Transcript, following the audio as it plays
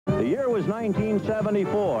The year was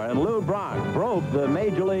 1974, and Lou Brock broke the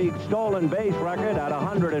Major League stolen base record at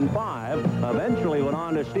 105, eventually went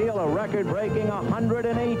on to steal a record-breaking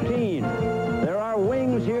 118. There are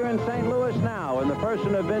wings here in St. Louis now in the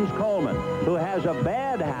person of Vince Coleman, who has a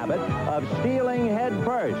bad habit of stealing head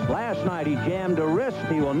first. Last night he jammed a wrist.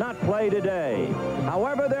 He will not play today.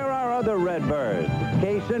 However, there are other Redbirds.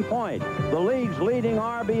 Case in point, the league's leading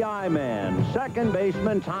RBI man, second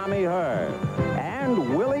baseman Tommy Herr,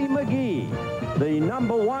 and Willie McGee, the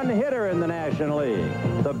 #1 hitter in the National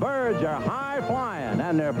League. The Birds are high-flying,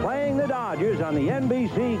 and they're playing the Dodgers on the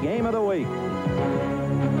NBC Game of the Week.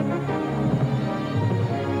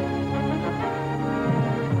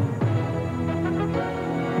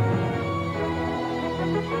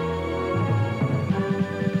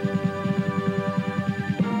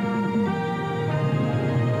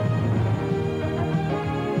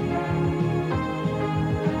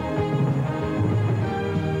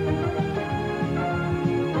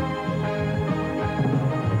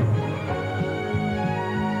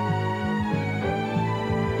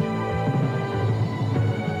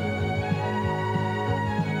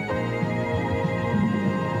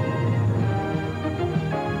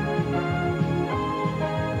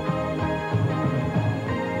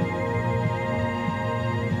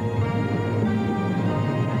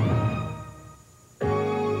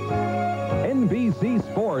 NBC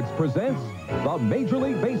Sports presents the Major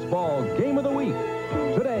League Baseball Game of the Week.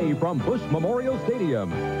 Today from Busch Memorial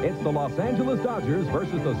Stadium, it's the Los Angeles Dodgers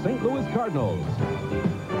versus the St. Louis Cardinals.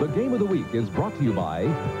 The Game of the Week is brought to you by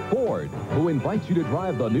Ford, who invites you to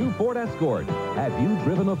drive the new Ford Escort. Have you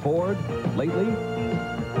driven a Ford lately?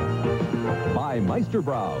 By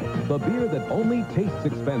Meisterbrow, the beer that only tastes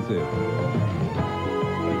expensive.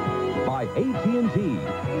 By AT&T,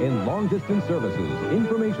 in long-distance services,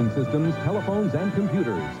 information systems, telephones, and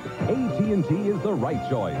computers, AT&T is the right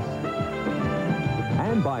choice.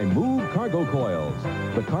 And by Move Cargo Coils,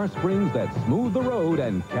 the car springs that smooth the road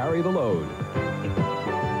and carry the load.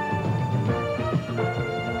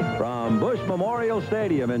 From Busch Memorial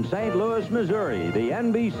Stadium in St. Louis, Missouri, the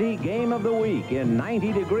NBC Game of the Week in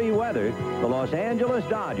 90-degree weather, the Los Angeles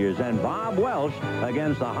Dodgers and Bob Welch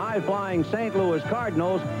against the high-flying St. Louis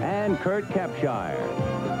Cardinals and Kurt Kepshire.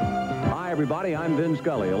 Hi, everybody. I'm Vin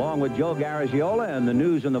Scully, along with Joe Garagiola, and the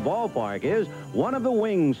news in the ballpark is one of the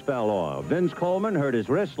wings fell off. Vince Coleman hurt his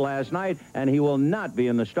wrist last night, and he will not be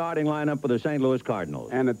in the starting lineup for the St. Louis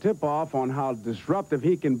Cardinals. And a tip-off on how disruptive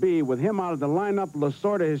he can be. With him out of the lineup,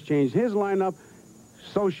 Lasorda has changed his lineup.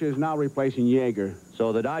 Socha is now replacing Yeager.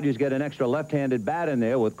 So the Dodgers get an extra left-handed bat in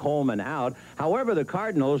there with Coleman out. However, the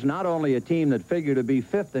Cardinals, not only a team that figure to be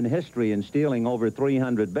 5th in history in stealing over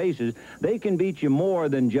 300 bases, they can beat you more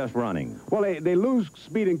than just running. Well, they lose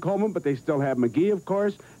speed in Coleman, but they still have McGee, of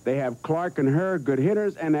course. They have Clark and Herr, good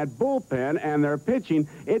hitters, and that bullpen and their pitching,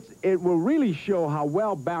 it will really show how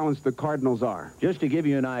well-balanced the Cardinals are. Just to give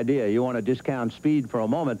you an idea, you want to discount speed for a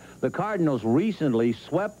moment, the Cardinals recently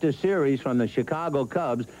swept a series from the Chicago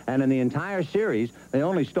Cubs, and in the entire series, they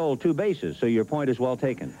only stole 2 bases, so your point is well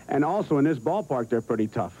taken. And also in this ballpark, they're pretty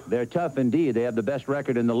tough. They're tough indeed. They have the best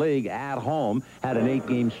record in the league at home, had an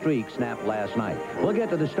 8-game streak snapped last night. We'll get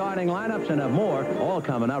to the starting lineups and have more, all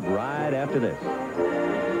coming up right after this.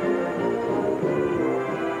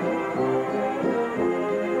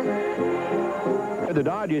 The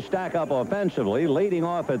Dodgers stack up offensively, leading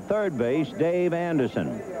off at third base, Dave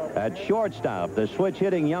Anderson. At shortstop, the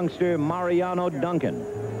switch-hitting youngster Mariano Duncan.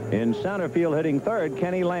 In center field hitting third,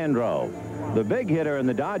 Kenny Landreau. The big hitter in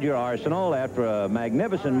the Dodger arsenal after a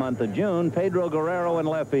magnificent month of June, Pedro Guerrero in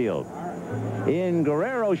left field. In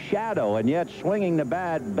Guerrero's shadow and yet swinging the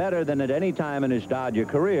bat better than at any time in his Dodger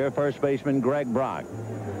career, first baseman Greg Brock.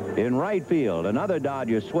 In right field, another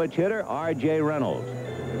Dodger switch hitter, R.J. Reynolds.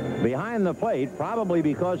 Behind the plate, probably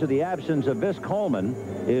because of the absence of Vince Coleman,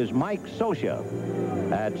 is Mike Socha.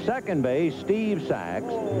 At second base, Steve Sachs,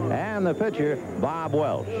 and the pitcher, Bob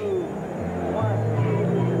Welch.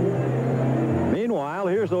 Meanwhile,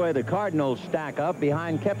 here's the way the Cardinals stack up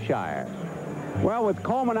behind Kepshire. Well, with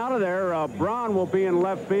Coleman out of there, Braun will be in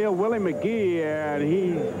left field. Willie McGee, and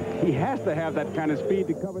he has to have that kind of speed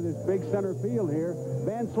to cover this big center field here.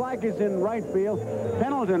 Van Slyke is in right field.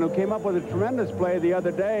 Pendleton, who came up with a tremendous play the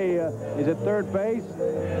other day, is at third base.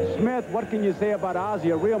 Smith, what can you say about Ozzie?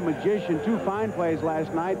 A real magician. 2 fine plays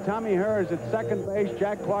last night. Tommy Herr is at second base.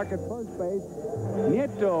 Jack Clark at first base.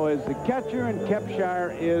 Nieto is the catcher, and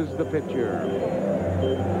Kepshire is the pitcher.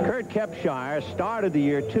 Kurt Kepshire started the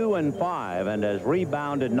year 2-5 and has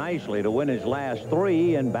rebounded nicely to win his last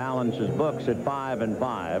 3 and balance his books at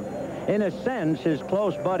 5-5. In a sense, his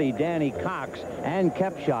close buddy Danny Cox and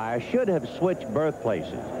Kepshire should have switched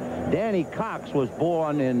birthplaces. Danny Cox was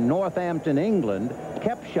born in Northampton, England.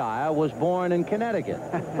 Kepshire was born in Connecticut.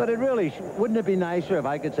 But it really, wouldn't it be nicer if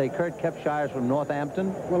I could say Kurt Kepshire's from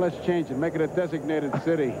Northampton? Well, let's change it. Make it a designated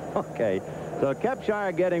city. Okay. So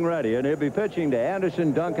Kepshire getting ready, and he'll be pitching to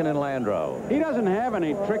Anderson, Duncan, and Landreau. He doesn't have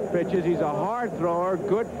any trick pitches. He's a hard thrower,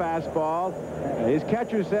 good fastball. His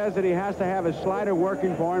catcher says that he has to have his slider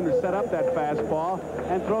working for him to set up that fastball,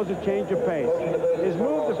 and throws a change of pace. His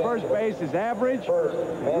move to first base is average,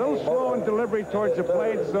 a little slow in delivery towards the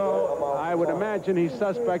plate, so I would imagine he's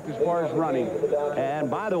suspect as far as running.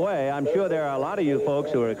 And by the way, I'm sure there are a lot of you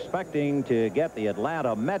folks who are expecting to get the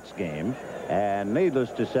Atlanta Mets game. And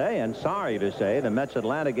needless to say, and sorry to say, the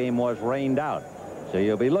Mets-Atlanta game was rained out. So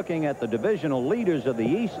you'll be looking at the divisional leaders of the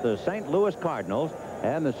East, the St. Louis Cardinals,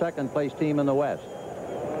 and the second-place team in the West.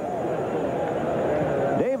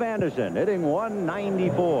 Dave Anderson hitting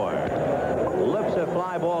 194. Lifts a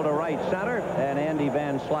fly ball to right center, and Andy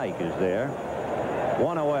Van Slyke is there.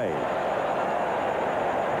 One away.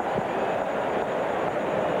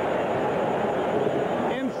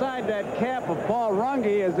 Inside that cap of Paul Runge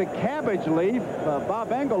is a cabbage leaf.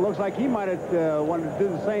 Bob Engel looks like he might have wanted to do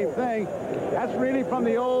the same thing. That's really from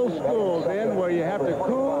the old school, then, where you have to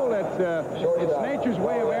cool. It's nature's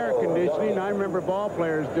way of air conditioning. I remember ball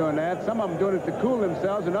players doing that. Some of them doing it to cool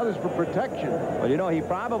themselves, and others for protection. Well, you know, he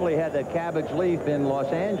probably had that cabbage leaf in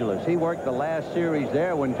Los Angeles. He worked the last series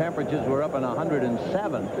there when temperatures were up in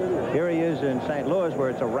 107. Here he is in St. Louis, where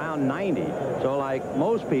it's around 90. So like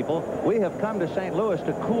most people, we have come to St. Louis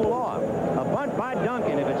to cool off. A bunt by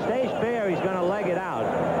Duncan. If it stays fair, he's going to leg it out.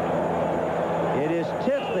 It is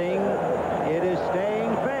tilting. It is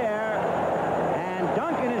staying fair. And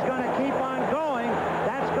Duncan is going to keep on going.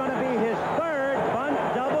 That's going to be his third bunt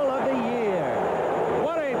double of the year.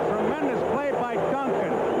 What a tremendous play by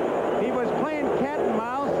Duncan. He was playing cat and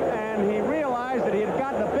mouse, and he realized that he had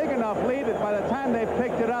gotten a big enough lead that by the time they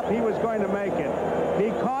picked it up, he was going to make it. He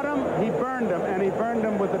caught him, he burned him, and he burned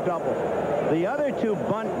him with a double. The other two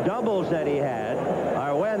bunt doubles that he had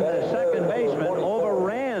are when the second baseman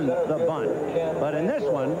overran the bunt. But in this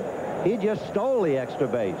one, he just stole the extra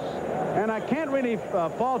base. And I can't really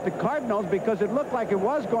fault the Cardinals, because it looked like it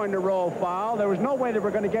was going to roll foul. There was no way they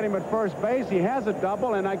were going to get him at first base. He has a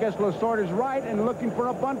double, and I guess Lasorda is right in looking for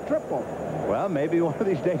a bunt triple. Well, maybe one of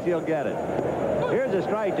these days he'll get it. Here's a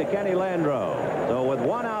strike to Kenny Landreau. So with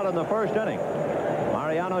one out in the first inning,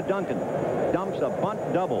 Mariano Duncan dumps a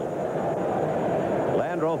bunt double.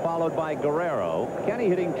 Landreau followed by Guerrero. Kenny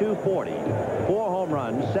hitting 240. 4 home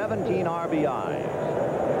runs, 17 RBIs.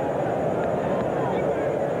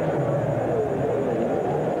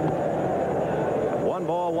 One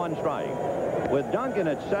ball, one strike. With Duncan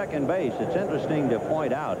at second base, it's interesting to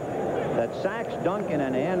point out that Sachs, Duncan,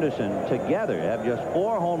 and Anderson together have just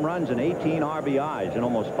 4 home runs and 18 RBIs and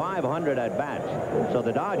almost 500 at-bats. So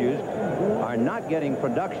the Dodgers are not getting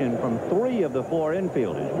production from 3 of the 4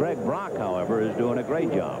 infielders. Greg Brock, however, is doing a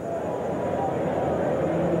great job.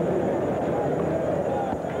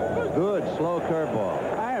 Good slow curveball.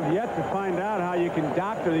 I have yet to find out how you can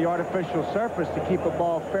doctor the artificial surface to keep a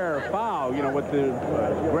ball fair or foul. You know, with the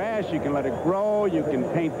grass, you can let it grow. You can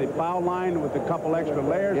paint the foul line with a couple extra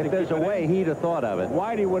layers. If there's a way, he'd have thought of it.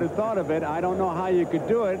 Whitey would have thought of it. I don't know how you could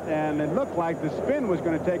do it, and it looked like the spin was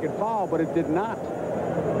going to take it foul, but it did not.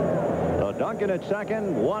 So Duncan at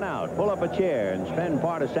second, 1 out. Pull up a chair and spend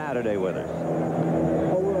part of Saturday with us.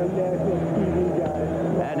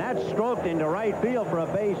 And that's stroked into right field for a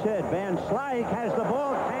base hit. Van Slyke has the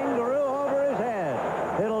ball kangaroo over his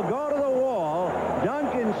head. It'll go to the wall.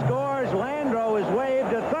 Duncan scores. Landreau is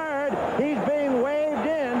waved to third. He's being waved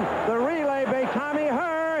in. The relay by Tommy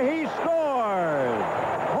Herr. He scores.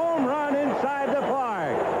 Home run inside the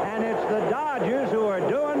park. And it's the Dodgers who are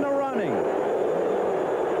doing the running.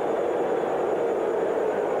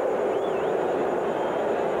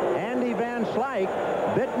 Andy Van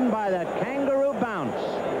Slyke bitten by that kangaroo bounce.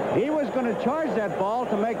 He was going to charge that ball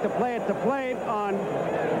to make the play at the plate on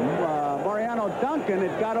Mariano Duncan.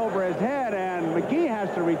 It got over his head, and McGee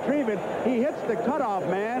has to retrieve it. He hits the cutoff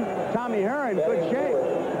man, Tommy Herr, in good shape.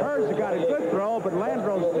 Herr's got a good throw, but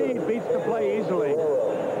Landreau's speed beats the play easily.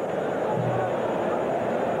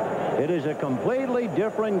 It is a completely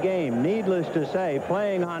different game, needless to say,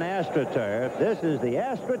 playing on AstroTurf. This is the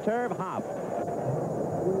AstroTurf hop.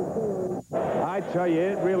 I tell you,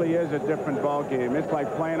 it really is a different ball game. It's like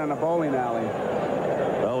playing on a bowling alley.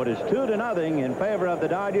 So it is 2-0 in favor of the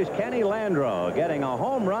Dodgers. Kenny Landreau getting a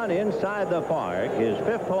home run inside the park, his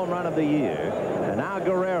 5th home run of the year. And now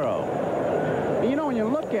Guerrero. You know, when you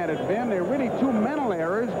look at it, Ben, they're really 2 mental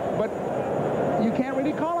errors, but you can't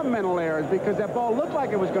really call them mental errors because that ball looked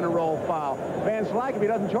like it was going to roll foul. Van Slyke, if he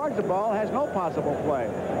doesn't charge the ball, has no possible play.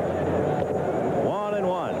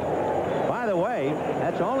 1-1. By the way,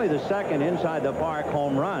 that's only the second inside the park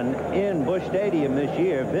home run in Busch Stadium this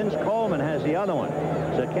year. Vince Coleman has the other one.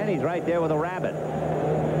 So Kenny's right there with a rabbit.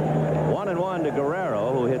 1-1 to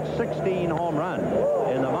Guerrero, who hit 16 home runs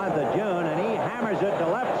in the month of June, and he hammers it to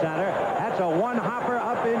left center. That's a one-hopper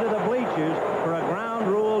up into the bleachers for a ground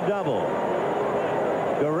rule double.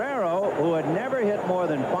 Guerrero, who had never hit more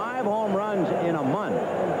than 5 home runs in a month.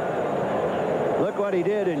 Look what he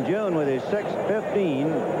did in June with his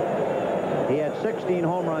 615. He had 16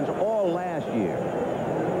 home runs all last year.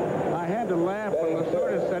 I had to laugh when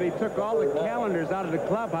Lasorda said he took all the calendars out of the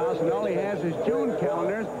clubhouse and all he has is June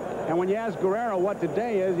calendars. And when you ask Guerrero what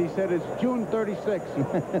today is, he said it's June 36th.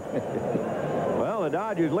 Well, the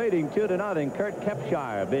Dodgers leading 2-0. Kurt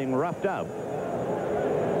Kepshire being roughed up.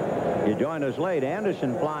 You joined us late.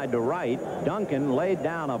 Anderson flied to right. Duncan laid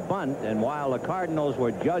down a bunt, and while the Cardinals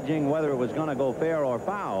were judging whether it was going to go fair or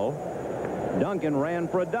foul, Duncan ran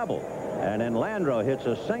for a double. And then Landreau hits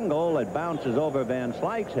a single that bounces over Van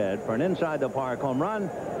Slyke's head for an inside-the-park home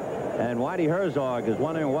run. And Whitey Herzog is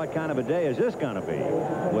wondering what kind of a day is this going to be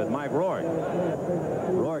with Mike Rourke.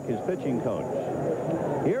 Rourke, his pitching coach.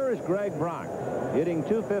 Here is Greg Brock hitting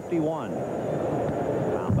 251.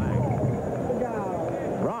 Now back.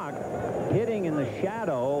 Brock hitting in the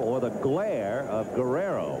shadow or the glare of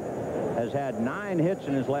Guerrero. Has had 9 hits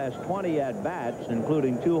in his last 20 at-bats,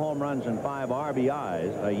 including 2 home runs and 5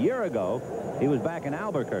 RBIs. A year ago, he was back in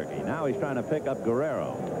Albuquerque. Now he's trying to pick up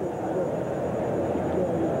Guerrero.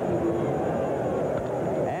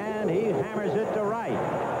 And he hammers it to right.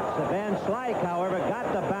 So Van Slyke, however,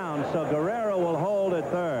 got the bounce, so Guerrero will hold at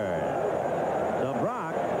third. So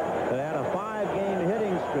Brock, who had a 5-game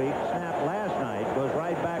hitting streak snapped last night, goes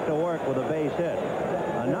right back to work with a base hit.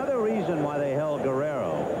 Another reason why they held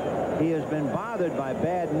Guerrero, he has been bothered by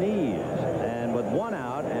bad knees, and with 1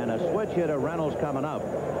 out and a switch hitter Reynolds coming up,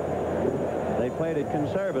 they played it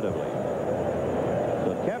conservatively.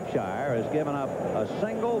 So Kepshire has given up a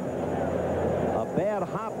single, a bad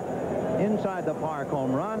hop inside the park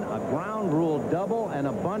home run, a ground rule double, and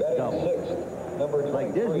a bunt double. It's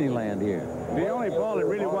like Disneyland here. The only ball that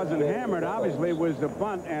really wasn't hammered, obviously, was the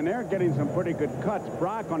bunt, and they're getting some pretty good cuts.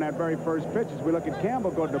 Brock on that very first pitch, as we look at Campbell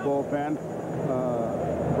go to the bullpen,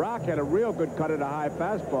 Brock had a real good cut at a high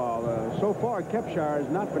fastball. So far, Kepshire has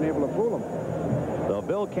not been able to fool him. So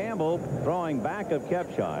Bill Campbell throwing back of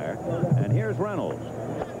Kepshire, and here's Reynolds.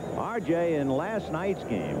 RJ in last night's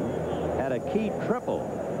game had a key triple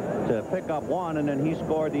to pick up one, and then he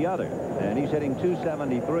scored the other, and he's hitting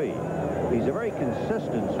 273. He's a very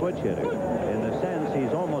consistent switch hitter in the sense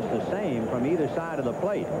he's almost the same from either side of the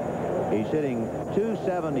plate. He's hitting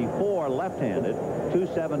 274 left-handed,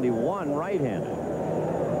 271 right-handed.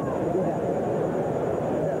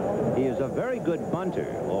 He is a very good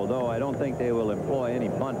bunter, although I don't think they will employ any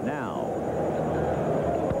bunt now.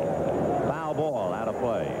 Foul ball out of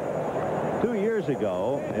play. 2 years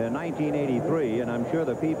ago, in 1983, and I'm sure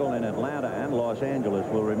the people in Atlanta and Los Angeles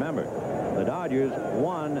will remember, the Dodgers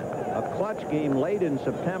won a clutch game late in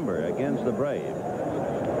September against the Braves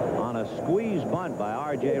on a squeeze bunt by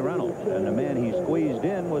R.J. Reynolds, and the man he squeezed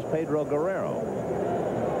in was Pedro Guerrero.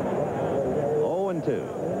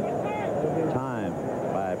 0-2. Time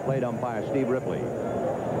by plate umpire Steve Ripley.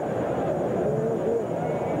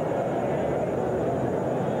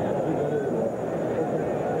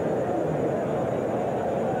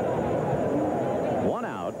 One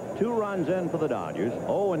out, 2 runs in for the Dodgers.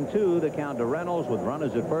 0-2 the count to Reynolds with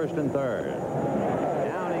runners at first and third.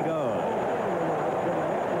 Down he goes.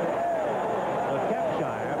 So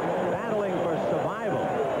Kepshire battling for survival.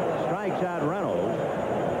 Strikes out Reynolds.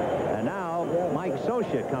 And now Mike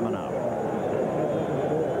Socia coming up.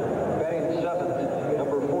 Batting 7th,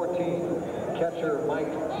 number 14, catcher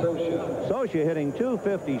Mike Socia. Socia hitting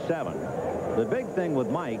 257. The big thing with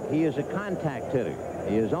Mike, he is a contact hitter.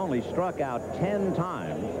 He has only struck out 10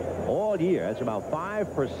 times all year. That's about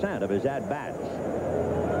 5% of his at-bats.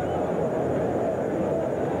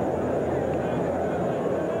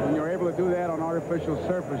 When you're able to do that on artificial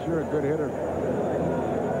surface, you're a good hitter.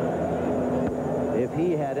 If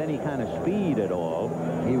he had any kind of speed at all,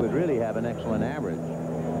 he would really have an excellent average.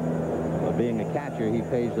 But being a catcher, he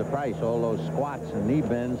pays the price. All those squats and knee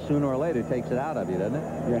bends, sooner or later, takes it out of you, doesn't it?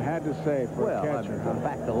 You had to say for a catcher. I'm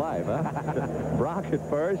back to life, huh? Brock at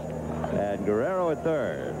first and Guerrero at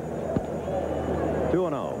third.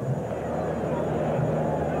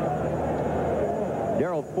 2-0.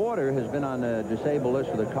 Gerald Porter has been on the disabled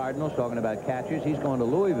list for the Cardinals, talking about catchers. He's going to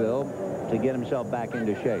Louisville to get himself back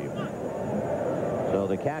into shape. So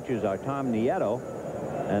the catchers are Tom Nieto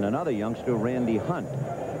and another youngster, Randy Hunt.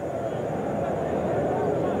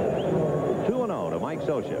 2-0 to Mike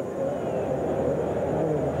Scioscia.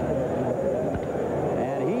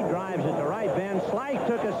 And he drives it to right. Van Slyke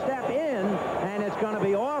took a step in, and it's going to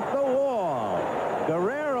be off the wall.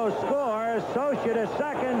 Guerrero scores. Scioscia to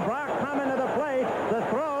second. Brock coming to the plate. The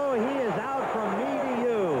throw. He is out from me to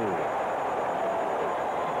you.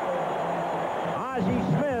 Ozzie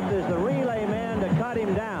Smith is the relay man to cut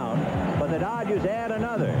him down, but the Dodgers add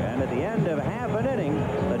another. And at the end of half an inning,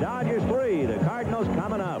 the Dodgers 3, the Cardinals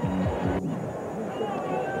coming up.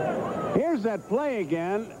 Here's that play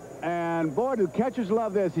again, and boy, do catchers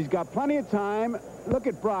love this. He's got plenty of time. Look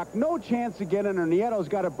at Brock. No chance to get in, and Nieto's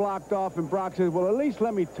got it blocked off, and Brock says, well, at least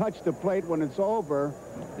let me touch the plate when it's over.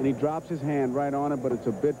 And he drops his hand right on it, but it's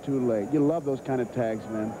a bit too late. You love those kind of tags,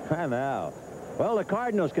 man. I know. Well, the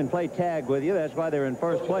Cardinals can play tag with you. That's why they're in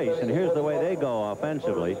first place. And here's the way they go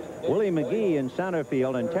offensively. Willie McGee in center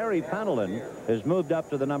field, and Terry Pendleton has moved up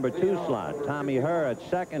to the number 2 slot. Tommy Herr at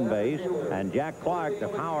second base, and Jack Clark, the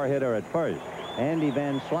power hitter, at first. Andy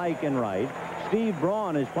Van Slyke in right. Steve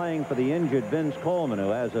Braun is playing for the injured Vince Coleman, who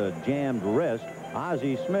has a jammed wrist.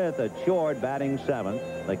 Ozzie Smith at short, batting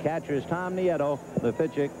 7th. The catcher is Tom Nieto. The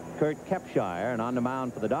pitcher, Kurt Kepshire. And on the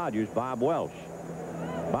mound for the Dodgers, Bob Welch.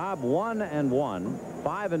 Bob 1-1,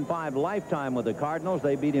 5-5 lifetime with the Cardinals.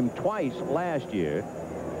 They beat him twice last year.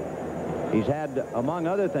 He's had, among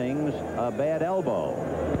other things, a bad elbow.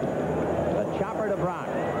 A chopper to Brock.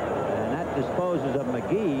 And that disposes of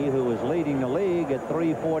McGee, who is leading the league at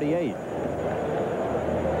 348.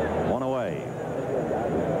 One away.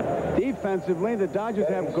 Defensively, the Dodgers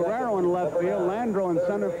have Guerrero in left field, Landro in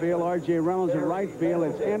center field, R.J. Reynolds in right field.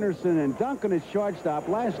 It's Anderson and Duncan at shortstop.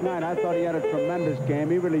 Last night, I thought he had a tremendous game.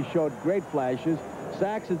 He really showed great flashes.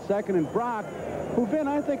 Sachs at second, and Brock, who, Vin,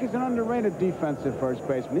 I think is an underrated defensive first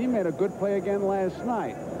baseman. He made a good play again last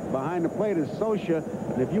night. Behind the plate is Scioscia,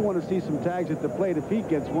 and if you want to see some tags at the plate, if he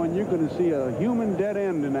gets one, you're going to see a human dead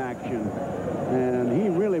end in action. And he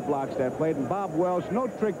really blocks that plate. And Bob Welch, no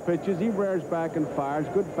trick pitches. He rears back and fires.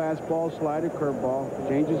 Good fastball, slider, curveball,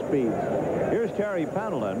 changes speeds. Here's Terry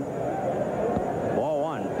Pendleton. Ball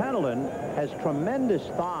 1. Pendleton has tremendous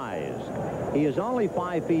thighs. He is only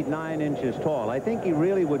 5 feet 9 inches tall. I think he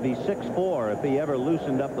really would be 6'4" if he ever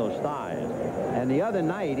loosened up those thighs. And the other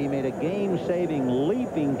night, he made a game-saving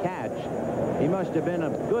leaping catch. He must have been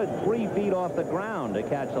a good 3 feet off the ground to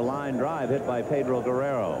catch a line drive hit by Pedro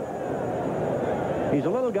Guerrero. He's a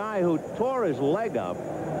little guy who tore his leg up,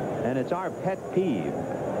 and it's our pet peeve.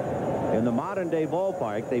 In the modern-day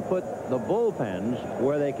ballpark, they put the bullpens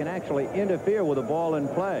where they can actually interfere with a ball in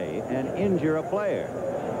play and injure a player.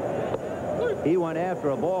 He went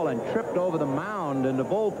after a ball and tripped over the mound in the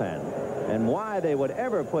bullpen. And why they would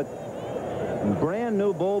ever put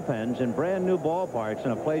brand-new bullpens in brand-new ballparks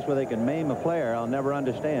in a place where they can maim a player, I'll never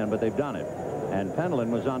understand, but they've done it. And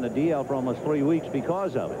Pendleton was on the DL for almost 3 weeks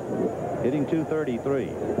because of it, hitting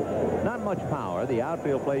 .233. Not much power. The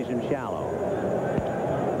outfield plays him shallow.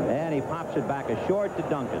 And he pops it back a short to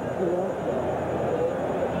Duncan.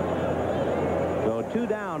 So 2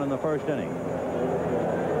 down in the first inning.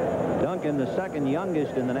 Duncan, the second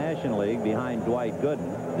youngest in the National League behind Dwight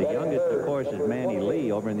Gooden. The youngest, of course, is Manny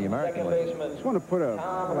Lee over in the American League. I just want to put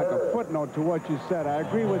a footnote to what you said. I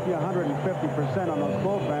agree with you 150% on those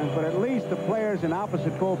bullpens, but at least the players in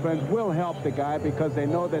opposite bullpens will help the guy because they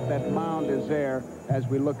know that that mound is there as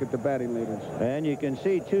we look at the batting leaders. And you can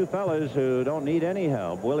see 2 fellas who don't need any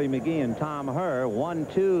help, Willie McGee and Tom Herr,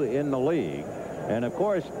 1-2 in the league. And, of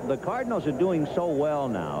course, the Cardinals are doing so well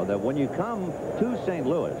now that when you come to St.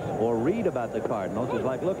 Louis or read about the Cardinals, it's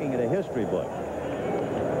like looking at a history book.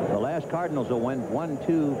 The last Cardinals that went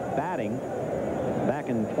 1-2 batting back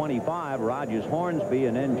in 25, Rogers Hornsby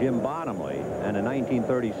and then Jim Bottomley. And in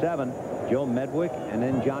 1937, Joe Medwick and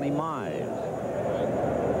then Johnny Mize.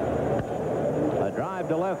 A drive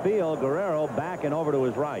to left field, Guerrero back and over to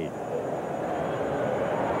his right.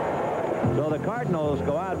 So the Cardinals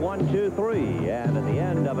go out 1-2-3, and at the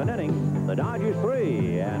end of an inning, the Dodgers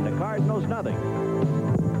 3 and the Cardinals nothing.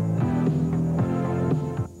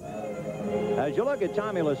 As you look at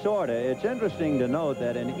Tommy Lasorda, it's interesting to note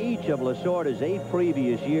that in each of Lasorda's 8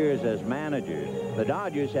 previous years as manager, the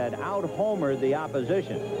Dodgers had out-homered the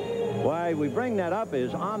opposition. Why we bring that up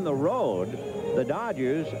is on the road, the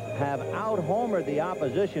Dodgers have out-homered the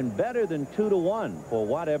opposition better than 2-1 for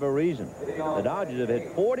whatever reason. The Dodgers have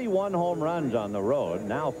hit 41 home runs on the road,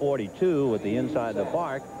 now 42 with the inside the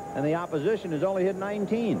park, and the opposition has only hit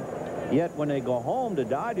 19. Yet when they go home to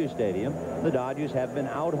Dodger Stadium, the Dodgers have been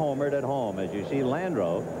out-homered at home, as you see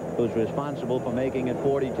Landro, who's responsible for making it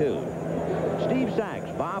 42. Steve Sachs,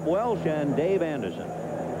 Bob Welch, and Dave Anderson.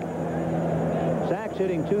 Sachs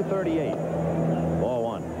hitting .238. Ball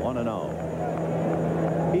one,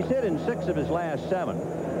 1-0. He's hit in 6 of his last 7.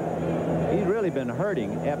 He's really been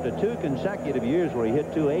hurting after 2 consecutive years where he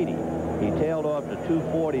hit .280. He tailed off to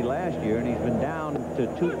 .240 last year, and he's been down to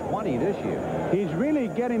 .220 this year. He's really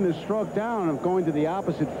getting the stroke down of going to the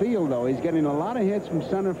opposite field, though. He's getting a lot of hits from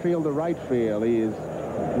center field to right field. He has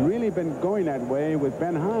really been going that way with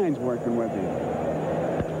Ben Hines working with him.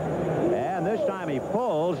 And this time he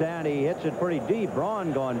pulls, and he hits it pretty deep.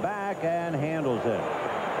 Braun going back and handles it.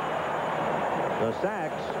 The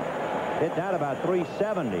Sachs hit that about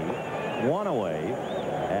 .370, 1 away.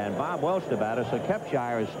 And Bob Welch to batter, so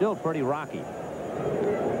Kepshire is still pretty rocky.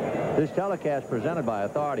 This telecast presented by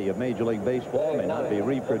authority of Major League Baseball may not be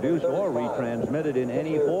reproduced or retransmitted in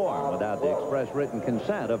any form without the express written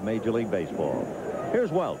consent of Major League Baseball. Here's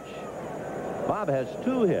Welch. Bob has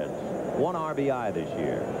 2 hits, 1 RBI this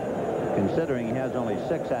year. Considering he has only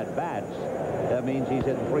 6 at-bats, that means he's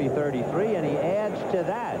hitting .333, and he adds to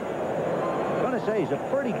that. I'm going to say he's a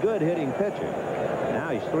pretty good hitting pitcher.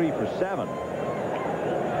 Now he's 3 for 7.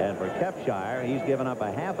 And for Kepshire, he's given up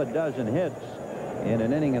a half a dozen hits in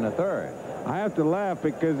an inning and a third. I have to laugh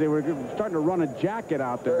because they were starting to run a jacket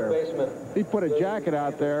out there. He put a jacket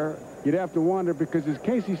out there. You'd have to wonder, because as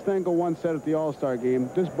Casey Stengel once said at the All-Star game,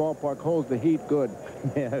 this ballpark holds the heat good.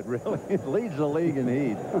 Yeah, it really leads the league in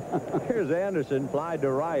heat. Here's Anderson, fly to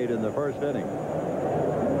right in the first inning.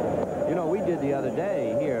 You know, we did the other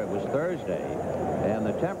day here. It was Thursday, and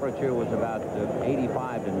the temperature was about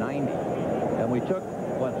 85 to 90. And we took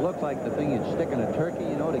what looked like the thing you'd stick in a turkey,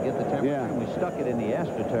 you know, to get the temperature. Yeah. And we stuck it in the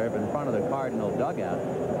AstroTurf in front of the Cardinal dugout,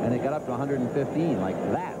 and it got up to 115 like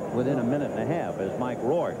that within a minute and a half as Mike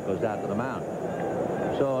Rourke goes out to the mound.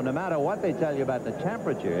 So no matter what they tell you about the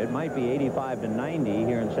temperature, it might be 85 to 90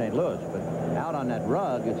 here in St. Louis, but out on that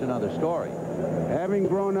rug, it's another story. Having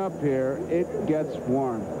grown up here, it gets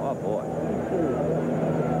warm. Oh, boy.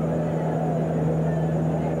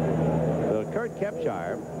 So Kurt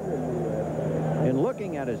Kepshire, in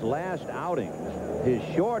looking at his last outings, his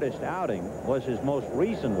shortest outing was his most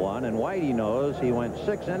recent one, and Whitey knows he went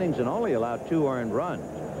 6 innings and only allowed 2 earned runs.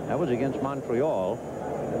 That was against Montreal.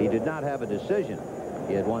 He did not have a decision.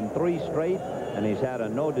 He had won 3 straight, and he's had a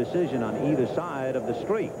no decision on either side of the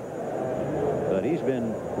streak. But he's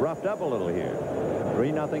been roughed up a little here.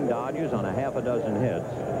 3-0 Dodgers on a half a dozen hits.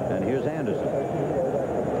 And here's Anderson.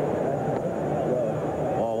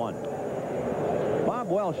 Ball 1. Bob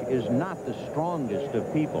Welch is not the strongest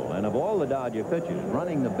of people, and of all the Dodger pitchers,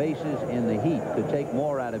 running the bases in the heat could take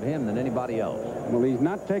more out of him than anybody else. Well, he's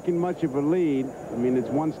not taking much of a lead. I mean, it's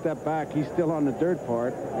 1 step back. He's still on the dirt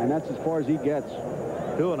part, and that's as far as he gets.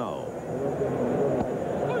 2-0.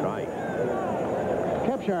 Right.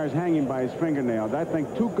 Kepshire's hanging by his fingernails. I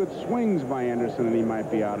think 2 good swings by Anderson, and he might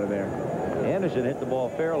be out of there. Anderson hit the ball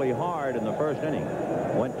fairly hard in the first inning.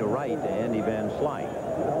 Went to right to Andy Van Slyke.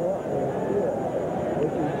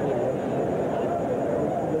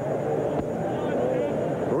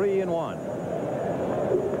 Three and 1.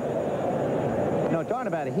 Now, talking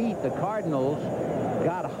about heat, the Cardinals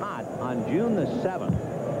got hot on June the 7th.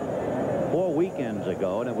 4 weekends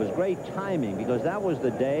ago, and it was great timing because that was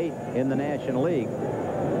the day in the National League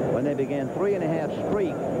when they began 3.5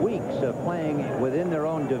 straight weeks of playing within their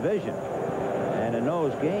own division. And in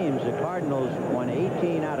those games, the Cardinals won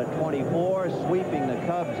 18 out of 24, sweeping the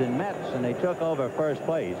Cubs and Mets, and they took over first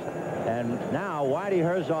place. And now Whitey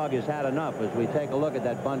Herzog has had enough as we take a look at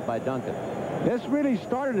that bunt by Duncan. This really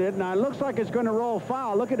started it. Now, it looks like it's going to roll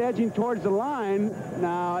foul. Look at edging towards the line.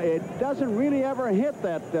 Now, it doesn't really ever hit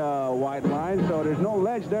that white line, so there's no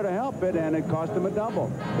ledge there to help it, and it cost him a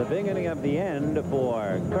double. The beginning of the end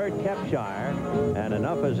for Kurt Kepshire, and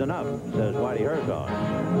enough is enough, says Whitey Herzog.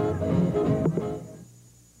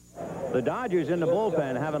 The Dodgers in the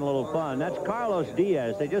bullpen having a little fun. That's Carlos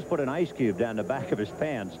Diaz. They just put an ice cube down the back of his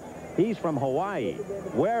pants. He's from Hawaii.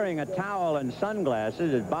 Wearing a towel and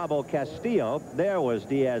sunglasses is Bobo Castillo. There was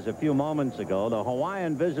Diaz a few moments ago. The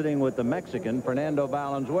Hawaiian visiting with the Mexican, Fernando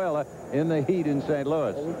Valenzuela, in the heat in St.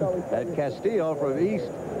 Louis. That Castillo from East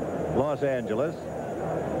Los Angeles,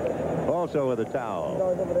 also with a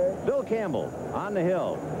towel. Bill Campbell on the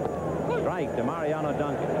hill. Strike to Mariano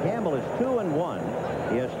Duncan. Campbell is 2-1.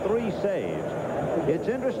 He has 3 saves. It's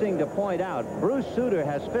interesting to point out, Bruce Sutter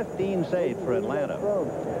has 15 saves for Atlanta.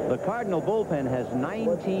 The Cardinal bullpen has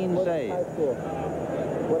 19 saves.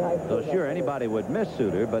 So sure, anybody would miss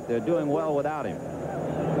Sutter, but they're doing well without him.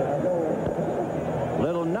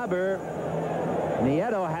 Little nubber.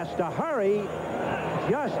 Nieto has to hurry.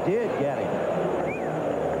 Just did get him.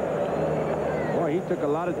 Boy, Boy, he took a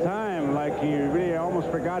lot of time, like he really almost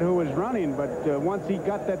forgot who was running. But once he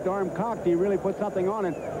got that arm cocked, he really put something on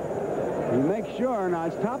it. He makes sure. Now,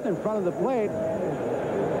 it's topped in front of the plate.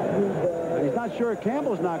 He's not sure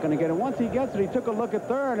Campbell's not going to get it. Once he gets it, he took a look at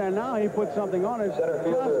third, and now he put something on it.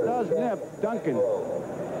 Just does nip Duncan.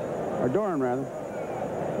 Or Doran, rather.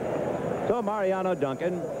 So Mariano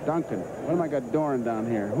Duncan. What am I got Doran down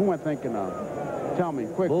here? Who am I thinking of? Tell me,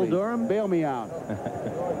 quickly. Bull Durham? Bail me out.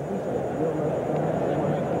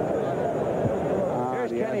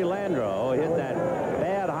 Here's Kenny Landreau. Hit that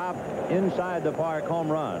bad hop inside the park home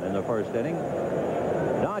run in the first inning.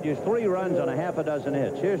 Dodgers 3 runs on a half a dozen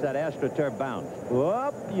hits. Here's that AstroTurf bounce.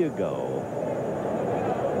 Up you go.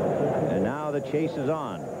 And now the chase is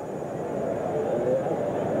on.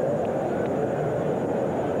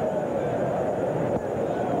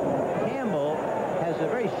 Campbell has a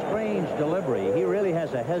very strange delivery. He really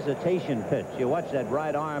has a hesitation pitch. You watch that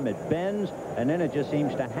right arm, it bends, and then it just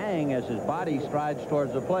seems to hang as his body strides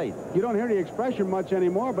towards the plate. You don't hear the expression much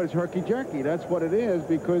anymore, but it's herky-jerky. That's what it is,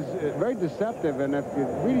 because it's very deceptive, and if you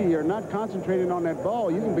really are not concentrating on that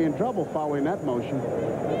ball, you can be in trouble following that motion.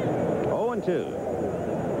 0-2.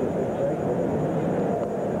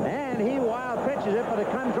 And he wild pitches it, but it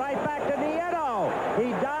comes right back to Nieto.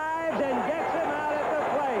 He dives and gets him out at the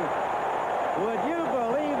plate. Would you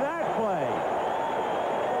believe that play?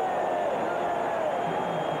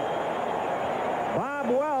 Bob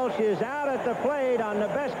Welch is out at the plate on the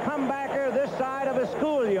best comebacker this side of a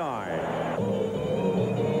schoolyard.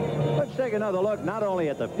 Let's take another look not only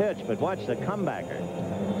at the pitch, but watch the comebacker.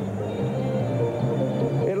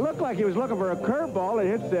 It looked like he was looking for a curveball. It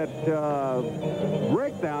hits that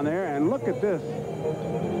break down there, and look at this.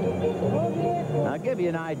 I'll give you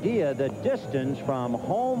an idea. The distance from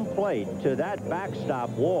home plate to that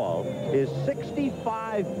backstop wall is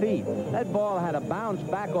 65 feet. That ball had to bounce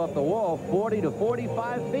back off the wall 40 to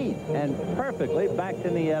 45 feet and perfectly back to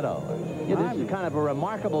Nieto. Yeah, this is kind of a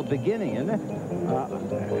remarkable beginning, isn't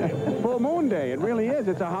it? Full moon day. It really is.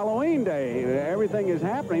 It's a Halloween day. Everything is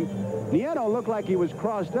happening. Nieto looked like he was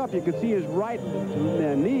crossed up. You could see his right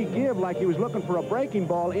knee give like he was looking for a breaking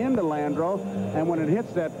ball into Landreau. And when it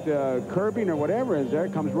hits that curbing or whatever is there,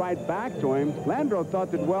 it comes right back to him. Landreau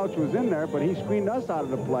thought that Welch was in there, but he screened us out of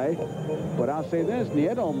the play. But I'll say this,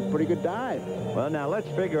 Nieto, pretty good dive. Well, now let's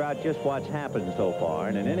figure out just what's happened so far.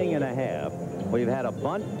 In an inning and a half, we've had a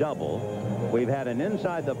bunt double. We've had an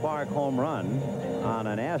inside the park home run on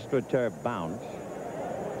an AstroTurf bounce.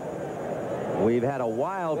 We've had a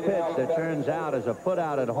wild pitch that turns out as a put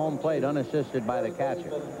out at home plate unassisted by the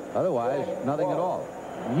catcher. Otherwise, nothing at all.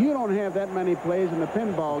 You don't have that many plays in the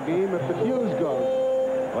pinball game if the fuse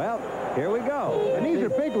goes. Well, here we go. And these are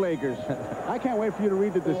big leaguers. I can't wait for you to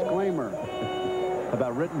read the disclaimer.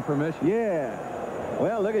 About written permission? Yeah.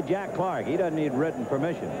 Well, look at Jack Clark. He doesn't need written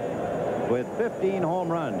permission. With 15 home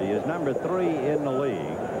runs, he is number 3 in the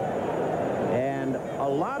league. And a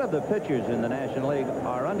lot of the pitchers in the National League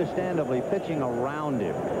are understandably pitching around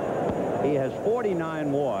him. He has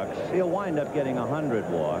 49 walks. He'll wind up getting 100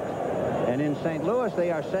 walks. And in St. Louis,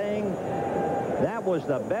 they are saying that was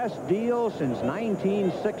the best deal since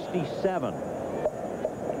 1967.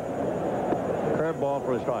 Curveball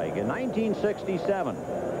for a strike. In 1967,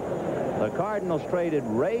 the Cardinals traded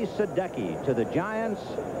Ray Sadecki to the Giants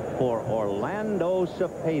for Orlando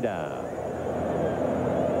Cepeda.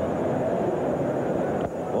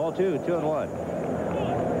 Ball 2, 2-1.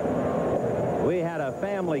 We had a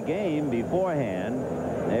family game beforehand.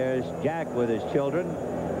 There's Jack with his children,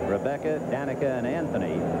 Rebecca, Danica, and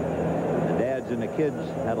Anthony. The dads and the kids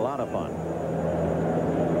had a lot of fun.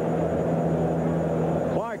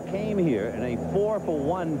 Clark came here in a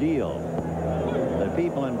 4-for-1 deal. The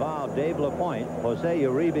people involved, Dave LaPointe, Jose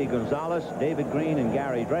Uribe Gonzalez, David Green, and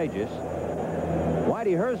Gary Drages.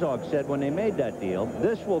 Whitey Herzog said when they made that deal,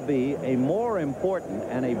 this will be a more important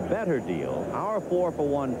and a better deal, our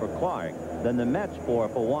 4-for-1 for Clark, than the Mets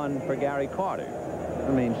 4-for-1 for Gary Carter.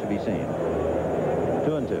 Remains to be seen.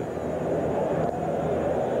 2-2.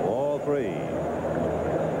 Ball 3.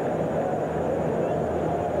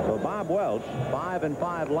 So Bob Welch,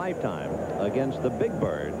 5-5 lifetime against the Big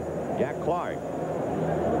Bird, Jack Clark.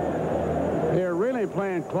 They're really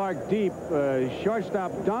playing Clark deep.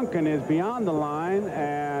 Shortstop Duncan is beyond the line,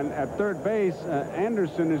 and at third base,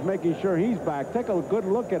 Anderson is making sure he's back. Take a good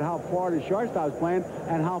look at how far the shortstop's playing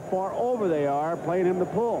and how far over they are playing him to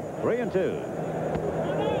pull. 3-2.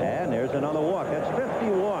 And there's another walk. That's 50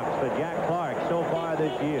 walks for Jack Clark so far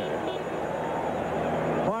this year.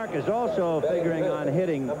 Clark is also figuring on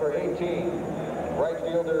hitting number 18, right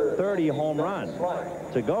fielder 30 home runs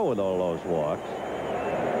to go with all those walks.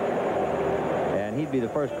 And he'd be the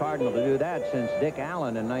first Cardinal to do that since Dick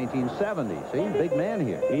Allen in 1970. So he's a big man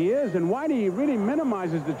here. He is, and Whitey really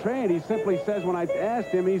minimizes the trade. He simply says, when I asked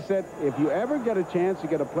him, he said, if you ever get a chance to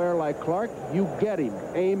get a player like Clark, you get him.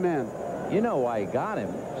 Amen. You know why he got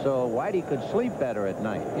him, so Whitey could sleep better at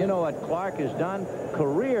night. You know what Clark has done?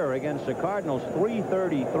 Career against the Cardinals,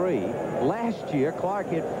 .333. Last year, Clark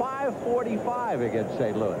hit .545 against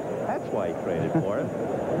St. Louis. That's why he traded for him.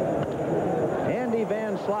 Andy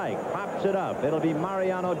Van Slyke pops it up. It'll be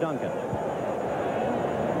Mariano Duncan.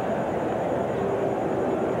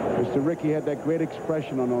 Mr. Rickey had that great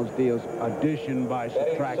expression on those deals, addition by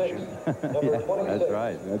subtraction. Yeah, that's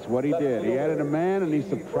right. That's what he did. He added a man, and he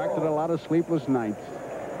subtracted a lot of sleepless nights.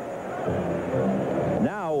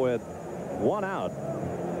 Now with one out,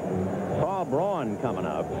 Paul Braun coming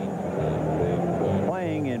up,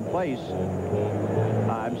 playing in place.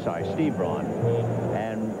 I'm sorry, Steve Braun.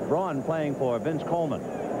 And Braun playing for Vince Coleman.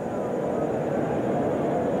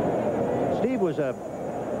 Steve was a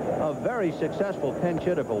very successful pinch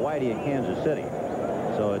hitter for Whitey in Kansas City.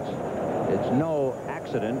 So it's no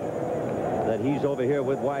accident that he's over here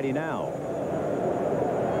with Whitey now.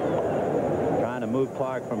 Trying to move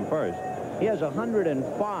Clark from first. He has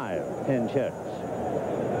 105 pinch hits.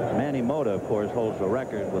 Manny Mota, of course, holds the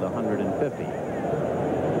record with 150.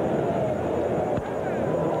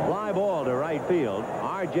 Fly ball to right field.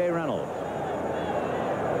 R.J. Reynolds.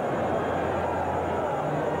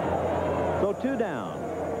 So 2 down.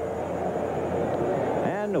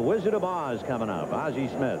 And the Wizard of Oz coming up, Ozzie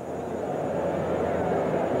Smith.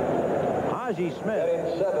 Ozzie Smith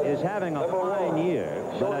is having a fine year,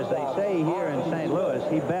 but as they say here in St. Louis,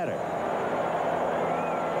 he better.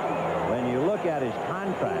 When you look at his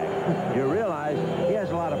contract, you realize he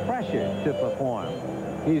has a lot of pressure to perform.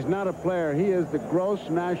 He's not a player. He is the gross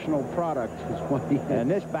national product, is what he is. And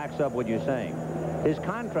this backs up what you're saying. His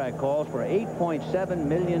contract calls for $8.7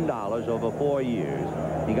 million over 4 years.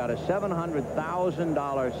 He got a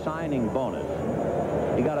 $700,000 signing bonus.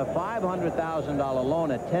 He got a $500,000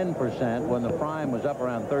 loan at 10% when the prime was up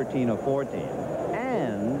around 13 or 14.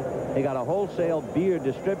 And he got a wholesale beer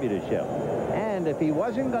distributorship. And if he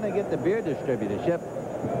wasn't going to get the beer distributorship,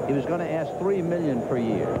 he was going to ask $3 million per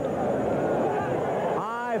year.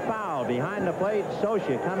 High foul behind the plate.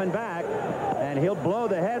 Socia coming back, and he'll blow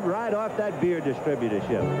the head right off that beer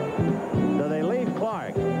distributorship. So they leave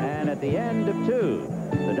Clark, and at the end of 2,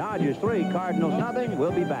 the Dodgers 3, Cardinals nothing.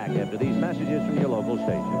 We'll be back after these messages from your local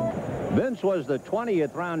station. Vince was the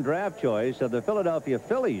 20th round draft choice of the Philadelphia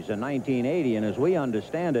Phillies in 1980, and as we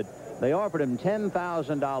understand it, they offered him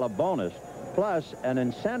 $10,000 bonus plus an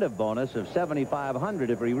incentive bonus of $7,500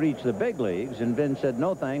 if he reached the big leagues. And Vince said,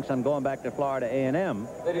 no thanks, I'm going back to Florida A&M. And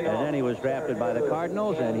then he was drafted by the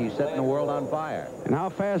Cardinals, and he's setting the world on fire. And how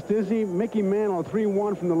fast is he? Mickey Mantle,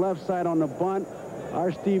 3-1 from the left side on the bunt.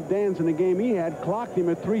 Our Steve Dans in the game he had clocked him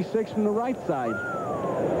at 3-6 from the right side.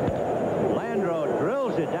 Landreau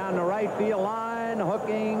drills it down the right field line,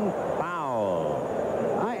 hooking, foul.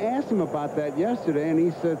 I asked him about that yesterday, and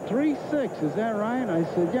he said, 3-6, is that right? I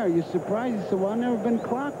said, yeah, are you surprised? He said, well, I've never been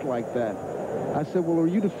clocked like that. I said, well, are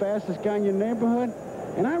you the fastest guy in your neighborhood?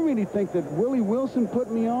 And I really think that Willie Wilson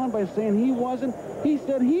put me on by saying he wasn't. He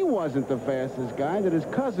said he wasn't the fastest guy, that his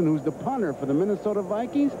cousin, who's the punter for the Minnesota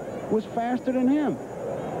Vikings, was faster than him.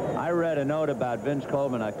 I read a note about Vince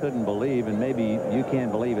Coleman I couldn't believe, and maybe you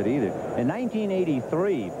can't believe it either. In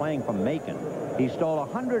 1983, playing for Macon, he stole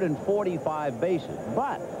 145 bases.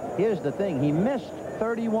 But here's the thing. He missed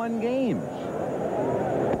 31 games.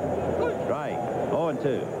 Strike.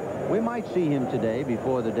 0-2. We might see him today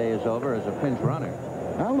before the day is over as a pinch runner.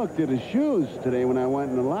 I looked at his shoes today when I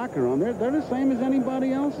went in the locker room. They're the same as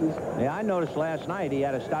anybody else's. Yeah, I noticed last night he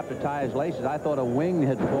had to stop to tie his laces. I thought a wing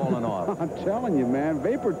had fallen off. I'm telling you, man,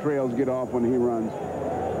 vapor trails get off when he runs.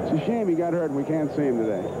 It's a shame he got hurt and we can't see him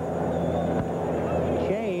today.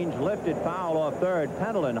 Change, lifted foul off third.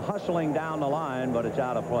 Pendleton hustling down the line, but it's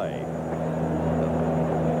out of play.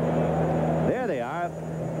 There they are.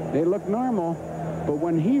 They look normal, but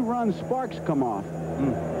when he runs, sparks come off.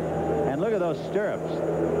 And look at those stirrups.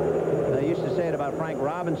 They used to say it about Frank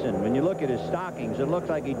Robinson. When you look at his stockings, it looks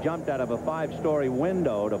like he jumped out of a 5-story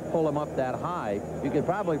window to pull them up that high. You could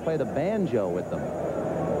probably play the banjo with them.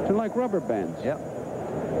 They're like rubber bands. Yep.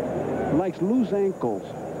 Likes loose ankles.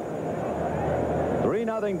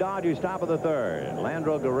 3-0 Dodgers, top of the third.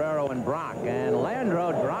 Landreau, Guerrero, and Brock. And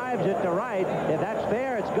Landreau drives it to right. If that's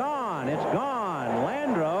fair, it's gone. It's gone.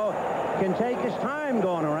 Landreau can take his time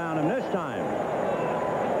going around him this time.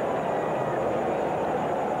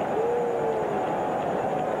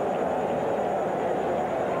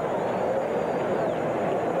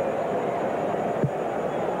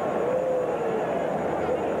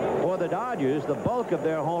 the Dodgers, the bulk of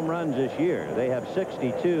their home runs this year, they have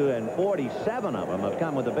 62, and 47 of them have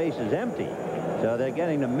come with the bases empty. So they're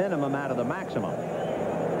getting the minimum out of the maximum.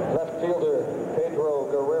 Left fielder, Pedro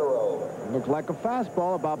Guerrero. Looks like a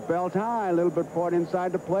fastball about belt high, a little bit poured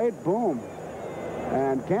inside the plate. Boom.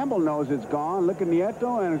 And Campbell knows it's gone. Look at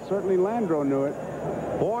Nieto, and certainly Landro knew it.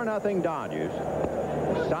 4-0 Dodgers.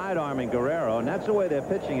 Side-arming Guerrero, and that's the way they're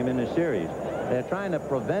pitching him in this series. They're trying to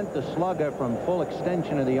prevent the slugger from full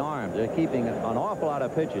extension of the arms. They're keeping an awful lot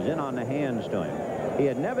of pitches in on the hands to him. He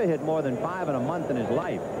had never hit more than 5 in a month in his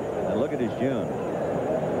life. And look at his June.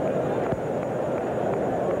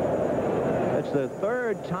 It's the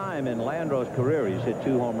 3rd time in Landro's career he's hit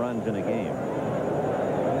 2 home runs in a game.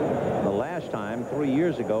 The last time, 3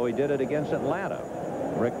 years ago, he did it against Atlanta.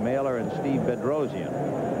 Rick Mailer and Steve Bedrosian.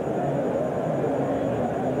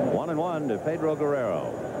 1-1 to Pedro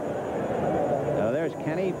Guerrero. Now there's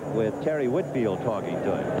Kenny with Terry Whitfield talking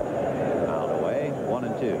to him. Out away,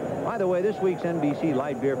 1-2. By the way, this week's NBC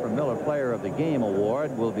Light Beer for Miller Player of the Game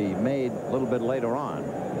award will be made a little bit later on.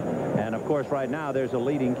 And of course, right now there's a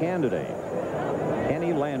leading candidate,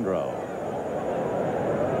 Kenny Landro.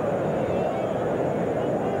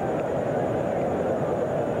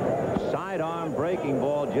 Sidearm breaking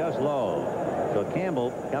ball just low. So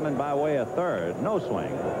Campbell coming by way of third. No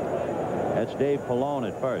swing. That's Dave Pallone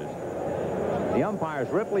at first. The umpires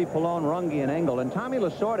Ripley, Pallone, Runge, and Engel. And Tommy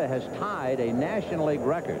Lasorda has tied a National League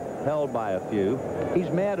record held by a few. He's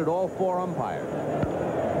mad at all 4 umpires.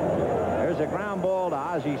 There's a ground ball to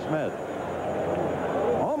Ozzie Smith.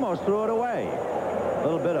 Almost threw it away. A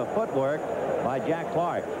little bit of footwork by Jack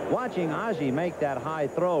Clark. Watching Ozzie make that high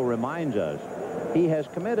throw reminds us he has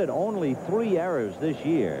committed only 3 errors this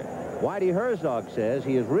year. Whitey Herzog says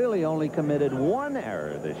he has really only committed 1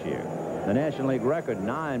 error this year. The National League record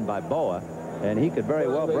 9 by Boa, and he could very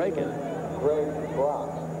well break it.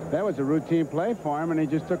 That was a routine play for him, and he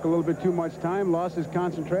just took a little bit too much time, lost his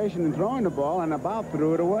concentration in throwing the ball, and about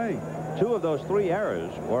threw it away. 2 of those 3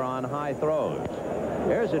 errors were on high throws.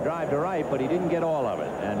 There's a drive to right, but he didn't get all of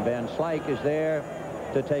it, and Van Slyke is there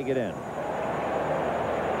to take it in.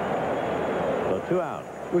 So 2 out.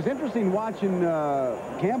 It was interesting watching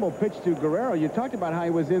Campbell pitch to Guerrero. You talked about how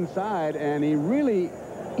he was inside, and he really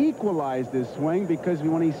equalized his swing, because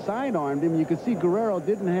when he sidearmed him, you could see Guerrero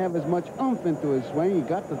didn't have as much oomph into his swing. He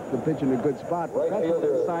got the pitch in a good spot, but that's what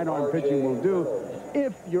the sidearm pitching will do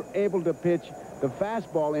if you're able to pitch the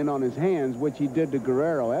fastball in on his hands, which he did to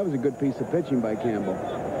Guerrero. That was a good piece of pitching by Campbell.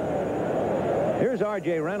 Here's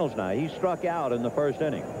R.J. Reynolds now. He struck out in the first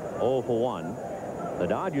inning. 0 for 1. The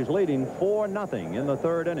Dodgers leading 4-0 in the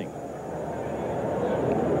 3rd inning.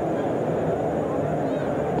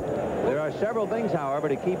 There are several things, however,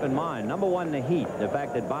 to keep in mind. Number 1, the heat. The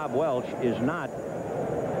fact that Bob Welch is not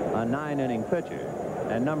a 9-inning pitcher.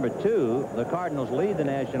 And number 2, the Cardinals lead the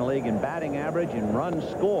National League in batting average and runs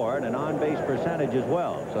scored and on-base percentage as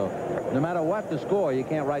well. So no matter what the score, you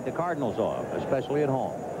can't write the Cardinals off, especially at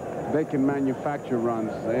home. They can manufacture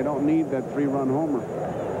runs. They don't need that 3-run homer.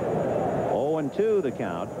 0-2 the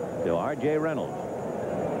count to R.J. Reynolds.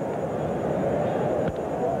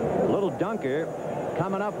 Little dunker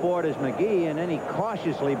coming up for it is McGee, and then he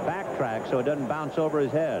cautiously backtracks so it doesn't bounce over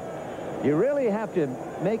his head. You really have to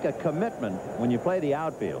make a commitment when you play the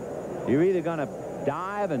outfield. You're either going to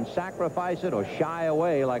dive and sacrifice it or shy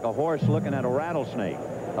away like a horse looking at a rattlesnake.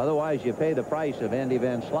 Otherwise, you pay the price of Andy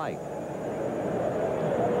Van Slyke.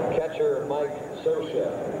 Catcher Mike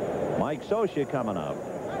Scioscia. Mike Scioscia coming up.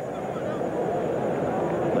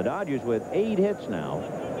 The Dodgers with 8 hits now.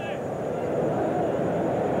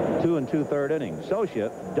 2 2/3 innings. Scioscia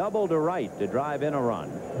doubled to right to drive in a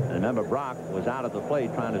run. And remember, Brock was out at the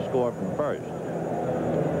plate trying to score from first.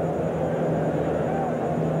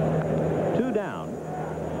 2 down.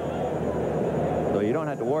 So you don't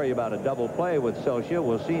have to worry about a double play with Scioscia.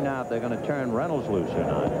 We'll see now if they're going to turn Reynolds loose or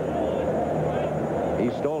not.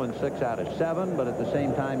 He's stolen 6 out of 7, but at the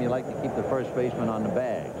same time, you like to keep the first baseman on the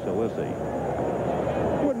bag. So we'll see.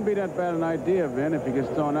 Wouldn't be that bad an idea, Vin. If he gets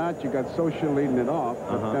thrown out, you got Scioscia leading it off.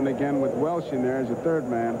 But then again, with Welch in there as a 3rd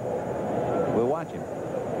man. We'll watch him.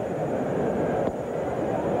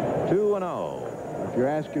 2-0. If you're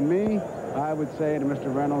asking me, I would say to Mr.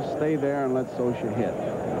 Reynolds, stay there and let Scioscia hit.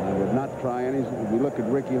 I would not try any. We look at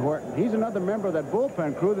Ricky Horton. He's another member of that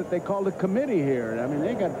bullpen crew that they call the committee here. I mean,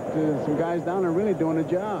 they got some guys down there really doing a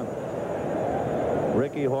job.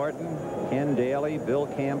 Ricky Horton, Ken Daly, Bill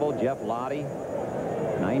Campbell, Jeff Lottie.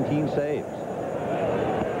 19 saves.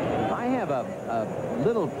 I have a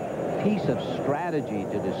little piece of strategy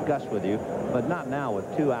to discuss with you, but not now with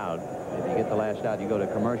 2 out. If you get the last out, you go to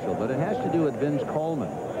commercial. But it has to do with Vince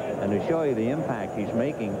Coleman. and to show you the impact he's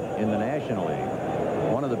making in the National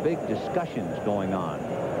League. One of the big discussions going on.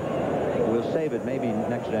 We'll save it maybe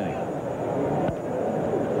next inning.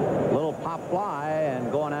 Little pop fly,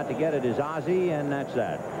 and going out to get it is Ozzie, and that's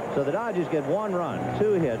that. So the Dodgers get 1 run,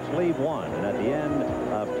 2 hits, leave 1. And at the end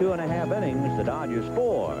of 2.5 innings, the Dodgers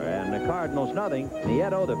 4, and the Cardinals nothing.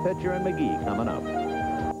 Nieto, the pitcher, and McGee coming up.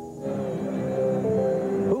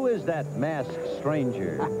 Who is that masked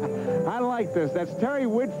stranger? I like this. That's Terry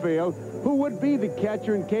Whitfield, who would be the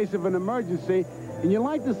catcher in case of an emergency. And you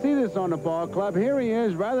like to see this on the ball club. Here he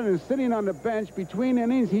is. Rather than sitting on the bench between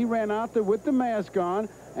innings, he ran out there with the mask on.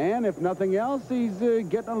 And if nothing else, he's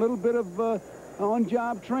getting a little bit of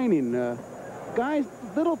on-job training. Guys,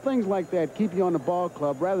 little things like that keep you on the ball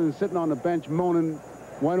club rather than sitting on the bench moaning,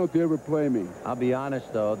 why don't they ever play me? I'll be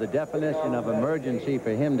honest, though, the definition of emergency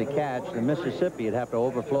for him to catch, the Mississippi would have to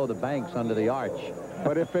overflow the banks under the arch.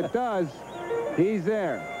 But if it does, he's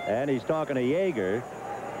there. And he's talking to Yeager,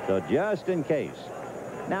 so just in case.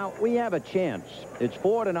 Now, we have a chance. It's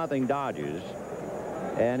 4-0 Dodgers.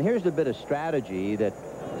 And here's the bit of strategy that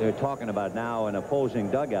they're talking about now in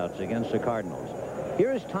opposing dugouts against the Cardinals.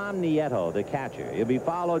 Here's Tom Nieto, the catcher. He'll be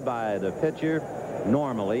followed by the pitcher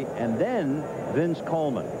normally, and then Vince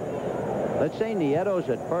Coleman. Let's say Nieto's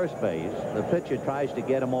at first base. The pitcher tries to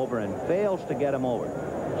get him over and fails to get him over.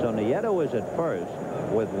 So Nieto is at first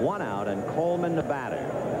with 1 out and Coleman the batter.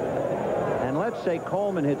 And let's say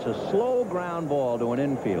Coleman hits a slow ground ball to an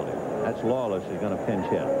infielder. That's Lawless, who's going to pinch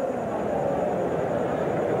hit.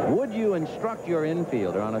 Would you instruct your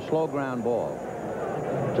infielder on a slow ground ball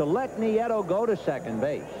to let Nieto go to second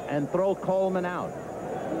base and throw Coleman out?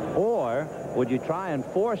 Or would you try and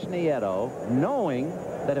force Nieto, knowing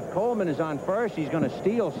that if Coleman is on first, he's going to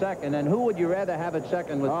steal second, and who would you rather have at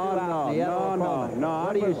second with 2 outs, Nieto or Coleman? No.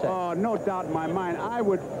 What do you say? Oh, no doubt in my mind. I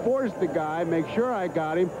would force the guy, make sure I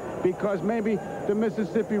got him, because maybe the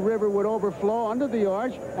Mississippi River would overflow under the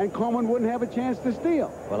arch, and Coleman wouldn't have a chance to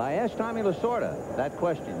steal. Well, I asked Tommy Lasorda that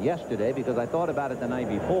question yesterday because I thought about it the night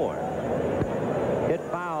before. Hit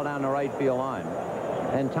foul down the right field line.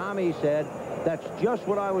 And Tommy said, that's just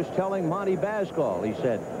what I was telling Monty Bascall. He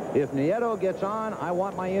said, if Nieto gets on, I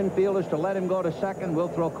want my infielders to let him go to second. We'll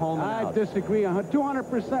throw Coleman out. I disagree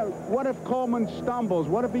 200%. What if Coleman stumbles?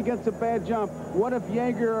 What if he gets a bad jump? What if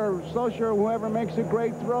Yeager or Socia or whoever makes a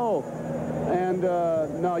great throw? And,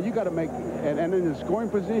 no, you got to make... And in the scoring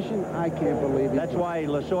position, I can't believe it. That's why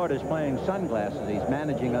Lasorda is playing sunglasses. He's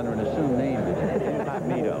managing under an assumed name.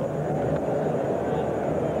 Incognito.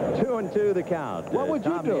 2-2 the count. What would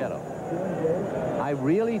you do? Nieto. I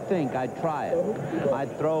really think I'd try it.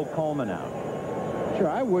 I'd throw Coleman out. Sure,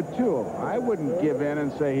 I would, too. I wouldn't give in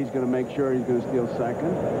and say he's going to make sure he's going to steal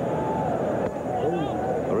second.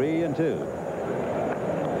 3-2.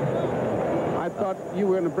 I thought you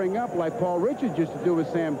were going to bring up, like Paul Richards used to do with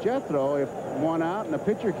Sam Jethro, if 1 out and the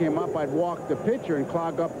pitcher came up, I'd walk the pitcher and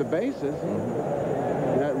clog up the bases.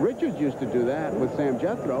 Richards used to do that with Sam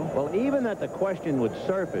Jethro. Well, even that the question would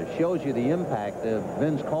surface shows you the impact of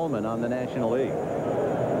Vince Coleman on the National League.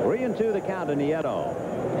 3-2 the count to Nieto.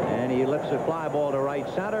 And he lifts a fly ball to right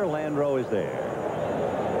center. Landreau is there.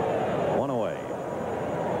 1 away.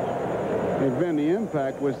 Hey, Vin, the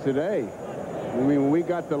impact was today. I mean, when we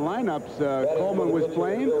got the lineups, Coleman was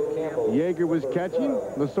playing, Yeager was catching.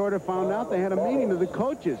 Lasorda found out. They had a meeting of the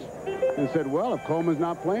coaches and said, well, if Coleman's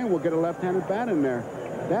not playing, we'll get a left-handed bat in there.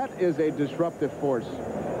 That is a disruptive force.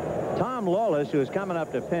 Tom Lawless, who is coming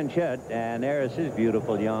up to pinch hit, and there is his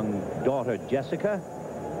beautiful young daughter, Jessica.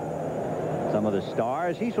 Some of the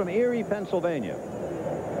stars. He's from Erie, Pennsylvania.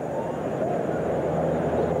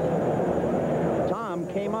 Tom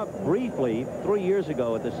came up briefly 3 years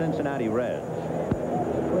ago at the Cincinnati Reds.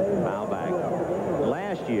 Foul back.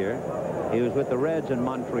 Last year, he was with the Reds in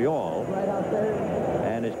Montreal,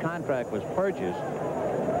 and his contract was purchased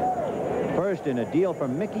first in a deal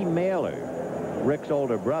from Mickey Mailer, Rick's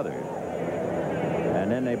older brother, and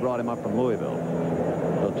then they brought him up from Louisville.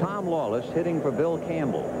 So Tom Lawless hitting for Bill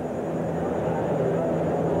Campbell.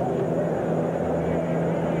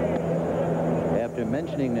 After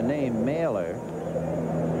mentioning the name Mailer,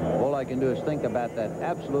 all I can do is think about that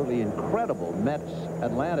absolutely incredible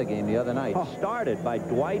Mets-Atlanta game the other night. Started by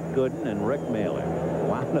Dwight Gooden and Rick Mailer.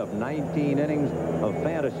 Wound up 19 innings of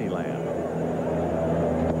fantasy land.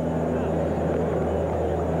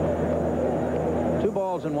 2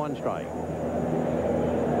 balls and 1 strike.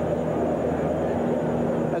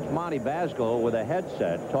 That's Monty Bascall with a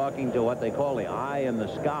headset talking to what they call the eye in the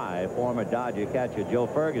sky, former Dodger catcher Joe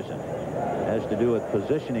Ferguson. Has to do with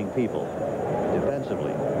positioning people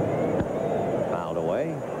defensively. Fouled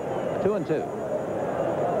away. 2-2.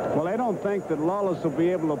 Well, I don't think that Lawless will be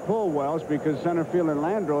able to pull Welch because center fielder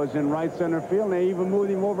Landreau is in right center field, and they even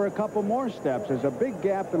moved him over a couple more steps. There's a big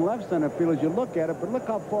gap in left center field as you look at it, but look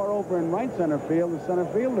how far over in right center field the center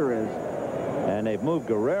fielder is. And they've moved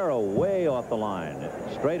Guerrero way off the line.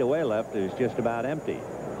 Straight away left is just about empty.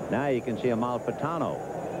 Now you can see Amalfitano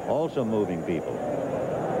also moving people.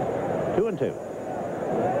 2-2.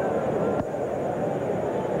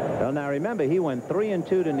 Well, now remember, he went 3-2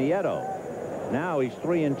 to Nieto. Now he's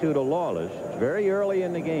 3-2 to Lawless. It's very early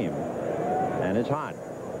in the game, and it's hot.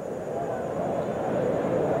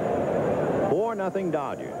 4-0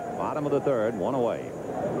 Dodgers. Bottom of the third, one away.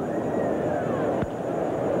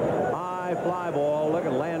 High fly ball. Look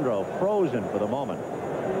at Landreau, frozen for the moment.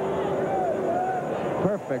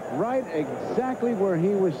 Perfect. Right exactly where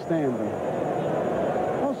he was standing.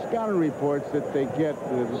 Those scouting reports that they get,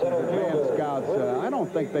 the advanced scouts, I don't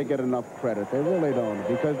think they get enough credit. They really don't,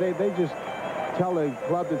 because they just tell the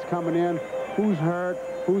club that's coming in who's hurt,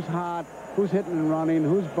 who's hot, who's hitting and running,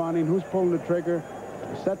 who's bunting, who's pulling the trigger,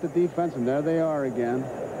 set the defense, and there they are again.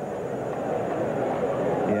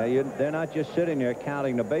 Yeah, they're not just sitting there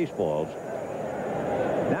counting the baseballs.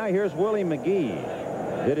 Now here's Willie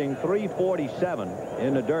McGee hitting .347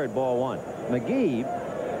 in the dirt, ball one. McGee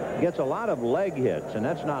gets a lot of leg hits, and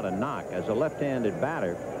that's not a knock. As a left-handed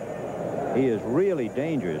batter, he is really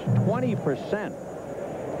dangerous. 20%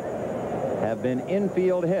 have been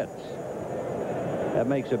infield hits. That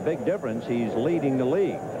makes a big difference. He's leading the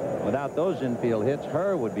league. Without those infield hits,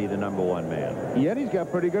 Herr would be the #1 man. Yet he's got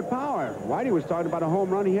pretty good power. Whitey was talking about a home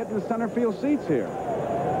run he hit in the center field seats here.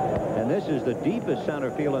 And this is the deepest center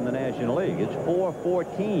field in the National League. It's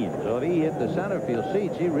 414. So if he hit the center field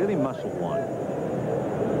seats, he really muscled one.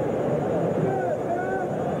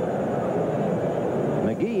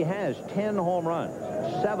 McGee has 10 home runs,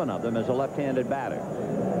 7 of them as a left-handed batter.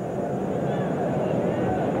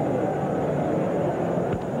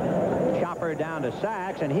 Chopper down to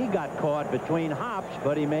Sachs, and he got caught between hops,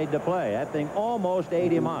 but he made the play. That thing almost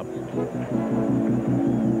ate him up.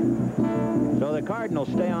 So the Cardinals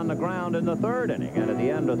stay on the ground in the third inning, and at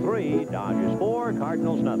the end of 3, Dodgers 4,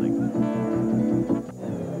 Cardinals nothing.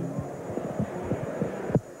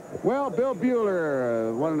 Well, Bill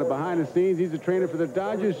Bueller, one of the behind the scenes, he's a trainer for the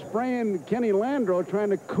Dodgers, spraying Kenny Landreau,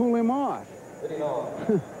 trying to cool him off.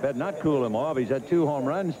 Better not cool him off. He's had 2 home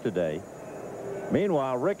runs today.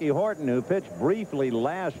 Meanwhile, Ricky Horton, who pitched briefly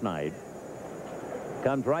last night,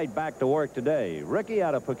 comes right back to work today. Ricky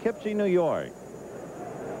out of Poughkeepsie, New York.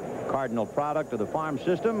 Cardinal product of the farm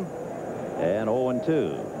system, and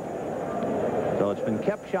 0-2. So it's been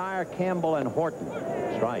Kepshire, Campbell, and Horton.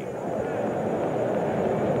 Strike.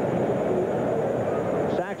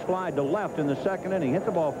 Sachs flied to left in the second inning. Hit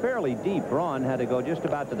the ball fairly deep. Braun had to go just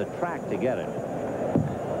about to the track to get it.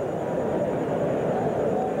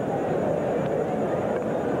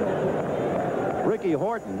 Ricky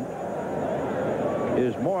Horton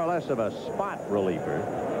is more or less of a spot reliever.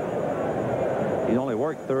 He's only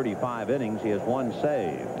worked 35 innings. He has 1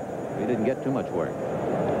 save. He didn't get too much work.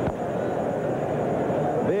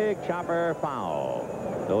 Big chopper foul.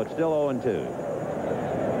 So it's still 0-2.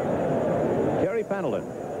 Terry Pendleton,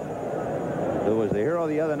 who was the hero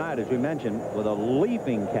the other night, as we mentioned, with a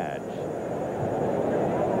leaping catch.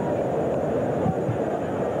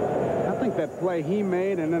 I think that play he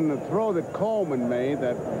made and then the throw that Coleman made,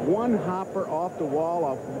 that one hopper off the wall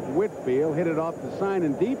off Whitfield, hit it off the sign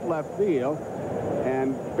in deep left field,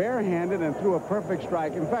 and barehanded and threw a perfect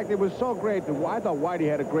strike. In fact, it was so great that I thought Whitey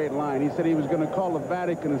had a great line. He said he was going to call the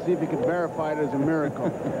Vatican and see if he could verify it as a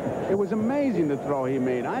miracle. It was amazing the throw he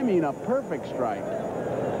made. I mean, a perfect strike.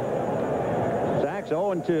 Sachs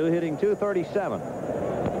 0-2, hitting .237.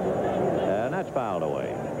 And that's fouled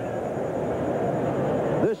away.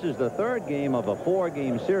 This is the third game of a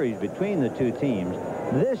 4-game series between the two teams.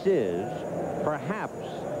 This is perhaps,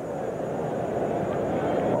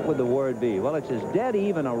 what would the word be? Well, it's as dead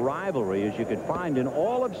even a rivalry as you could find in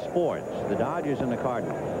all of sports, the Dodgers and the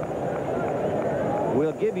Cardinals.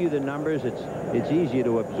 We'll give you the numbers. It's easier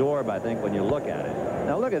to absorb, I think, when you look at it.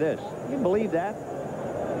 Now look at this. Can you believe that?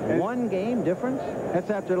 1 game difference? That's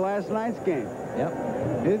after last night's game. Yep.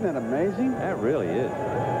 Isn't that amazing? That really is.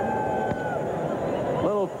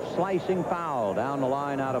 Little slicing foul down the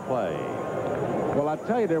line, out of play. Well, I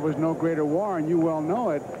tell you, there was no greater war, and you well know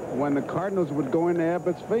it, when the Cardinals would go into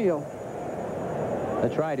Ebbets Field.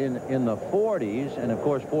 That's right. In the 40s, and of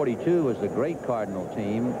course 42 was the great Cardinal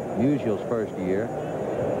team, Musial's first year.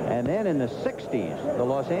 And then in the 60s, the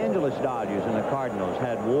Los Angeles Dodgers and the Cardinals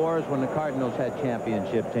had wars when the Cardinals had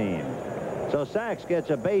championship teams. So Sachs gets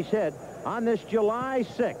a base hit on this July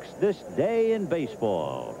 6th, this day in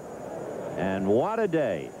baseball. And what a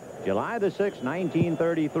day. July the 6th,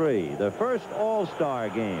 1933, the first All-Star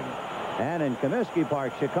game. And in Comiskey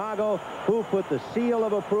Park, Chicago, who put the seal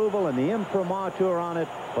of approval and the imprimatur on it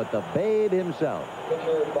but the Babe himself.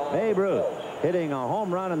 Babe Ruth hitting a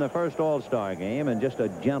home run in the first All-Star game. And just a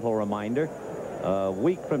gentle reminder, a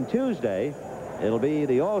week from Tuesday, it'll be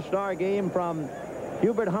the All-Star game from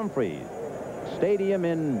Hubert Humphrey Stadium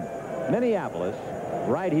in Minneapolis,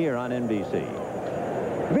 right here on NBC.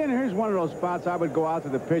 Vin, here's one of those spots I would go out to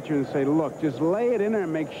the pitcher and say, look, just lay it in there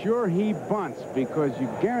and make sure he bunts, because you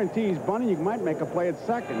guarantee he's bunting. You might make a play at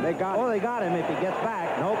second. They got him. Oh, they got him if he gets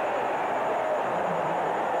back. Nope.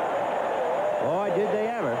 Boy, did they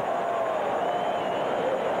ever.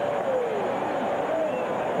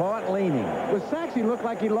 Caught leaning. With Sachs, he looked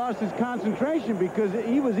like he lost his concentration, because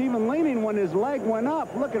he was even leaning when his leg went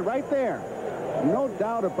up. Look at right there. No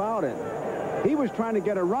doubt about it. He was trying to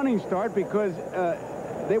get a running start because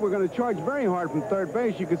they were going to charge very hard from third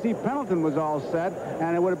base. You could see Pendleton was all set,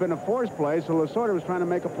 and it would have been a forced play, so Lasorda was trying to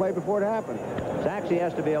make a play before it happened. Sachs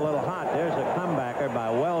has to be a little hot. There's a comebacker by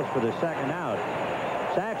Welch for the second out.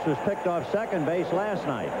 Sachs was picked off second base last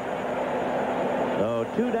night. So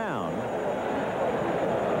 2 down.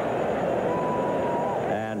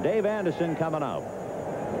 And Dave Anderson coming up.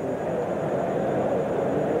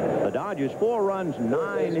 The Dodgers 4 runs,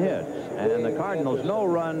 9 hits, and the Cardinals no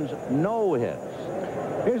runs, no hits.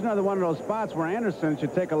 Here's another one of those spots where Anderson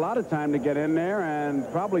should take a lot of time to get in there and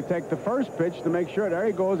probably take the first pitch to make sure. There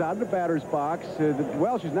he goes out of the batter's box.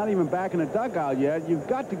 Welch is not even back in the dugout yet. You've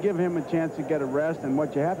got to give him a chance to get a rest, and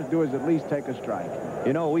what you have to do is at least take a strike.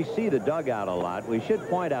 You know, we see the dugout a lot. We should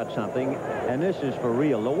point out something, and this is for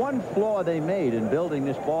real. The one flaw they made in building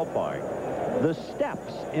this ballpark, the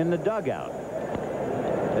steps in the dugout.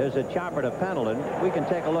 There's a chopper to Pendleton. We can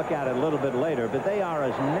take a look at it a little bit later, but they are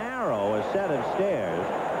as narrow a set of stairs.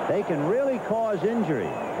 They can really cause injury.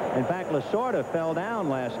 In fact, Lasorda fell down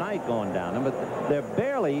last night going down them, but they're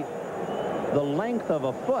barely the length of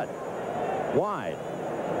a foot wide.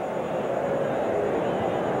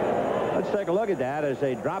 Let's take a look at that as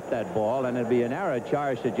they drop that ball, and it'd be an error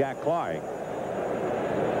charged to Jack Clark.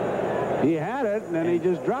 He had it, and then he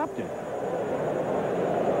just dropped it.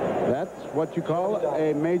 That's what you call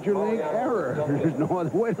a major league error. There's no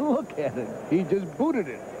other way to look at it. He just booted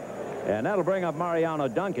it. And that'll bring up Mariano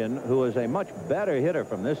Duncan, who is a much better hitter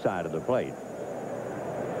from this side of the plate.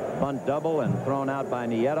 Bunt double and thrown out by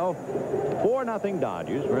Nieto. 4-0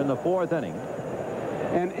 Dodgers. We're in the 4th inning.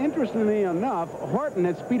 And interestingly enough, Horton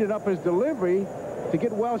had speeded up his delivery to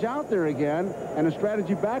get Welch out there again, and the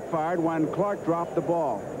strategy backfired when Clark dropped the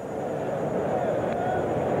ball.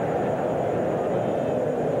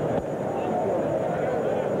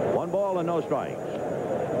 And no strikes.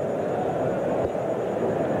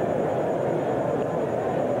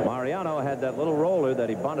 Mariano had that little roller that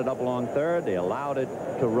he bunted up along third. They allowed it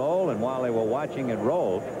to roll, and while they were watching it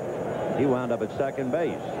roll, he wound up at second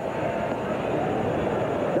base.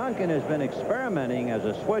 Duncan has been experimenting as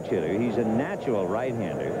a switch hitter. He's a natural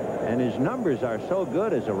right-hander, and his numbers are so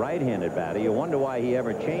good as a right-handed batter, you wonder why he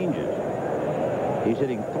ever changes. He's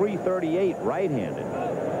hitting .338 right-handed.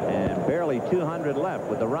 And barely 200 left.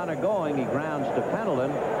 With the runner going, he grounds to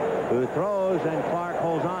Pendleton, who throws, and Clark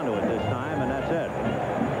holds on to it this time, and that's it.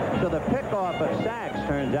 So the pickoff of Sachs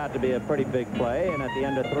turns out to be a pretty big play, and at the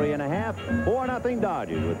end of 3.5, 4-0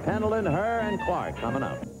 Dodgers with Pendleton, Herr, and Clark coming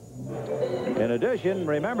up. In addition,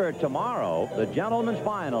 remember tomorrow, the gentlemen's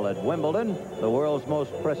final at Wimbledon, the world's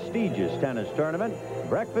most prestigious tennis tournament.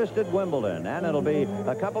 Breakfast at Wimbledon, and it'll be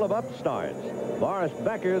a couple of upstarts. Boris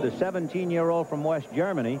Becker, the 17-year-old from West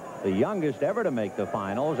Germany, the youngest ever to make the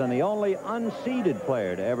finals and the only unseeded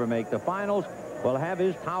player to ever make the finals, will have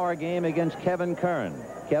his power game against Kevin Curran.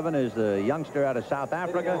 Kevin is the youngster out of South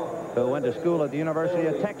Africa who went to school at the University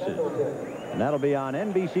of Texas. And that'll be on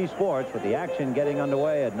NBC Sports, with the action getting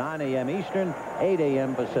underway at 9 a.m. Eastern, 8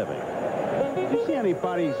 a.m. Pacific. Did you see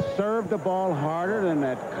anybody serve the ball harder than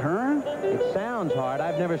that Curran? It sounds hard.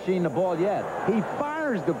 I've never seen the ball yet. He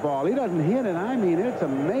fires the ball. He doesn't hit it. I mean, it's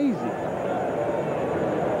amazing.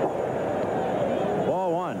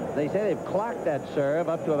 Ball 1. They say they've clocked that serve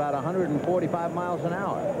up to about 145 miles an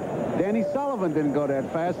hour. Danny Sullivan didn't go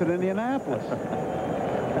that fast at Indianapolis.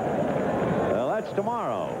 Well, that's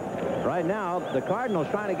tomorrow. Right now, the Cardinals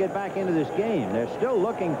trying to get back into this game. They're still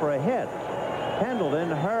looking for a hit. Pendleton,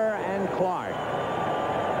 Herr, and Clark.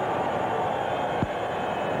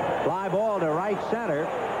 Fly ball to right center.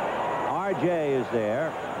 R.J. is there.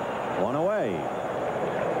 One away.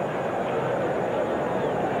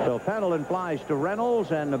 So Pendleton flies to Reynolds,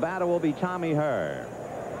 and the batter will be Tommy Herr.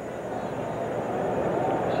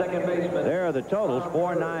 second baseman. There are the totals: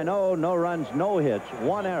 4-9-0, no runs, no hits,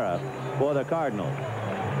 1 error for the Cardinals.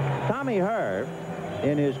 Tommy Herr,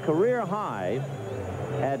 in his career high,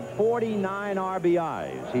 had 49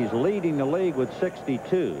 RBIs. He's leading the league with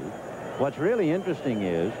 62. What's really interesting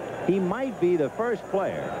is he might be the first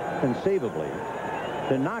player, conceivably,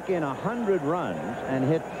 to knock in 100 runs and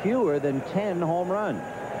hit fewer than 10 home runs.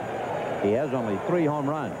 He has only 3 home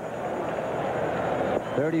runs.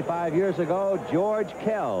 35 years ago, George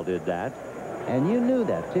Kell did that. And you knew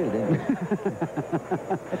that, too, didn't you?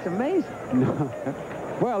 That's amazing. No.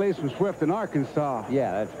 Well, he's from Swift in Arkansas.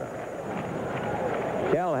 Yeah, that's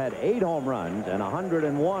right. Kell had 8 home runs and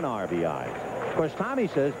 101 RBIs. Of course, Tommy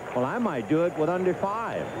says, well, I might do it with under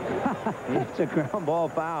 5. It's a ground ball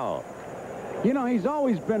foul. You know, he's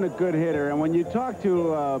always been a good hitter, and when you talk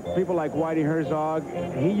to people like Whitey Herzog,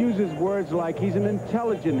 he uses words like he's an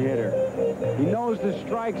intelligent hitter. He knows the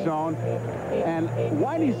strike zone, and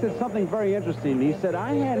Whitey said something very interesting. He said,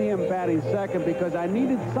 I had him batting second because I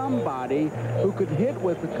needed somebody who could hit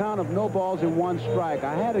with the count of no balls and 1 strike.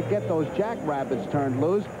 I had to get those jackrabbits turned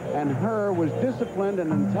loose, and Herr was disciplined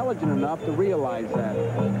and intelligent enough to realize that.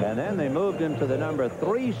 And then they moved him to the number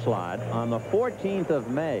 3 slot on the 14th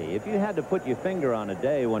of May. If you had to put your finger on a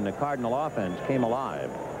day when the Cardinal offense came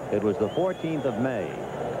alive, it was the 14th of May.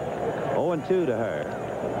 0-2 to Herr.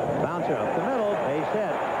 Bouncer up the middle, base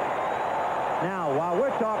hit. Now, while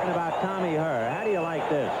we're talking about Tommy Herr, how do you like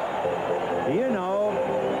this? Do you know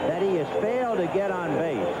that he has failed to get on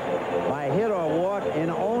base by hit or walk in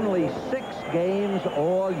only 6 games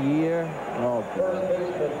all year? Oh, First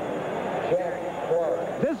baseman, Jack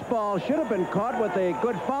Clark. this ball should have been caught with a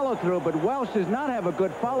good follow-through, but Welch does not have a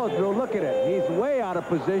good follow-through. Look at it. He's way out of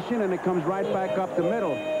position, and it comes right back up the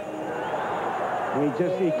middle.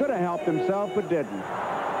 He could have helped himself, but didn't.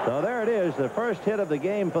 So there it is, the first hit of the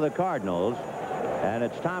game for the Cardinals, and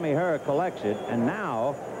it's Tommy Herr collects it. And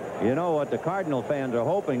now, you know what the Cardinal fans are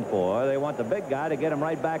hoping for. They want the big guy to get him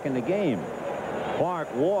right back in the game.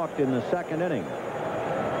 Clark walked in the 2nd inning.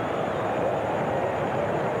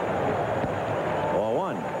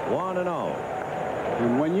 1-0.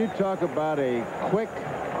 And when you talk about a quick,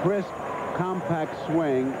 crisp, compact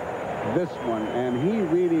swing, this one, and he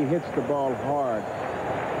really hits the ball hard.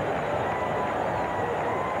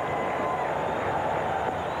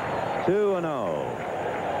 Two and 0.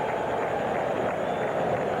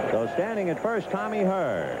 So standing at first, Tommy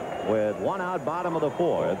Herr with 1 out, bottom of the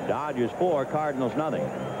 4th. Dodgers 4, Cardinals nothing.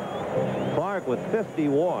 Clark with 50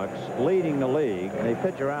 walks, leading the league. They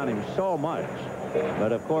pitch around him so much.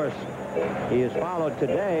 But, of course, he is followed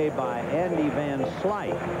today by Andy Van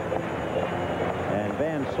Slyke. And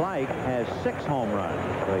Van Slyke has 6 home runs.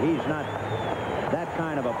 So he's not that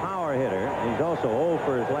kind of a power hitter. He's also 0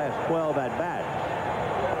 for his last 12 at-bats.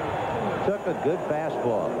 Took a good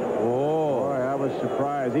fastball. Oh, boy, I was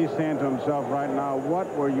surprised. He's saying to himself right now,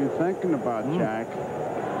 what were you thinking about, Jack?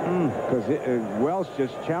 Because Welch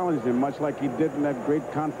just challenged him, much like he did in that great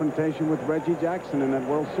confrontation with Reggie Jackson in that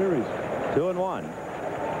World Series. 2-1.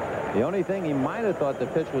 The only thing he might have thought the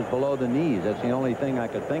pitch was below the knees. That's the only thing I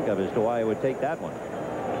could think of as to why he would take that one.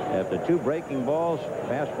 After 2 breaking balls,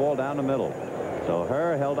 fastball down the middle. So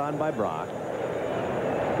Herr held on by Brock.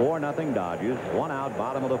 4-0 Dodgers. 1 out,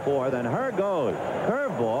 bottom of the 4th. And Herr goes.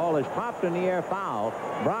 Curveball is popped in the air, foul.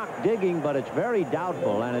 Brock digging, but it's very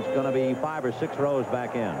doubtful, and it's going to be 5 or 6 rows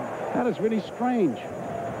back in. That is really strange.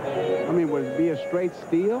 I mean, would it be a straight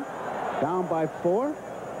steal? Down by 4?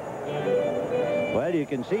 Well, you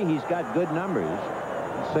can see he's got good numbers.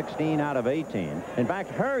 16 out of 18. In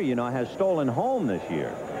fact, Herr, you know, has stolen home this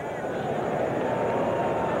year.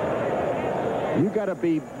 You got to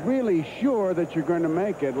be really sure that you're going to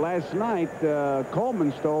make it. Last night,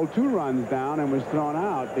 Coleman stole 2 runs down and was thrown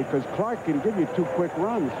out because Clark can give you 2 quick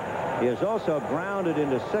runs. He is also grounded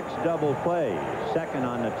into 6 double plays, 2nd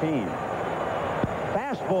on the team.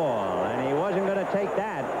 Fastball, and he wasn't going to take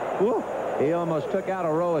that. Woo. He almost took out a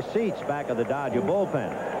row of seats back of the Dodger bullpen.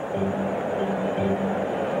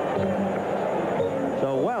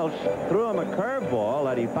 So Welch threw him a curveball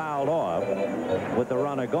that he fouled off with the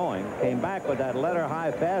runner going. Came back with that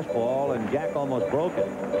letter-high fastball, and Jack almost broke it.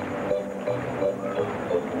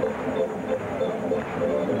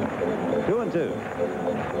 2-2.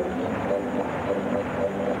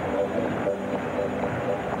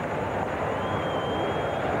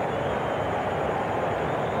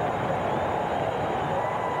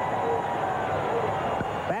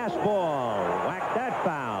 Fastball, whacked that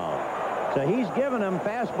foul. So he's giving him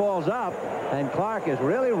fastballs up, and Clark is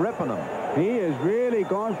really ripping them. He is really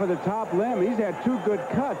going for the top limb. He's had 2 good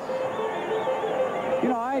cuts. You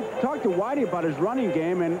know, I talked to Whitey about his running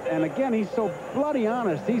game, and again, he's so bloody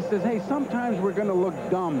honest. He says, hey, sometimes we're going to look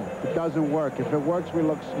dumb if it doesn't work. If it works, we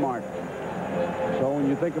look smart. So when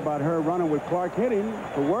you think about her running with Clark hitting,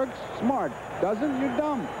 if it works, smart. Doesn't, you're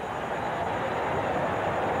dumb.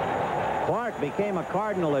 Clark became a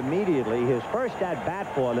Cardinal immediately. His first at-bat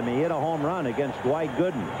for them, he hit a home run against Dwight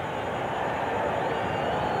Gooden.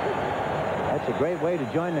 That's a great way to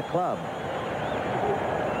join the club.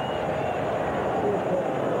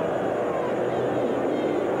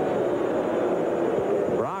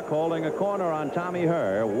 Holding a corner on Tommy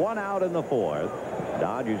Herr. 1 out in the 4th.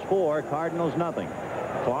 Dodgers 4, Cardinals nothing.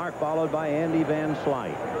 Clark followed by Andy Van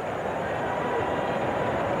Slyke.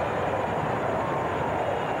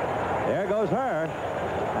 There goes Herr.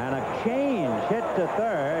 And a change hit to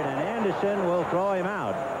third, and Anderson will throw him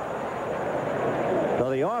out. So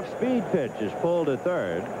the off-speed pitch is pulled to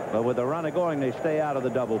third, but with the runner going, they stay out of the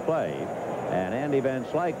double play. And Andy Van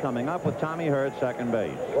Slyke coming up with Tommy Herr at second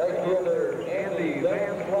base. Right fielder Andy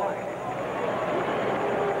Van Slyke.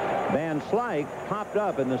 Van Slyke popped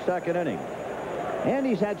up in the 2nd inning.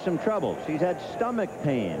 Andy's had some troubles. He's had stomach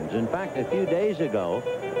pains. In fact, a few days ago,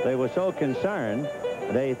 they were so concerned,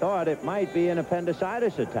 they thought it might be an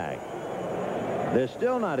appendicitis attack. They're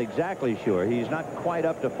still not exactly sure. He's not quite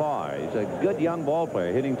up to par. He's a good young ball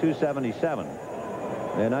player, hitting .277.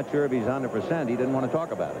 They're not sure if he's 100%. He didn't want to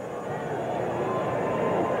talk about it.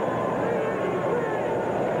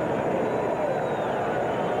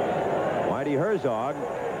 Whitey Herzog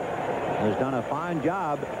has done a fine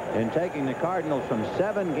job in taking the Cardinals from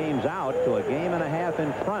 7 games out to a game and a half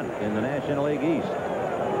in front in the National League East.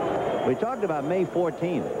 We talked about May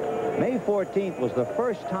 14th. May 14th was the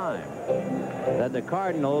first time that the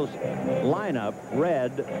Cardinals lineup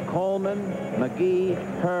read Coleman, McGee,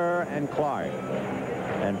 Herr, and Clark.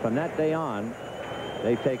 And from that day on,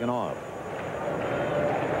 they've taken off.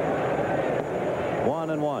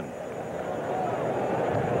 1-1.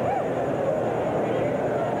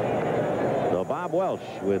 So Bob Welch,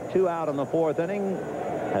 with 2 out in the 4th inning,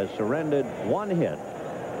 has surrendered 1 hit,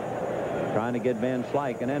 trying to get Van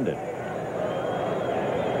Slyke and end it.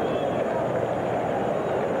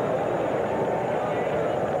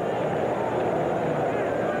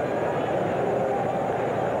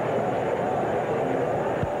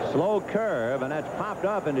 Slow curve, and that's popped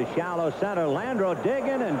up into shallow center. Landreau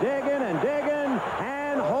digging and digging and digging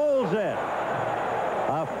and holds it.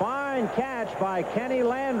 A fine catch by Kenny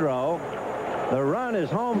Landreau. The run is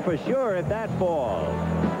home for sure if that falls.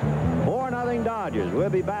 4-0 Dodgers. We'll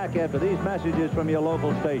be back after these messages from your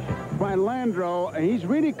local station. By Landreau, he's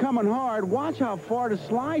really coming hard. Watch how far the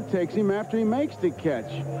slide takes him after he makes the catch.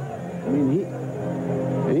 I mean,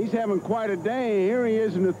 he's having quite a day. Here he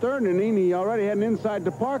is in the 3rd inning. He already had an inside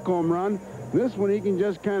the park home run. This one, he can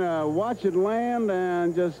just kind of watch it land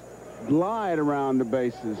and just glide around the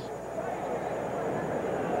bases.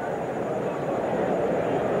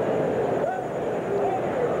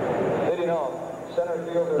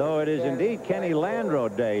 So it is indeed Kenny Landreau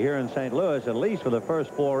Day here in St. Louis, at least for the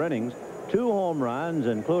first 4 innings. 2 home runs,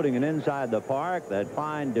 including an inside the park, that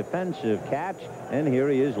fine defensive catch, and here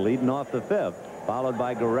he is leading off the 5th, followed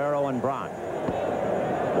by Guerrero and Brock.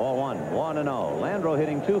 Ball 1, 1-0. Landreau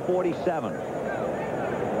hitting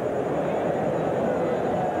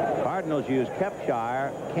 .247. Cardinals use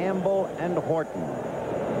Kepshire, Campbell, and Horton.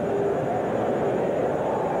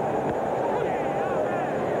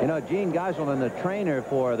 You know, Gene Geiselman, the trainer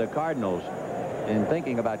for the Cardinals, in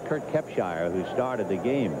thinking about Kurt Kepshire, who started the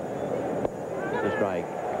game, the strike,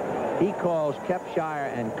 he calls Kepshire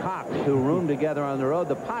and Cox, who room together on the road,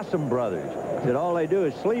 the Possum Brothers. He said all they do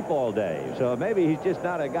is sleep all day. So maybe he's just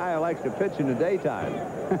not a guy who likes to pitch in the daytime.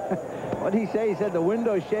 What did he say? He said the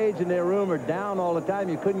window shades in their room are down all the time.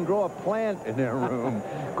 You couldn't grow a plant in their room.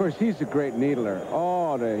 Of course, he's a great needler.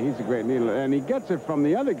 Oh, he's a great needler. And he gets it from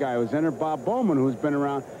the other guy who's in there, Bob Bowman, who's been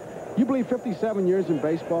around, you believe, 57 years in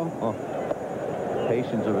baseball? Oh,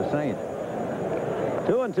 patience of a saint.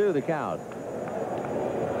 2-2 the count.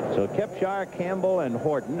 So Kepshire, Campbell, and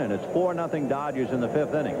Horton, and it's 4-0 Dodgers in the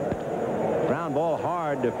 5th inning. Ground ball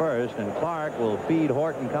hard to first, and Clark will feed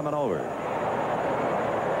Horton coming over.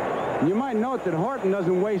 You might note that Horton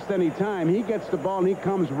doesn't waste any time. He gets the ball and he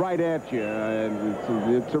comes right at you.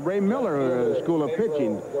 It's a Ray Miller school of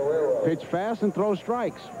pitching. Pitch fast and throw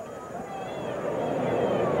strikes.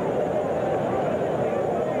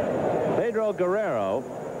 Pedro Guerrero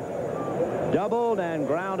doubled and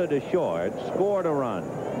grounded to short, scored a run.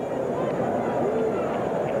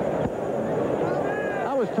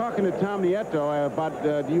 was talking to Tom Nieto about,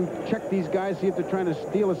 do you check these guys, see if they're trying to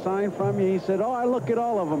steal a sign from you? He said, oh, I look at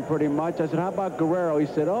all of them pretty much. I said, how about Guerrero? He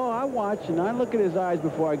said, oh, I watch and I look at his eyes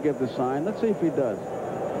before I give the sign. Let's see if he does.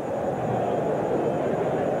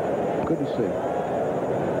 Couldn't see.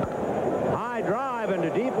 High drive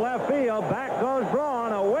into deep left field. Back goes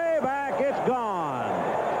Braun. Away back. It's gone.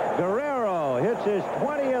 Guerrero hits his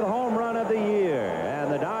 20th home run of the year.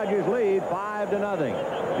 And the Dodgers lead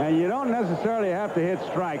 5-0. And you don't necessarily have to hit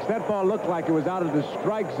strikes. That ball looked like it was out of the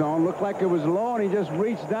strike zone. Looked like it was low, and he just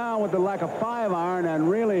reached down with like a 5-iron and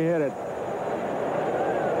really hit it.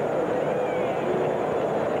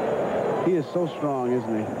 He is so strong,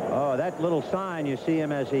 isn't he? Oh, that little sign you see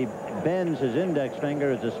him as he bends his index finger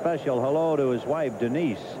is a special hello to his wife,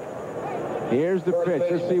 Denise. Here's the pitch.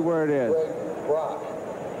 Let's see where it is.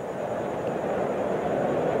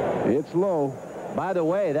 It's low. By the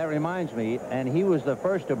way, that reminds me, and he was the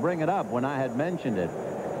first to bring it up when I had mentioned it.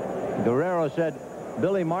 Guerrero said,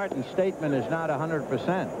 Billy Martin's statement is not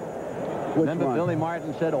 100%. Remember, Billy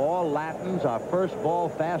Martin said all Latins are first ball,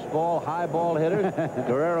 fastball, high ball hitters?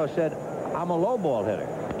 Guerrero said, I'm a low ball hitter.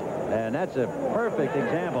 And that's a perfect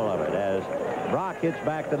example of it as Brock hits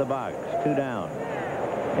back to the box, 2 down.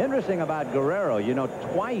 Interesting about Guerrero, you know,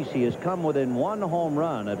 twice he has come within 1 home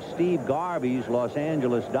run of Steve Garvey's Los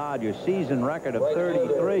Angeles Dodgers season record of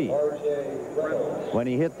 33. When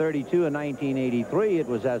he hit 32 in 1983, it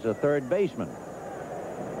was as a third baseman.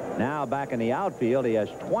 Now back in the outfield, he has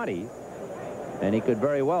 20, and he could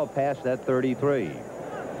very well pass that 33.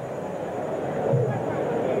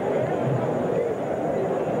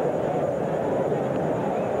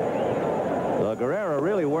 So Guerrero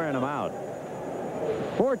really wearing him out.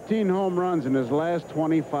 14 home runs in his last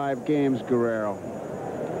 25 games, Guerrero.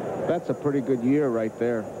 That's a pretty good year right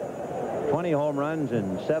there. 20 home runs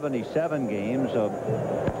in 77 games, so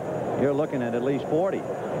you're looking at least 40.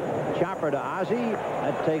 Chopper to Ozzie.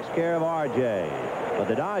 That takes care of R.J. But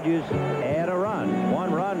the Dodgers add a run.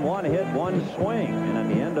 1 run, 1 hit, 1 swing. And at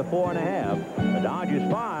the end of 4 1/2, the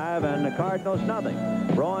Dodgers 5 and the Cardinals nothing.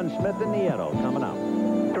 Braun, Smith, and Nieto coming up.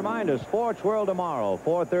 Reminder, Sports World tomorrow,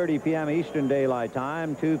 4:30 p.m. Eastern Daylight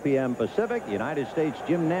Time, 2 p.m. Pacific, United States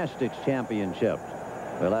Gymnastics Championships.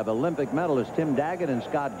 We'll have Olympic medalists Tim Daggett and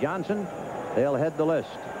Scott Johnson. They'll head the list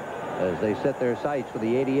as they set their sights for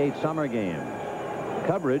the '88 Summer Games.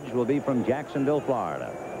 Coverage will be from Jacksonville,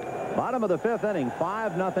 Florida. Bottom of the 5th inning,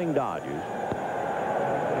 5-0 Dodgers.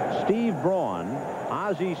 Steve Braun,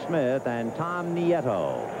 Ozzie Smith, and Tom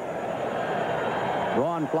Nieto.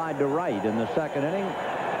 Braun flied to right in the 2nd inning.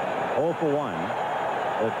 0 for 1.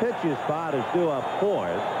 The pitcher's spot is due up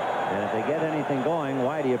 4th, and if they get anything going,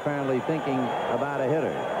 Whitey apparently thinking about a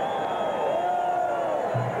hitter.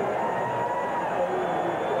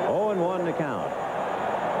 0-1 to count.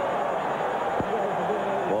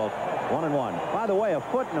 Well, 1-1. By the way, a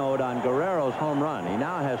footnote on Guerrero's home run. He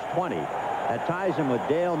now has 20. That ties him with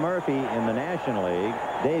Dale Murphy in the National League.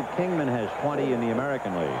 Dave Kingman has 20 in the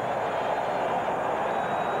American League.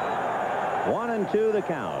 1-2 the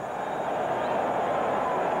count.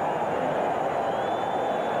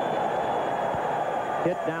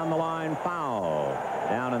 Hit down the line, foul.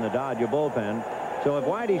 Down in the Dodger bullpen. So if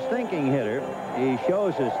Whitey's thinking hitter, he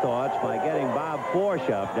shows his thoughts by getting Bob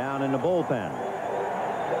Forshup down in the bullpen.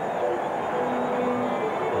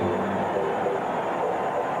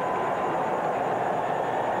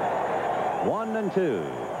 One and 2.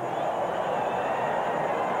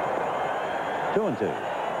 2-2.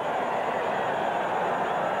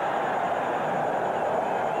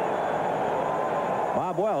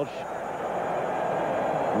 Bob Welch,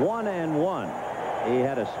 1-1. He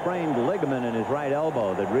had a sprained ligament in his right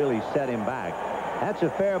elbow that really set him back. That's a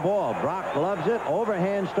fair ball. Brock gloves it,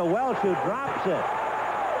 overhands to Welch, who drops it.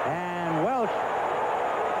 And Welch,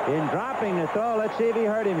 in dropping the throw, let's see if he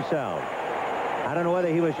hurt himself. I don't know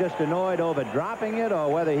whether he was just annoyed over dropping it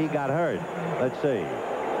or whether he got hurt. Let's see.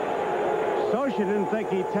 Socia didn't think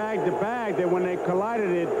he tagged the bag. That when they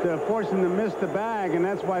collided, it forced him to miss the bag, and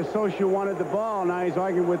that's why Socia wanted the ball. Now he's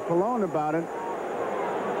arguing with Pallone about it.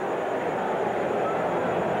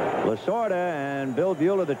 Lasorda and Bill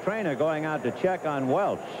Bueller, the trainer, going out to check on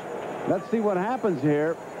Welch. Let's see what happens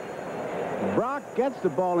here. Brock gets the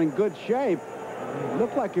ball in good shape.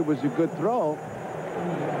 Looked like it was a good throw.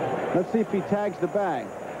 Let's see if he tags the bag.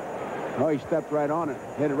 Oh, he stepped right on it.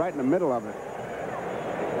 Hit it right in the middle of it.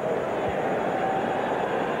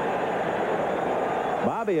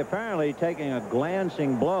 Bobby apparently taking a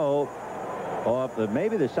glancing blow off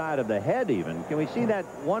maybe the side of the head even. Can we see that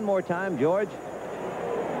one more time, George?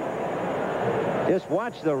 Just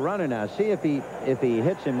watch the runner now. See if he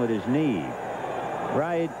hits him with his knee.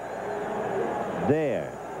 Right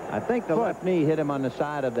there. I think the left knee hit him on the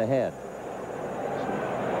side of the head.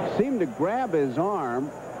 Seemed to grab his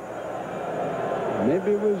arm.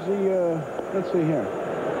 Maybe it was the, let's see here.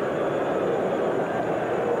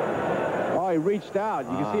 Oh, he reached out.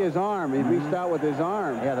 You can see his arm. He reached out with his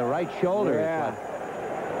arm. Yeah, the right shoulder is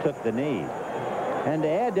what took the knee. And to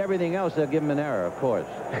add to everything else, they'll give him an error, of course.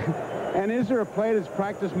 And is there a play that's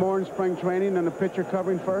practiced more in spring training than the pitcher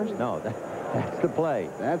covering first? No, that's the play.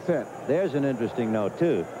 That's it. There's an interesting note,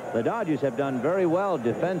 too. The Dodgers have done very well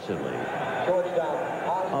defensively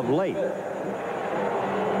of late.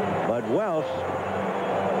 But Welch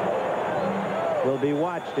will be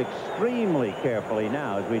watched extremely carefully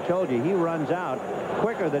now. As we told you, he runs out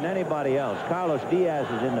quicker than anybody else. Carlos Diaz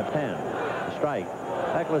is in the pen. Strike.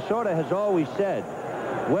 Like Lasorda has always said,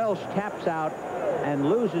 Welch taps out and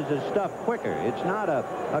loses his stuff quicker. It's not a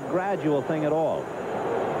gradual thing at all.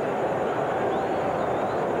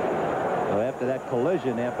 So after that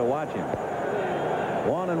collision, they have to watch him.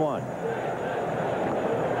 1-1.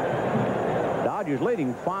 Dodgers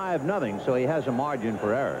leading 5-0, so he has a margin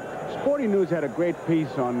for error. Sporting News had a great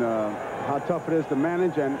piece on how tough it is to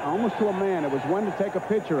manage, and almost to a man, it was when to take a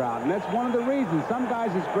pitcher out. And that's one of the reasons. Some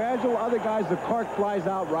guys it's gradual, other guys the cork flies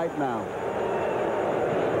out right now.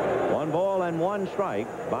 1 ball and 1 strike.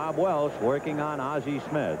 Bob Welch working on Ozzie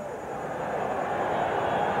Smith.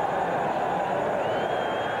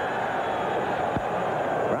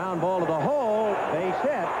 Ground ball to the hole. Base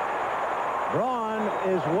hit. Braun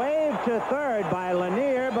is waved to third by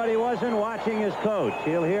Lanier, but he wasn't watching his coach.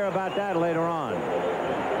 He'll hear about that later on.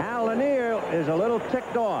 Al Lanier is a little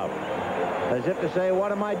ticked off, as if to say,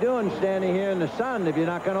 what am I doing standing here in the sun if you're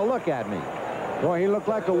not going to look at me? Boy, he looked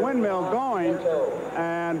like a windmill going,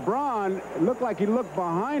 and Braun looked like he looked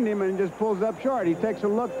behind him and just pulls up short. He takes a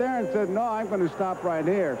look there and said, no, I'm going to stop right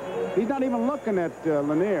here. He's not even looking at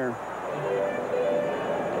Lanier.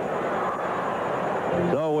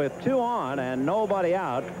 So with 2 on and nobody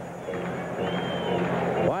out,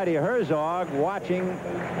 Whitey Herzog watching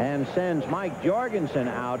and sends Mike Jorgensen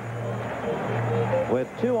out. With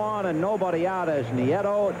 2 on and nobody out as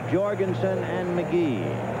Nieto, Jorgensen, and McGee.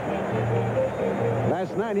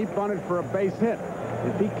 Last night he bunted for a base hit.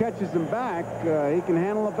 If he catches him back, he can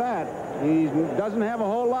handle a bat. He doesn't have a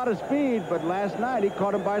whole lot of speed, but last night he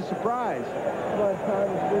caught him by surprise.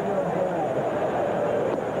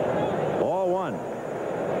 Ball 1.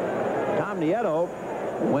 Tom Nieto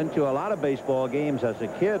went to a lot of baseball games as a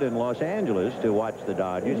kid in Los Angeles to watch the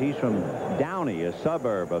Dodgers. He's from Downey, a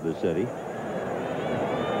suburb of the city.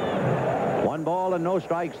 1 ball and no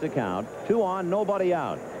strikes to count. 2 on, nobody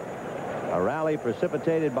out. A rally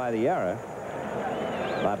precipitated by the error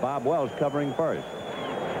by Bob Welch covering first.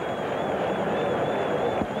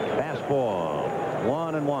 Fastball.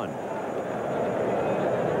 1-1.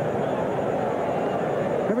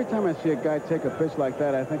 Every time I see a guy take a pitch like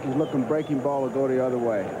that, I think he's looking breaking ball to go the other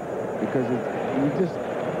way, because he's just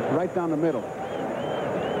right down the middle.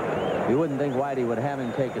 You wouldn't think Whitey would have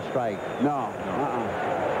him take a strike. No.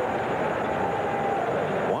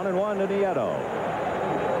 1-1 to Nieto.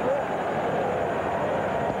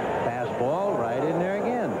 Fastball right in there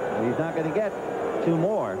again. He's not going to get 2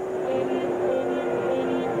 more.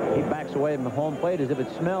 He backs away from the home plate as if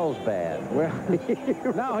it smells bad. Well,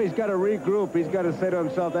 now he's got to regroup. He's got to say to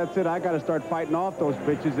himself, that's it. I got to start fighting off those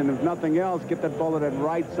pitches, and if nothing else, get that ball to that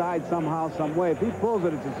right side somehow, some way. If he pulls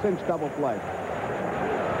it, it's a cinch double play.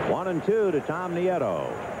 1-2 to Tom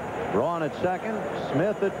Nieto. Braun at second,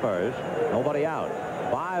 Smith at first. Nobody out.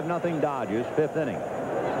 5-0 Dodgers, 5th inning.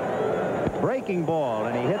 Breaking ball,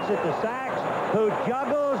 and he hits it to Sachs, who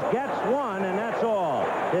juggles, gets 1, and that's all.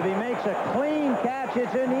 If he makes a clean catch,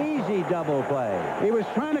 it's an easy double play. He was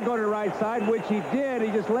trying to go to the right side, which he did. He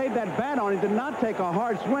just laid that bat on. He did not take a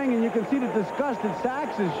hard swing, and you can see the disgust that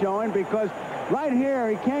Sachs is showing, because right here,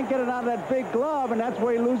 he can't get it out of that big glove, and that's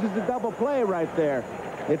where he loses the double play right there.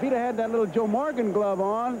 If he'd have had that little Joe Morgan glove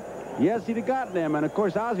on, yes, he'd have gotten him. And, of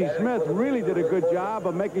course, Ozzie Smith really did a good job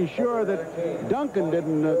of making sure that Duncan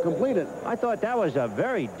didn't complete it. I thought that was a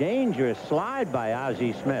very dangerous slide by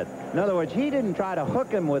Ozzie Smith. In other words, he didn't try to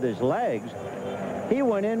hook him with his legs. He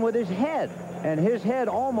went in with his head, and his head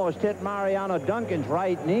almost hit Mariano Duncan's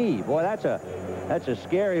right knee. Boy, that's a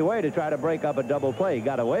scary way to try to break up a double play. He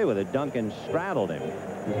got away with it. Duncan straddled him.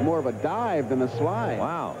 It's more of a dive than a slide.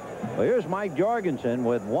 Wow. Well, here's Mike Jorgensen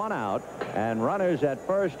with 1 out and runners at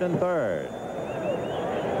first and third.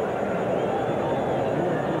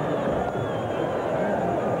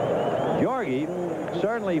 Jorgie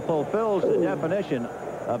certainly fulfills the definition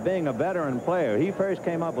of being a veteran player. He first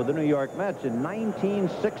came up with the New York Mets in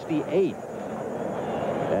 1968,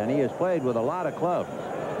 and he has played with a lot of clubs.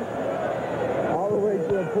 All the way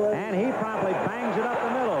to And he promptly bangs it up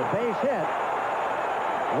the middle. Base hit.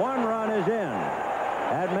 1 run is in.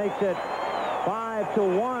 That makes it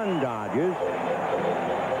 5-1 Dodgers.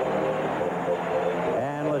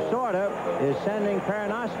 And Lasorda is sending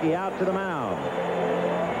Pernoski out to the mound.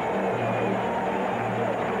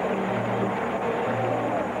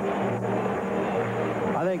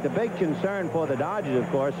 I think the big concern for the Dodgers, of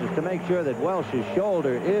course, is to make sure that Welch's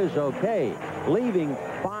shoulder is okay. Leaving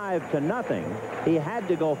 5-0, he had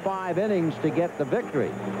to go 5 innings to get the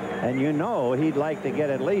victory. And you know he'd like to get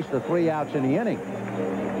at least the 3 outs in the inning.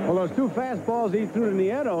 Well, those 2 fastballs he threw to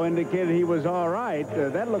Nieto indicated he was all right.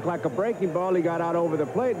 That looked like a breaking ball. He got out over the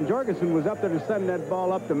plate, and Jorgensen was up there to send that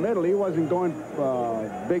ball up the middle. He wasn't going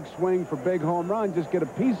big swing for big home run, just get a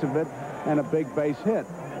piece of it and a big base hit.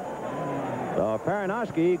 So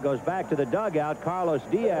Pernoski goes back to the dugout. Carlos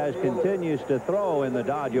Diaz continues to throw in the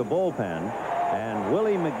Dodger bullpen, and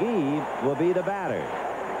Willie McGee will be the batter.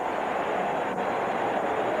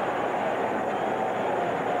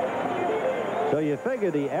 So you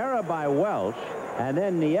figure the error by Welch and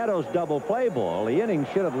then Nieto's double play ball, the inning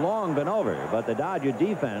should have long been over, but the Dodger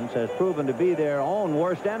defense has proven to be their own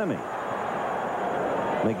worst enemy.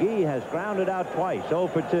 McGee has grounded out twice, 0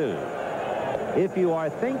 for 2. If you are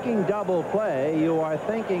thinking double play, you are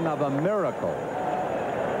thinking of a miracle.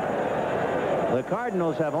 The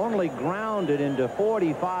Cardinals have only grounded into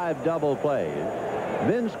 45 double plays.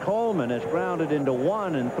 Vince Coleman has grounded into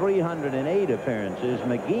 1 in 308 appearances.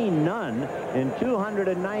 McGee none in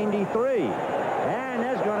 293. And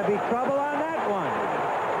there's going to be trouble on that one.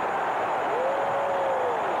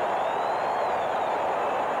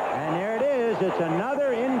 And there it is. It's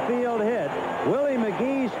another infield hit. Willie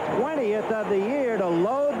McGee's 20th of the year to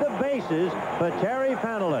load the bases for Terry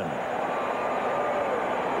Pendleton.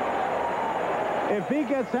 If he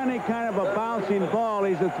gets any kind of a bouncing ball,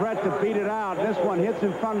 he's a threat to beat it out. This one hits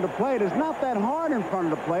in front of the plate. It's not that hard in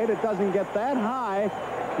front of the plate. It doesn't get that high.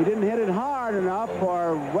 He didn't hit it hard enough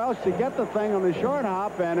for Welch to get the thing on the short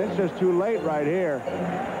hop, and it's just too late right here.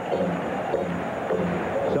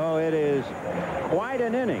 So it is quite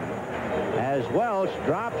an inning as Welch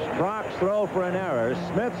drops Brock's throw for an error.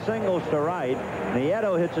 Smith singles to right.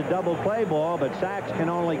 Nieto hits a double play ball, but Sachs can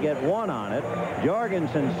only get 1 on it.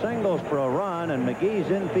 Jorgensen singles for a run, and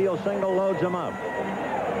McGee's infield single loads him up.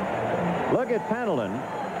 Look at Pendleton.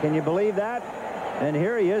 Can you believe that? And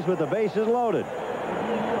here he is with the bases loaded.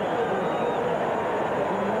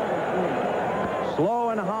 Slow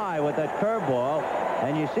and high with that curveball.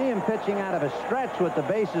 And you see him pitching out of a stretch with the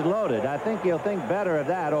bases loaded. I think he'll think better of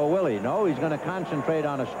that, or will he? No, he's going to concentrate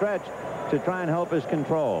on a stretch to try and help his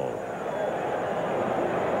control.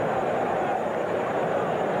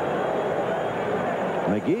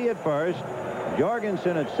 McGee at first,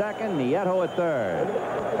 Jorgensen at second, Nieto at third.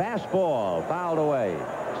 Fastball fouled away.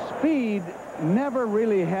 Speed never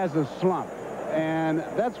really has a slump. And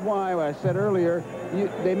that's why I said earlier,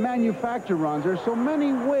 they manufacture runs. There's so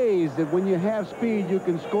many ways that when you have speed, you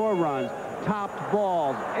can score runs. Topped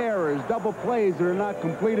balls, errors, double plays that are not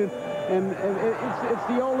completed. And it's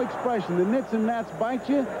the old expression, the nits and gnats bite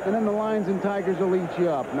you, and then the lions and tigers will eat you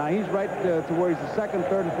up. Now, he's right to where he's the second,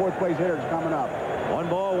 third, and fourth place hitters coming up. 1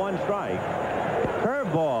 ball, 1 strike.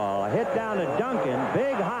 Curveball, hit down to Duncan.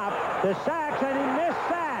 Big hop to Sachs, and he missed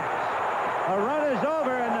Sachs. A run is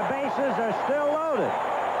over, and the bases are still loaded.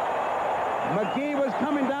 McGee was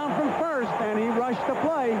coming down from first, and he rushed the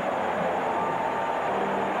play.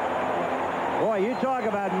 Boy, you talk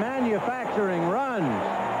about manufacturing runs.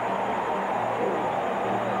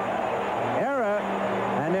 Error,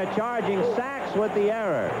 and they're charging Sachs with the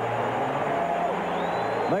error.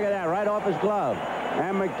 Look at that, right off his glove.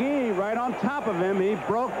 And McGee, right on top of him, he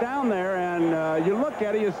broke down there, and you look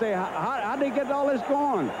at it, you say, how did he get all this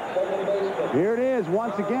going? Here it is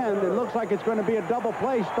once again. It looks like it's going to be a double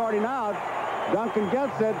play starting out. Duncan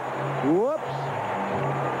gets it. Whoops.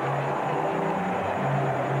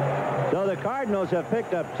 So the Cardinals have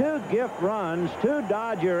picked up 2 gift runs, 2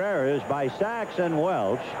 Dodger errors by Sachs and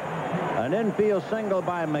Welch, an infield single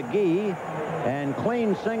by McGee, and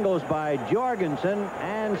clean singles by Jorgensen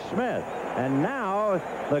and Smith. And now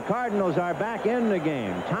the Cardinals are back in the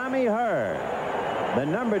game. Tommy Herr, the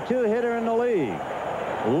number 2 hitter in the league,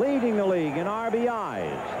 leading the league in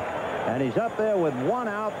RBIs. And he's up there with 1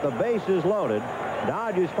 out, the bases loaded.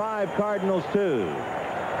 Dodgers 5, Cardinals 2.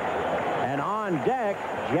 And on deck,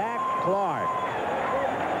 Jack Clark.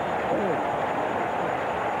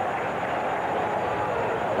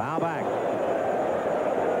 Foul back.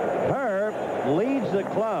 Herr leads the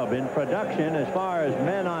club in production as far as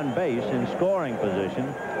men on base in scoring position.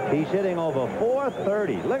 He's hitting over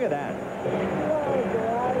 430. Look at that.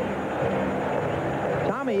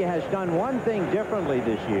 Tommy has done one thing differently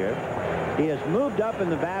this year. He has moved up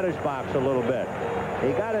in the batter's box a little bit.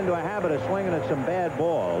 He got into a habit of swinging at some bad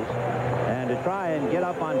balls, and to try and get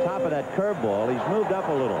up on top of that curveball, he's moved up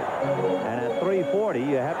a little. And at 340,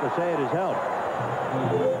 you have to say it has helped.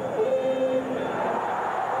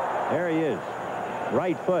 There he is.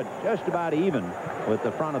 Right foot just about even with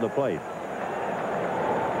the front of the plate.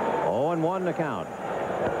 0-1 the count.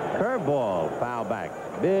 Curveball foul back.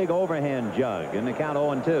 Big overhand jug in the count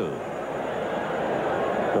 0-2.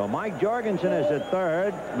 So Mike Jorgensen is at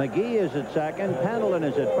third, McGee is at second, Pendleton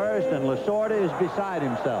is at first, and Lasorda is beside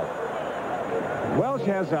himself. Welch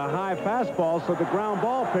has a high fastball, so the ground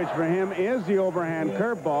ball pitch for him is the overhand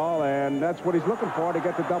curveball, and that's what he's looking for to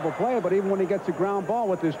get the double play. But even when he gets the ground ball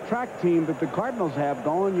with this track team that the Cardinals have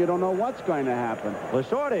going, you don't know what's going to happen.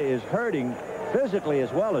 Lasorda is hurting physically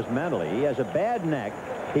as well as mentally. He has a bad neck.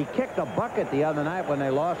 He kicked a bucket the other night when they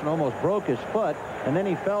lost and almost broke his foot, and then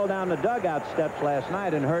he fell down the dugout steps last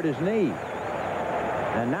night and hurt his knee.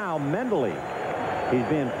 And now mentally he's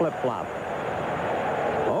being flip-flopped.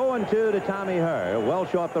 0-2 to Tommy Herr.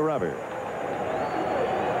 Welch off the rubber.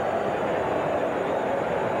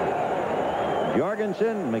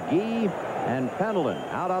 Jorgensen, McGee, and Pendleton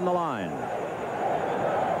out on the line.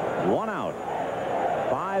 1 out.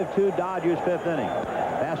 5-2 Dodgers, 5th inning.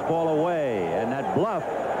 Fastball away, and that bluff,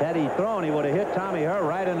 had he thrown, he would have hit Tommy Herr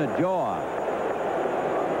right in the jaw.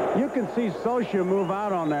 You can see Socia move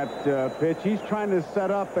out on that pitch. He's trying to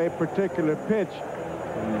set up a particular pitch.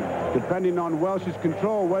 Depending on Welch's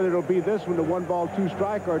control, whether it'll be this one, the 1-ball,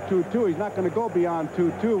 2-strike, or 2-2. He's not going to go beyond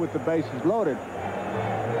 2-2 with the bases loaded.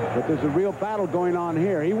 But there's a real battle going on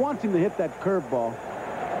here. He wants him to hit that curveball.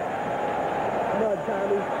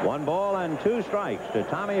 1 ball and 2 strikes to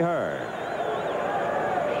Tommy Herr.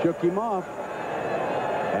 Shook him off.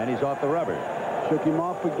 And he's off the rubber. Shook him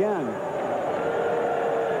off again.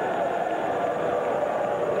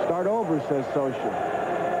 Start over, says Socia.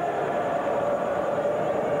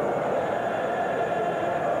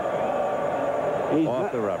 He's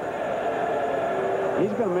off the rubber.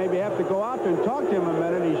 He's going to maybe have to go out there and talk to him a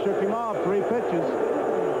minute. He shook him off 3 pitches.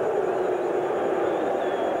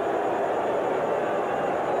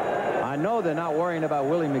 I know they're not worrying about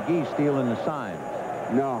Willie McGee stealing the signs.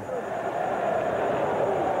 No.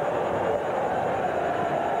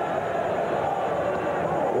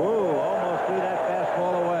 Whoa, almost threw that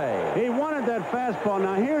fastball away. He wanted that fastball.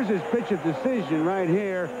 Now, here's his pitch of decision right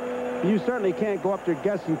here. You certainly can't go up there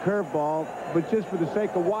guessing curveball, but just for the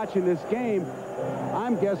sake of watching this game,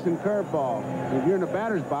 I'm guessing curveball. If you're in the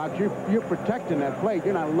batter's box, you're protecting that plate.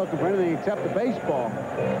 You're not looking for anything except the baseball.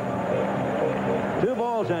 2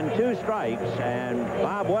 balls and 2 strikes, and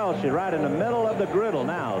Bob Welch is right in the middle of the griddle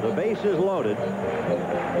now. The base is loaded.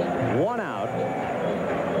 1 out.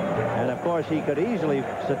 And, of course, he could easily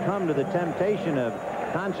succumb to the temptation of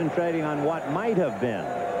concentrating on what might have been.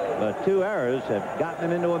 But 2 errors have gotten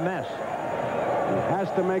him into a mess. He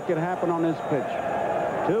has to make it happen on this pitch.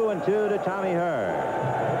 2-2 to Tommy Herr.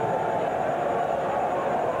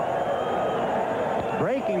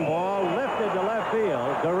 Breaking ball lifted to left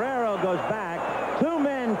field. Guerrero goes back.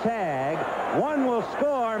 2-men tag. 1 will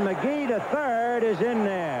score. McGee to third is in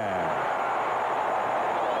there.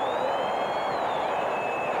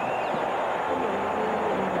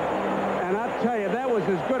 And I tell you, that was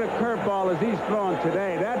as good a curveball as he's thrown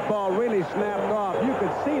today. That ball really snapped off. You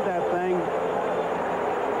could see that thing.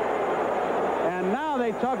 And now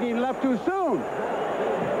they talk he left too soon.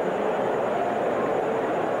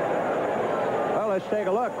 Well, let's take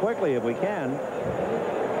a look quickly if we can.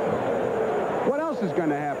 What else is going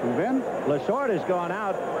to happen, Ben? Lasorda's gone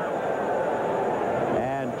out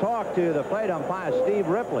and talked to the plate umpire, Steve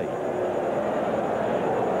Ripley.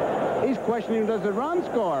 He's questioning, does the run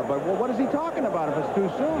score? But well, what is he talking about if it's too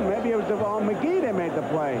soon? Maybe it was on McGee they made the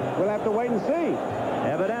play. We'll have to wait and see.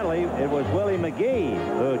 Evidently, it was Willie McGee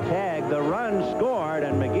who tagged. The run scored,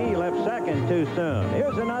 and McGee left second too soon.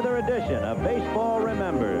 Here's another edition of Baseball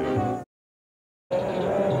Remembered.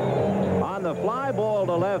 On the fly ball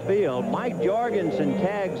to left field, Mike Jorgensen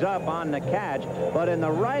tags up on the catch, but in the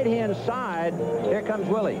right-hand side, here comes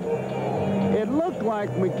Willie. It looked like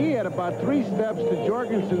McGee had about 3 steps to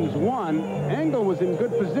Jorgensen's 1. Engel was in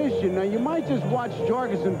good position. Now, you might just watch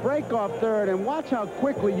Jorgensen break off third and watch how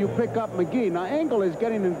quickly you pick up McGee. Now, Engel is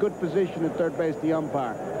getting in good position at third base, the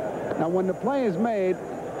umpire. Now, when the play is made,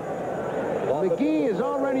 McGee is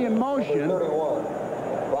already in motion.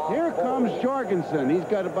 Here comes Jorgensen. He's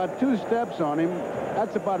got about 2 steps on him.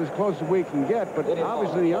 That's about as close as we can get, but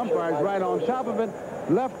obviously the umpire is right on top of it.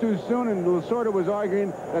 left too soon, and Lasorda was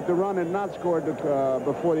arguing that the run had not scored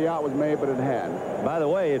before the out was made, but it had. By the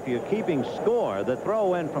way, if you're keeping score, the throw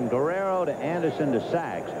went from Guerrero to Anderson to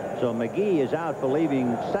Sachs. So McGee is out for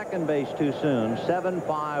leaving second base too soon.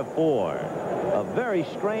 7-5-4. A very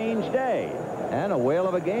strange day. And a whale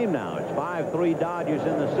of a game now. It's 5-3 Dodgers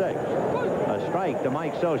in the sixth. A strike to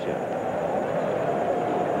Mike Scioscia.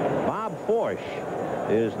 Bob Welch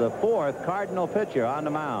is the fourth Cardinal pitcher on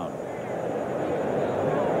the mound.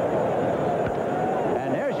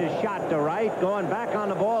 And there's a shot to right. Going back on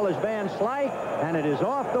the ball is Van Slyke, and it is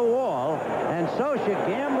off the wall. And Scioscia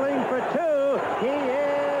gambling for two. He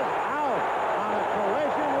is out on a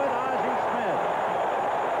collision with Ozzie Smith.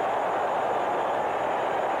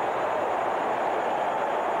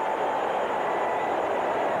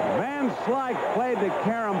 Van Slyke played the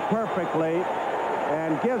carom perfectly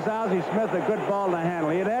and gives Ozzie Smith a good ball to handle.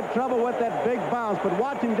 He had trouble with that big bounce, but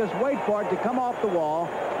watch him just wait for it to come off the wall.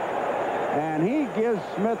 And he gives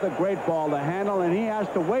Smith a great ball to handle, and he has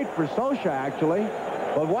to wait for Scioscia, actually.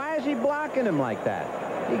 But why is he blocking him like that?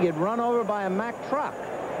 He get run over by a Mack truck.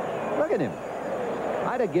 Look at him.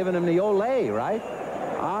 I'd have given him the Olay, right?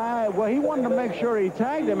 Well, he wanted to make sure he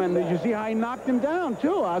tagged him, and did you see how he knocked him down,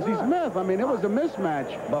 too, Ozzie Smith? I mean, it was a mismatch.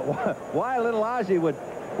 But why little Ozzie would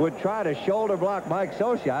try to shoulder block Mike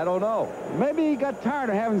Scioscia, I don't know. Maybe he got tired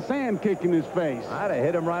of having sand kicked in his face. I'd have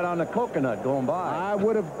hit him right on the coconut going by. I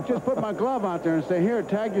would have just put my glove out there and say, here,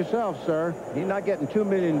 tag yourself, sir. He's not getting $2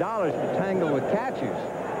 million to tangle with catchers.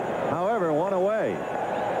 However, one away.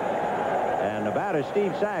 And the batter,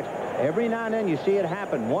 Steve Sachs, every now and then you see it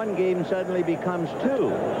happen. One game suddenly becomes two.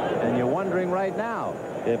 And you're wondering right now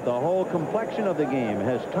if the whole complexion of the game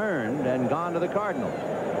has turned and gone to the Cardinals.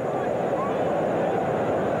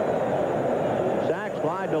 Sachs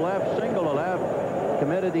flied to left, single to left,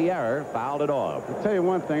 committed the error, fouled it off. I'll tell you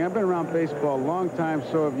one thing. I've been around baseball a long time,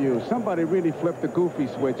 so have you. Somebody really flipped the goofy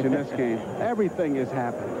switch in this game. Everything has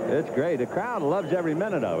happened. It's great. The crowd loves every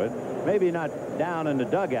minute of it. Maybe not down in the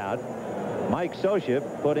dugout. Mike Scioscia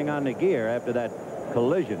putting on the gear after that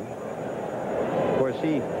collision. Of course,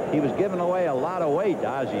 he was giving away a lot of weight to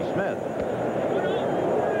Ozzie Smith.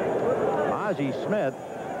 Ozzie Smith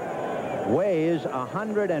weighs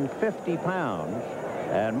 150 pounds,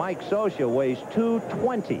 and Mike Scioscia weighs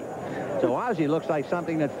 220. So Ozzie looks like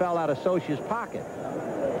something that fell out of Scioscia's pocket.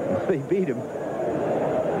 They beat him.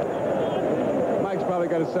 Mike's probably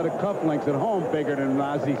got a set of cufflinks at home bigger than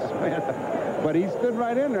Ozzie Smith. But he stood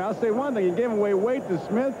right in there. I'll say one thing. He gave away weight to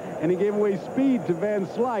Smith, and he gave away speed to Van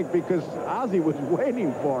Slyke because Ozzie was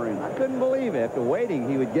waiting for him. I couldn't believe after waiting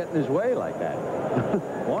he would get in his way like that.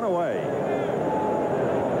 One away.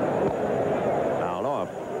 Fouled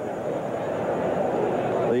off.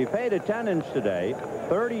 The paid attendance today,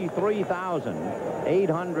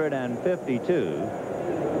 33,852.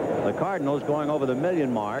 The Cardinals going over the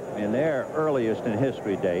million mark in their earliest in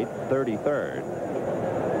history date, 33rd.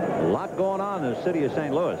 A lot going on in the city of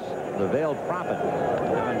St. Louis. The Veiled Prophet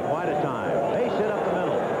having quite a time. Base hit up the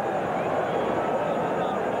middle.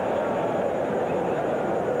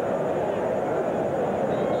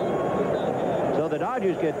 So the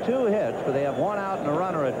Dodgers get 2 hits, but they have 1 out and a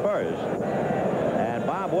runner at first. And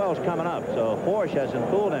Bob Welch coming up, so Forsh hasn't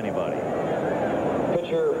fooled anybody.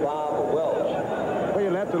 Pitcher Bob Welch. Well,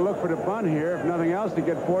 you'll have to look for the bunt here, if nothing else, to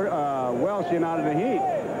get Welch in out of the heat.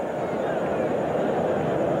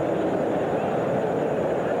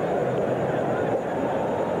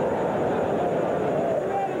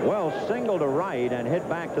 Single to right and hit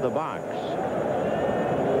back to the box.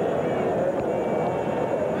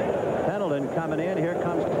 Pendleton coming in. Here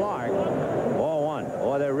comes Clark. Ball 1.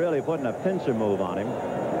 Boy, they're really putting a pincer move on him.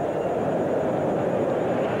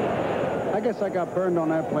 I guess I got burned on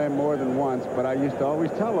that play more than once, but I used to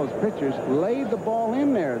always tell those pitchers, lay the ball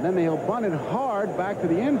in there. Then they'll bunt it hard back to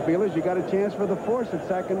the infielders. You got a chance for the force at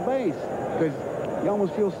second base because you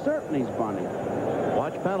almost feel certain he's bunting.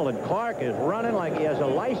 Watch Pendleton. Clark is running like he has a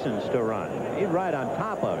license to run. He's right on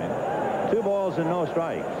top of him. 2 balls and no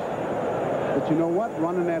strikes. But you know what?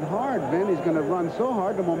 Running that hard, Vin, he's going to run so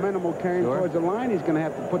hard the momentum will carry him towards the line. He's going to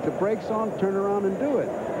have to put the brakes on, turn around, and do it.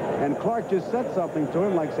 And Clark just said something to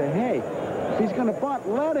him like, say, hey, if he's going to bunt,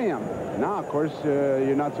 let him. Now, of course,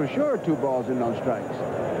 you're not so sure 2 balls and no strikes.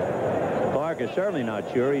 Clark is certainly not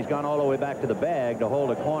sure. He's gone all the way back to the bag to hold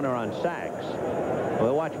a corner on Sachs.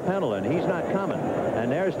 Well, watch Pendleton. He's not coming.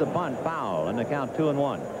 And there's the bunt foul, and the count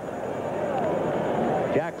 2-1.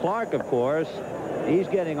 Jack Clark, of course, he's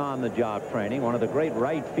getting on the job training. One of the great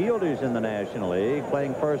right fielders in the National League,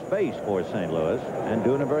 playing first base for St. Louis and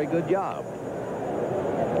doing a very good job.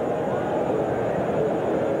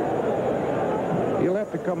 He'll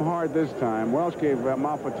have to come hard this time. Welch gave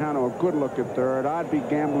Malfitano a good look at third. I'd be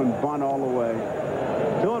gambling bunt all the way.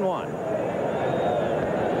 2-1.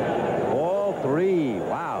 Ball 3.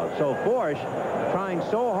 Wow. So Forsch, trying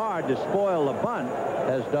so hard to spoil the bunt,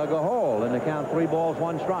 has dug a hole in the count. 3 balls,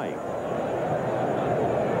 1 strike.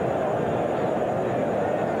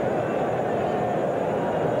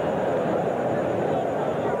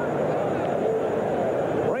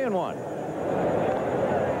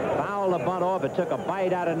 The bunt off. It took a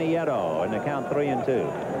bite out of Nieto in the count.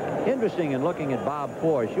 3-2. Interesting in looking at Bob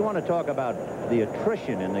Forsch. You want to talk about the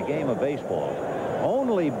attrition in the game of baseball.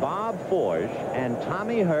 Only Bob Forsch and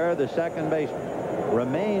Tommy Herr, the second baseman,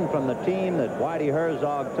 remain from the team that Whitey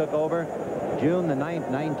Herzog took over June the 9th,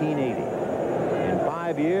 1980. In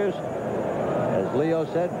 5 years, as Leo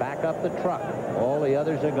said, back up the truck. All the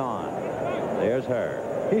others are gone. There's Herr.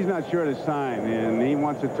 He's not sure to sign, and he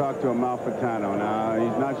wants to talk to Malfitano. Now,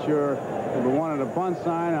 he's not sure if he wanted a bunt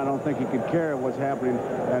sign. I don't think he could care what's happening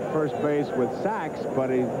at first base with Sachs, but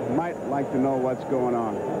he might like to know what's going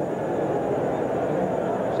on.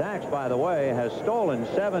 Sachs, by the way, has stolen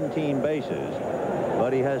 17 bases,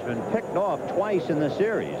 but he has been picked off twice in the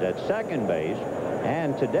series at second base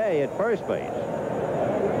and today at first base.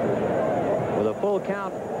 With a full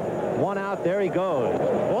count, 1 out, there he goes.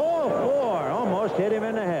 Ball 4. Almost hit him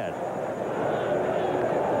in the head.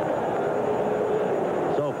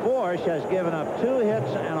 So Forsch has given up 2 hits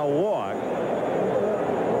and a walk,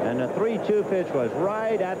 and the 3-2 pitch was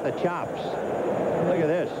right at the chops. Look at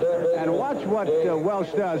this. And watch what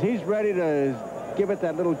Welch does. He's ready to give it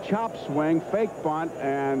that little chop swing, fake bunt,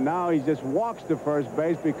 and now he just walks to first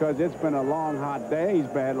base because it's been a long, hot day.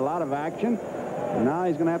 He's had a lot of action, and now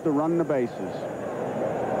he's going to have to run the bases.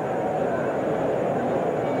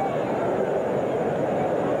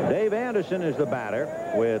 Anderson is the batter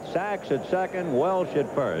with Sachs at second, Welch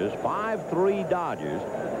at first. 5-3 Dodgers.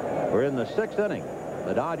 We're in the 6th inning.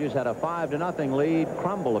 The Dodgers had a 5-0 lead,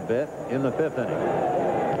 crumble a bit in the 5th inning.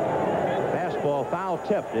 Fastball foul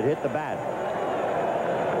tipped. It hit the bat.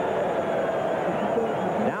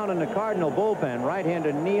 Down in the Cardinal bullpen,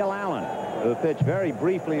 right-hander Neil Allen, who pitched very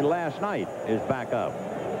briefly last night, is back up.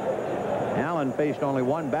 Allen faced only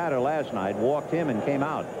 1 batter last night, walked him and came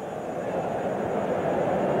out.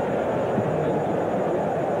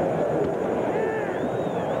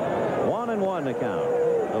 1-1 the count.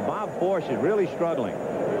 So Bob Forsch is really struggling.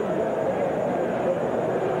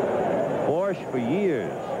 Forsch, for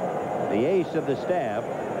years, the ace of the staff,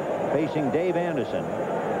 facing Dave Anderson,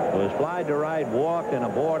 who was flied to right, walked, and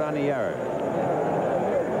aboard on the error.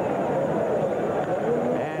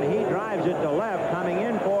 And he drives it to left. Coming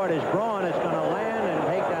in for it is Braun. It's going to land and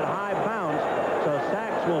take that high bounce. So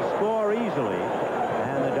Sachs will score easily.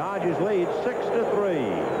 And the Dodgers lead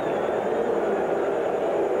 6-3.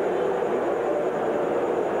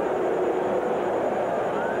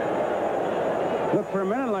 Looked for a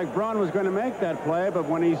minute like Braun was going to make that play, but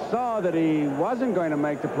when he saw that he wasn't going to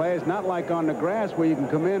make the play, it's not like on the grass where you can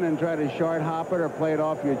come in and try to short hop it or play it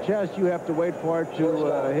off your chest. You have to wait for it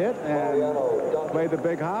to hit and play the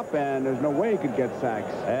big hop, and there's no way he could get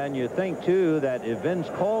Sachs. And you think, too, that if Vince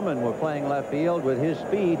Coleman were playing left field with his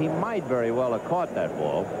speed, he might very well have caught that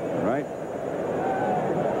ball. Right.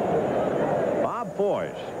 Bob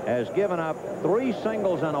Forsch has given up 3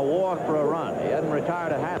 singles and a walk for a run. He hasn't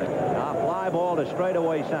retired a hat. Now fly ball to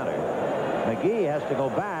straightaway center. McGee has to go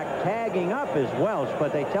back. Tagging up is Welch,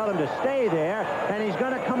 but they tell him to stay there, and he's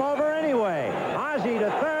going to come over anyway. Ozzie to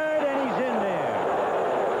third, and he's in there.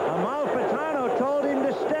 Amalfitano told him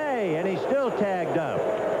to stay, and he's still tagged up.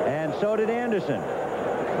 And so did Anderson.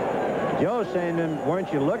 Joe saying to him,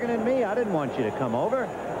 weren't you looking at me? I didn't want you to come over.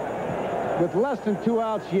 With less than 2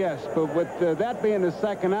 outs, yes, but with that being the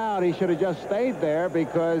second out, he should have just stayed there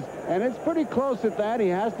because, and it's pretty close at that. He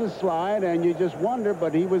has to slide, and you just wonder,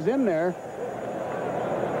 but he was in there.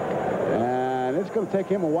 And it's going to take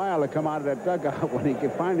him a while to come out of that dugout when he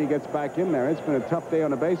finally gets back in there. It's been a tough day on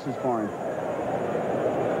the bases for him.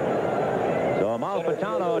 So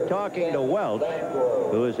Amalfitano talking to Welch,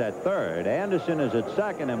 who is at third. Anderson is at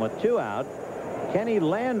second, and with 2 out, Kenny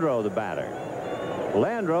Landreau, the batter.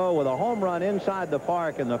 Landreau with a home run inside the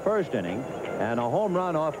park in the 1st inning and a home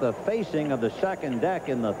run off the facing of the 2nd deck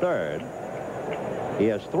in the 3rd. He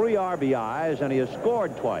has 3 RBIs and he has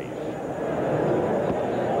scored twice.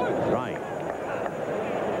 Right.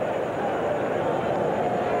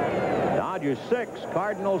 Dodgers 6,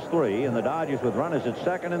 Cardinals 3, and the Dodgers with runners at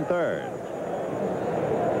 2nd and 3rd.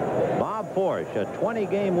 Bob Forsch, a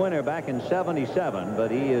 20-game winner back in '77, but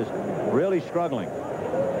he is really struggling.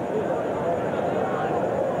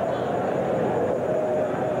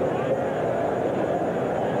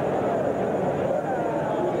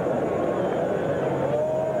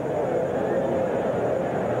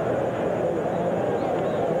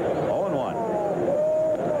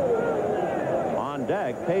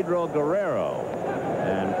 deck, Pedro Guerrero.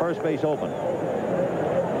 And first base open.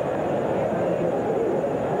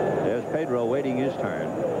 There's Pedro waiting his turn.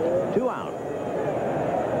 2 out.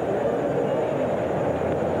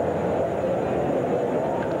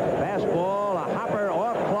 Fastball, a hopper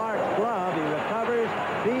off Clark's glove. He recovers,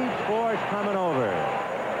 feeds force coming over.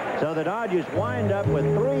 So the Dodgers wind up with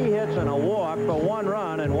 3 hits and a walk for 1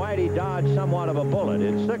 run, and Whitey dodged somewhat of a bullet.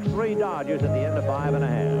 It's 6-3 Dodgers at the end of 5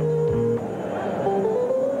 1/2.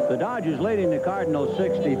 The Dodgers leading the Cardinals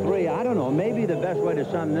 63. I don't know, maybe the best way to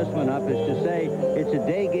sum this one up is to say it's a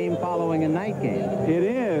day game following a night game. It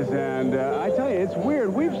is, and I tell you, it's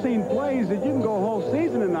weird. We've seen plays that you can go a whole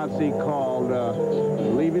season and not see called,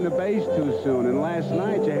 leaving the base too soon. And last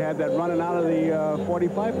night you had that running out of the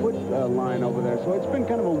 45-foot line over there. So it's been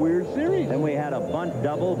kind of a weird series. Then we had a bunt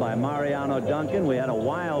double by Mariano Duncan. We had a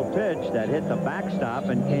wild pitch that hit the backstop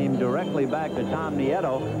and came directly back to Tom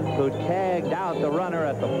Nieto, who tagged out the runner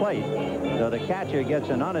at the plate. So the catcher gets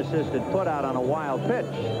an unassisted put out on a wild pitch.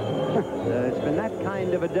 It's been that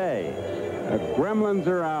kind of a day. The Gremlins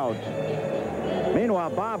are out. Meanwhile,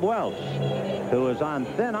 Bob Welch, who is on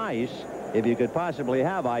thin ice, if you could possibly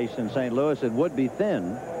have ice in St. Louis, it would be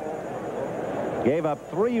thin, gave up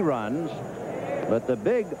 3 runs, but the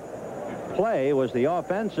big play was the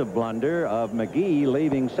offensive blunder of McGee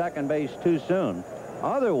leaving second base too soon.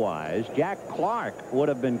 Otherwise, Jack Clark would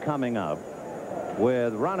have been coming up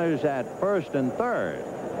with runners at first and third.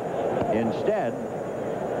 Instead,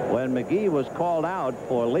 when McGee was called out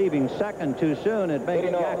for leaving second too soon, it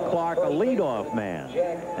makes Jack Clark a leadoff man.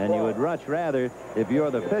 And you would much rather, if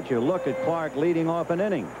you're the pitcher, look at Clark leading off an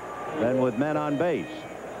inning than with men on base.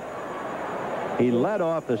 He led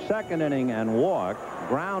off the second inning and walked,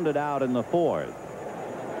 grounded out in the 4th.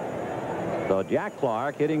 So Jack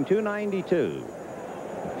Clark hitting .292.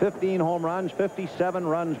 15 home runs, 57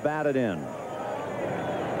 runs batted in.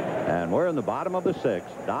 And we're in the bottom of the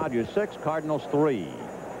 6th. Dodgers 6, Cardinals 3.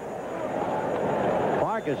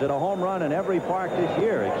 Clark has hit a home run in every park this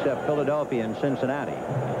year except Philadelphia and Cincinnati.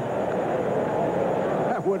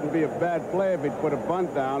 That wouldn't be a bad play if he'd put a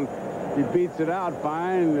bunt down. He beats it out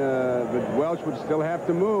fine, but Welch would still have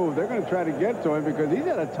to move. They're going to try to get to him because he's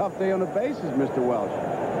had a tough day on the bases, Mr. Welch.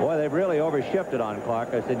 Boy, they've really overshifted on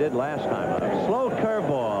Clark as they did last time. A slow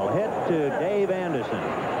curveball hit to Dave Anderson.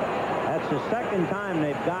 That's the second time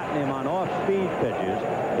they've gotten him on off-speed pitches.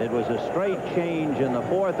 It was a straight change in the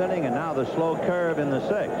 4th inning, and now the slow curve in the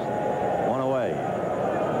 6th. 1 away.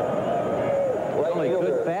 Really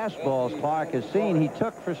good fastballs Clark has seen. He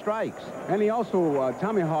took for strikes. And he also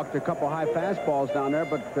tomahawked a couple high fastballs down there,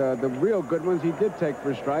 but the real good ones he did take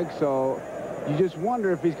for strikes. So you just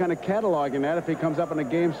wonder if he's kind of cataloging that if he comes up in a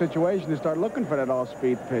game situation to start looking for that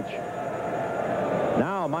off-speed pitch.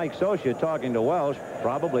 Now Mike Scioscia talking to Welch,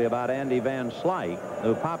 probably about Andy Van Slyke,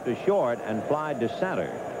 who popped a short and flied to center.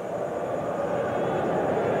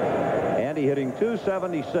 Andy hitting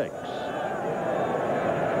 .276.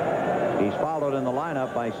 He's followed in the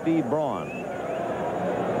lineup by Steve Braun.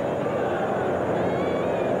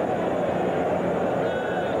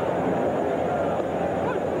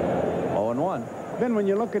 Then when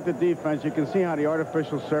you look at the defense, you can see how the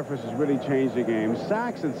artificial surface has really changed the game.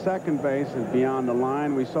 Sachs at second base is beyond the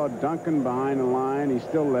line. We saw Duncan behind the line. He's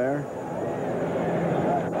still there.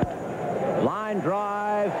 Line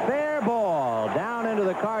drive, fair ball down into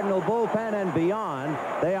the Cardinal bullpen and beyond.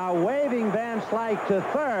 They are waving Van Slyke to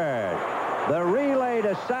third. The relay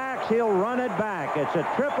to Sachs. He'll run it back. It's a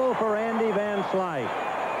triple for Andy Van Slyke.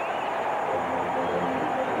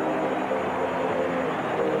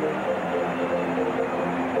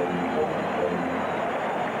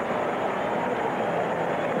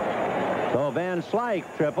 So Van Slyke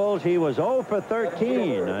triples. He was 0 for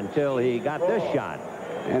 13 until he got this shot.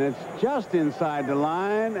 And it's just inside the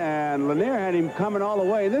line, and Lanier had him coming all the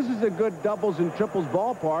way. This is a good doubles and triples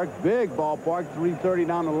ballpark, big ballpark, 330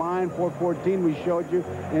 down the line, 414 we showed you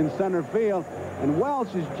in center field. And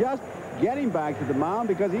Welch is just getting back to the mound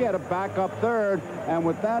because he had a backup third, and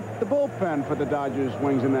with that, the bullpen for the Dodgers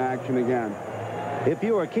swings into action again. If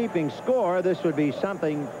you were keeping score, this would be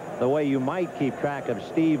something the way you might keep track of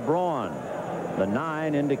Steve Braun. The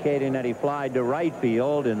 9 indicating that he flied to right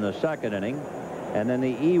field in the second inning. And then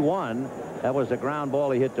the E1, that was the ground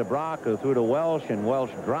ball he hit to Brock, who threw to Welch, and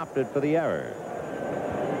Welch dropped it for the error.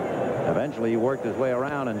 Eventually, he worked his way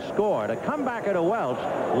around and scored. A comebacker to Welch,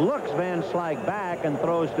 looks Van Slyke back and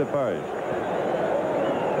throws to first.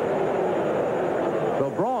 So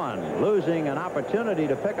Braun losing an opportunity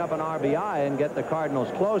to pick up an RBI and get the Cardinals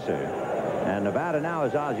closer. And the batter now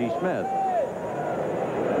is Ozzie Smith.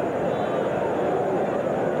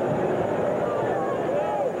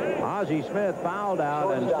 Ozzie Smith fouled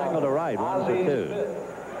out and singled to right,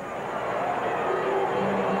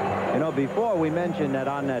 1-2. You know, before we mentioned that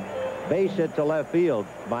on that base hit to left field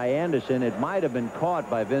by Anderson, it might have been caught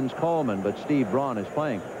by Vince Coleman, but Steve Braun is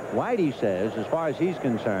playing. Whitey says, as far as he's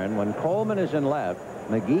concerned, when Coleman is in left,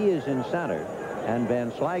 McGee is in center, and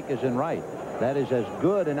Van Slyke is in right. That is as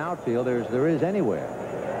good an outfielder as there is anywhere.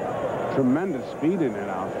 Tremendous speed in that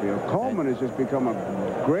outfield. Coleman has just become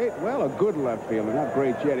a great, well, a good left fielder. Not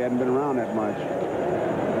great yet. He hadn't been around that much.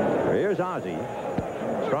 Here's Ozzie.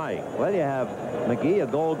 Strike. Well, you have McGee, a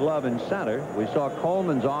Gold Glove in center. We saw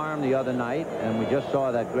Coleman's arm the other night, and we just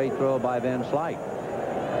saw that great throw by Van Slyke.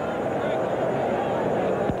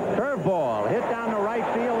 Curveball hit down the right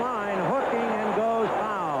field line, hooking and goes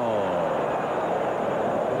foul.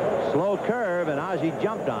 Slow curve, and Ozzie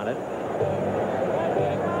jumped on it.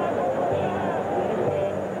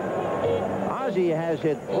 Ozzie has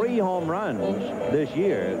hit 3 home runs this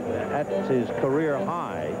year. That's his career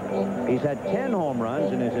high. He's had 10 home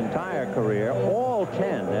runs in his entire career. All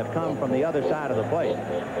 10 have come from the other side of the plate.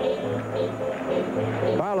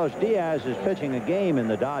 Carlos Diaz is pitching a game in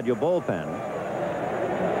the Dodger bullpen.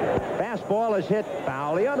 Fastball is hit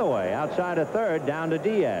foul the other way, outside of third, down to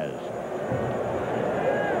Diaz.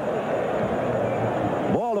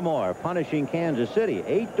 Baltimore punishing Kansas City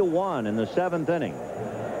 8-1 in the 7th inning.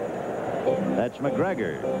 That's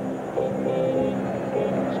McGregor.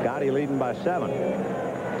 Scotty leading by 7.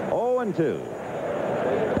 0-2.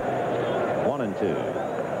 1-2.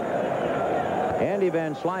 Andy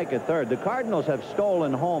Van Slyke at third. The Cardinals have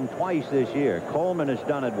stolen home twice this year. Coleman has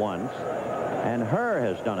done it once, and Herr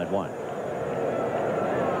has done it once.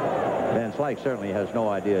 Van Slyke certainly has no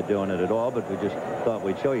idea of doing it at all, but we just thought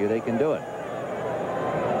we'd show you they can do it.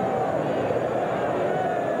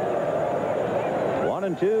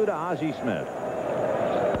 1-2 to Ozzie Smith.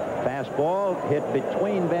 Fastball hit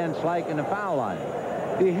between Van Slyke and the foul line.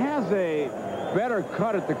 He has a better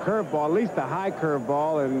cut at the curveball, at least the high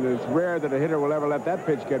curveball, and it's rare that a hitter will ever let that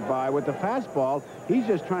pitch get by. With the fastball, he's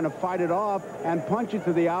just trying to fight it off and punch it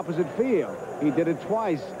to the opposite field. He did it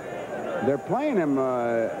twice. They're playing him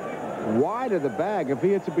wide of the bag. If he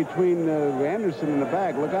hits it between Anderson and the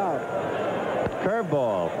bag, look out.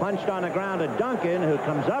 Curveball punched on the ground to Duncan, who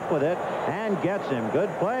comes up with it and gets him. Good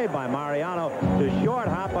play by Mariano to short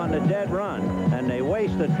hop on the dead run, and they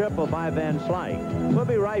waste the triple by Van Slyke. We'll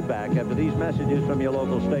be right back after these messages from your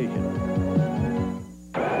local station.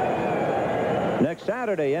 Next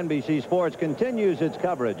Saturday, NBC Sports continues its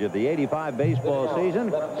coverage of the '85 baseball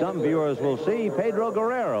season. Some viewers will see Pedro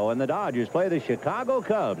Guerrero and the Dodgers play the Chicago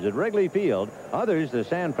Cubs at Wrigley Field. Others, the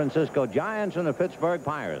San Francisco Giants and the Pittsburgh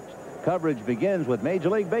Pirates. Coverage begins with Major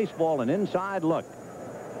League Baseball, an inside look.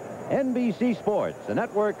 NBC Sports, the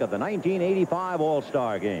network of the 1985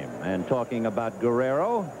 All-Star Game. And talking about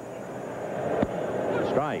Guerrero,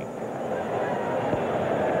 strike.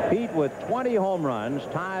 Pete with 20 home runs,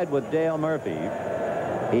 tied with Dale Murphy.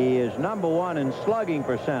 He is #1 in slugging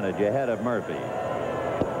percentage, ahead of Murphy.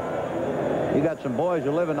 You got some boys who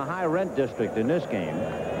live in the high rent district in this game.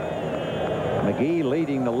 McGee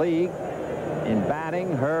leading the league in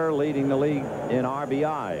batting, Herr leading the league in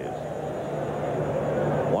RBIs.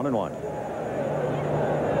 1-1.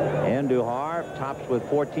 Andujar tops with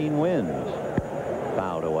 14 wins.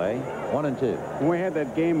 Fouled away. 1-2. When we had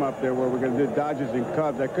that game up there where we're going to do Dodgers and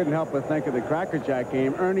Cubs, I couldn't help but think of the Cracker Jack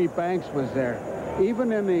game. Ernie Banks was there.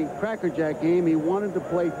 Even in the Cracker Jack game, he wanted to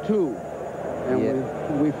play 2. And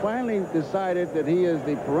we finally decided that he is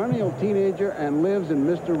the perennial teenager and lives in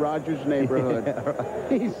Mr. Rogers' neighborhood. Yeah,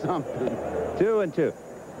 right. He's something. 2-2.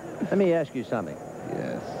 Let me ask you something.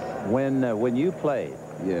 Yes. When you played,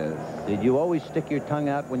 Yes. did you always stick your tongue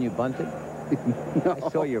out when you bunted? No. I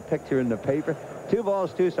saw your picture in the paper. 2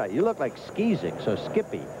 balls, 2 strikes. You look like Skeezik, so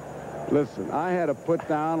Skippy. Listen, I had a put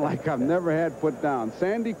down like I've never had put down.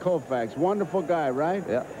 Sandy Koufax, wonderful guy, right?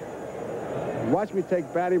 Yeah. Watched me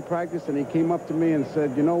take batting practice, and he came up to me and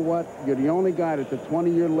said, you know what? You're the only guy that the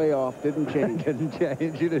 20-year layoff didn't change. Didn't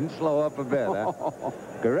change. You didn't slow up a bit, huh?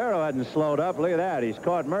 Guerrero hadn't slowed up. Look at that. He's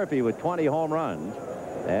caught Murphy with 20 home runs.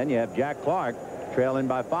 And you have Jack Clark trailing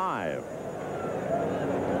by 5.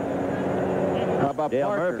 How about Dale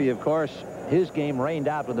Parker? Murphy, of course, his game rained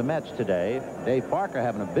out with the Mets today. Dave Parker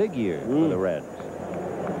having a big year for the Reds.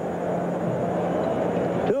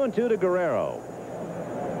 2-2 to Guerrero.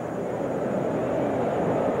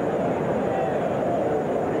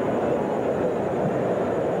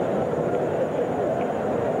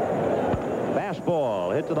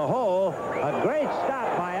 Fastball hit to the hole. A great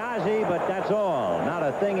stop by Ozzie, but that's all. Not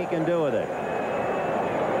a thing he can do with it.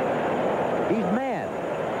 He's mad.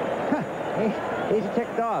 He's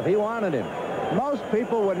ticked off. He wanted him. Most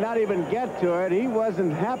people would not even get to it. He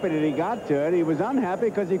wasn't happy that he got to it. He was unhappy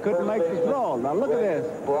because he couldn't make the throw. Now, look at this.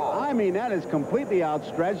 I mean, that is completely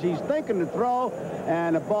outstretched. He's thinking to throw,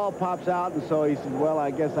 and the ball pops out, and so he says, well,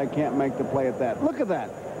 I guess I can't make the play at that. Look at that.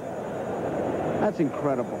 That's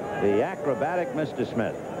incredible. The acrobatic Mr.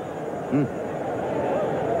 Smith.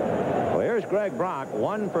 Well, here's Greg Brock,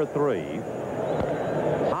 1 for 3.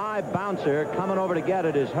 High bouncer coming over to get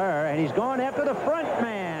it is Herr, and he's going after the front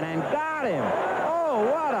man and got him. Oh,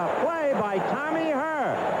 what a play by Tommy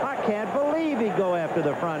Herr. I can't believe he'd go after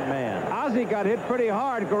the front man. Ozzie got hit pretty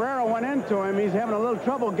hard. Guerrero went into him. He's having a little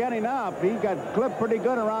trouble getting up. He got clipped pretty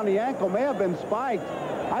good around the ankle. May have been spiked.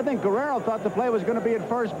 I think Guerrero thought the play was going to be at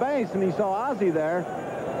first base, and he saw Ozzie there.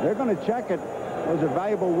 They're going to check it. Those are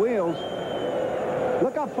valuable wheels.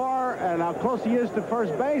 Look how far and how close he is to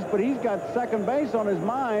first base, but he's got second base on his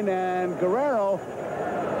mind, and Guerrero,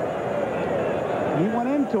 he went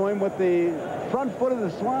into him with the front foot of the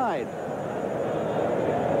slide.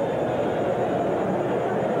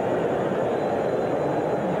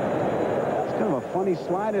 It's kind of a funny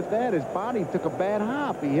slide at that. His body took a bad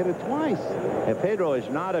hop. He hit it twice. Yeah, Pedro is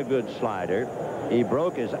not a good slider. He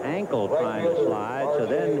broke his ankle trying to slide, so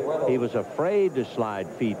then he was afraid to slide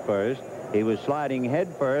feet first. He was sliding head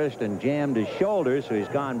first and jammed his shoulders, so he's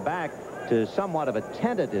gone back to somewhat of a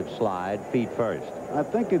tentative slide, feet first. I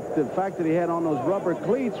think it's the fact that he had on those rubber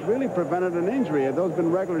cleats really prevented an injury. Had those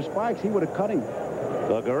been regular spikes, he would have cut him.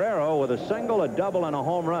 So Guerrero with a single, a double, and a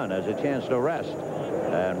home run has a chance to rest.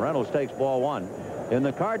 And Reynolds takes ball 1. In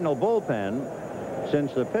the Cardinal bullpen,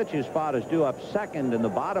 since the pitcher's spot is due up second in the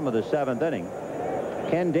bottom of the 7th inning,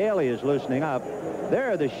 Ken Daly is loosening up.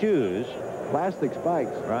 There are the shoes. Plastic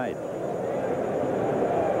spikes. Right.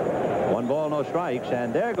 1 ball, no strikes,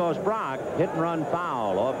 and there goes Brock. Hit and run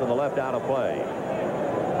foul off to the left out of play.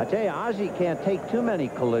 I tell you, Ozzie can't take too many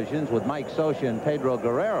collisions with Mike Scioscia and Pedro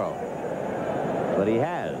Guerrero, but he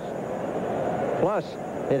has. Plus,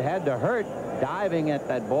 it had to hurt diving at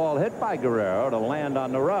that ball hit by Guerrero to land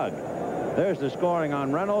on the rug. There's the scoring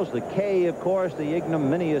on Reynolds. The K, of course, the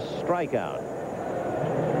ignominious strikeout.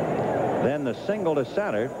 Then the single to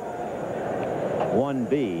center,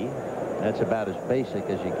 1B. That's about as basic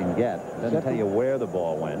as you can get. Doesn't tell you where the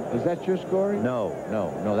ball went. Is that your scoring? No.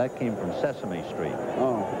 That came from Sesame Street.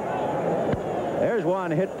 Oh. There's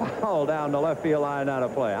one hit foul down the left field line out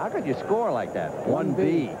of play. How could you score like that?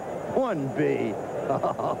 1B. 1B.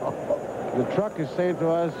 The truck is saying to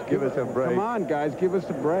us, give us a break. Come on, guys, give us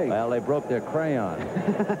a break. Well, they broke their crayon.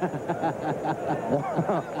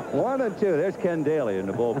 1 and 2. There's Ken Daly in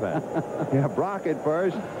the bullpen. Yeah, Brock at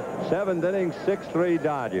first. 7th inning, 6-3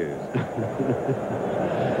 Dodgers.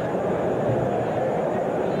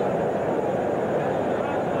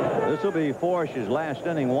 This will be Forsh's last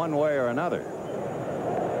inning one way or another.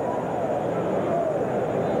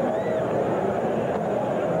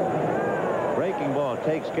 Breaking ball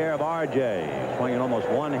takes care of R.J. Swinging almost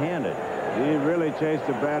one-handed. He really chased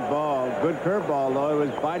a bad ball. Good curveball, though. It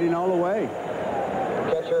was biting all the way.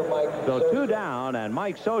 Catcher Mike So Scioscia. 2 down, and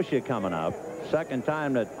Mike Scioscia coming up. Second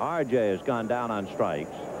time that R.J. has gone down on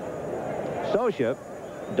strikes. Scioscia,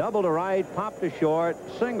 double to right, popped to short,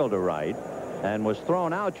 single to right, and was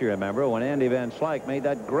thrown out, you remember, when Andy Van Slyke made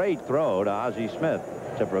that great throw to Ozzie Smith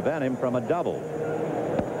to prevent him from a double.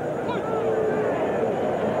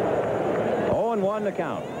 0-1 to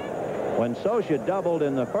count. When Scioscia doubled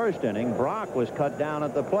in the first inning, Brock was cut down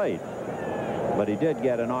at the plate, but he did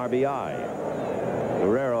get an RBI.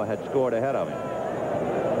 Guerrero had scored ahead of him.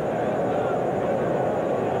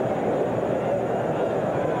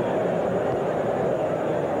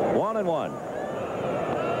 And 1.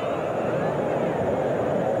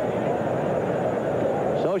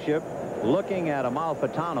 Scioscia looking at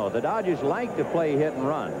Amalfitano. The Dodgers like to play hit and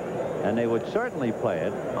run, and they would certainly play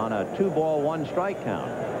it on a 2-ball, 1-strike count.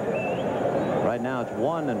 Right now it's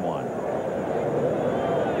 1-1.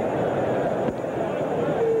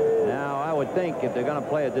 Now I would think if they're going to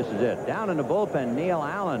play it, this is it. Down in the bullpen, Neil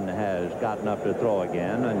Allen has gotten up to throw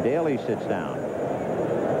again, and Daly sits down.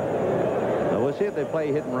 We'll see if they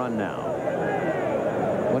play hit and run now.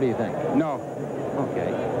 What do you think? No.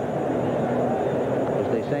 Okay. As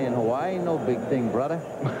they say in Hawaii, no big thing, brother.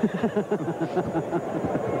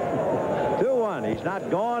 2-1. He's not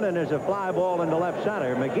gone, and there's a fly ball into left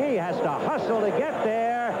center. McGee has to hustle to get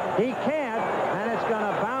there. He can't, and it's going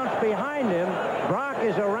to bounce behind him. Brock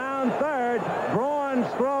is around third. Braun's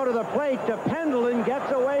throw to the plate to Pendleton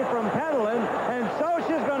gets away from Pendleton, and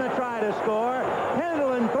Scioscia's going to try to score.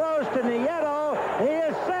 Pendleton throws to Nieto. He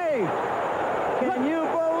is safe. Can you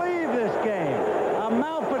believe this game?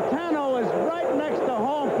 Amalfitano Malfitano is right next to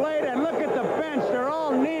home plate, and look at the bench. They're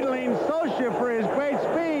all needling Scioscia for his great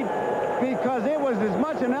speed, because it was as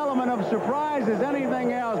much an element of surprise as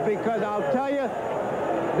anything else, because I'll tell you,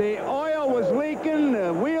 the oil was leaking,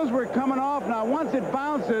 the wheels were coming off. Now, once it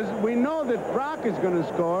bounces, we know that Brock is going to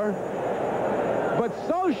score. But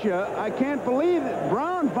Scioscia, I can't believe it.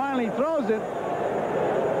 Brown finally throws it.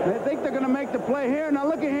 They think they're going to make the play here. Now,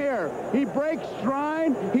 look at here. He breaks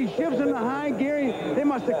stride. He shifts into high gear. They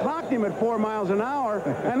must have clocked him at 4 miles an hour.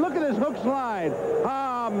 And look at this hook slide.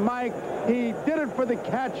 Ah, Mike, he did it for the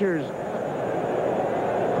catchers.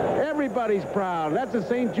 Everybody's proud. That's a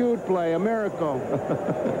St. Jude play, a miracle.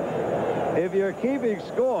 If you're keeping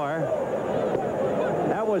score,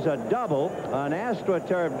 that was a double, an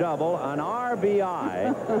AstroTurf double, an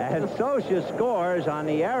RBI, and Scioscia scores on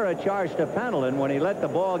the error charged to Pendleton when he let the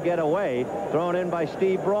ball get away, thrown in by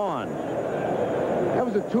Steve Braun. That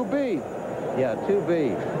was a 2B. Yeah,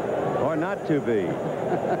 2B. Or not 2B.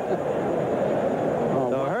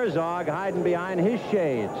 So Herzog hiding behind his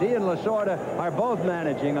shades. He and Lasorda are both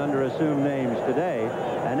managing under assumed names today,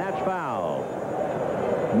 and that's foul.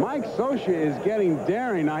 Mike Scioscia is getting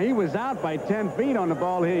daring. Now, he was out by 10 feet on the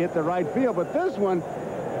ball. He hit the right field, but this one,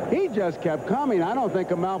 he just kept coming. I don't think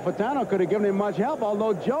Malfitano could have given him much help,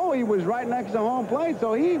 although Joey was right next to home plate,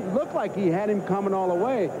 so he looked like he had him coming all the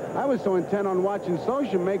way. I was so intent on watching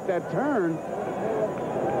Scioscia make that turn.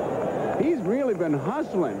 He's really been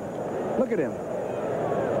hustling. Look at him.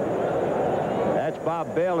 That's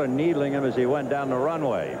Bob Baylor needling him as he went down the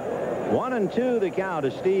runway. 1-2 the count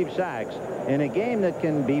to Steve Sachs in a game that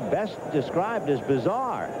can be best described as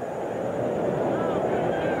bizarre.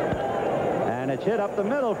 And it's hit up the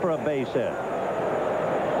middle for a base hit.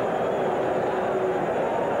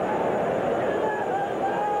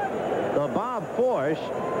 The Bob Force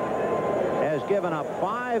has given up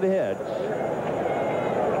 5 hits,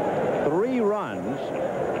 3 runs.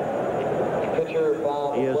 Pitcher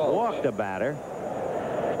Bob He has Welch. walked a batter.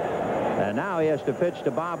 And now he has to pitch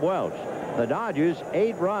to Bob Welch. The Dodgers,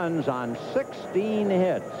 8 runs on 16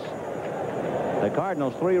 hits. The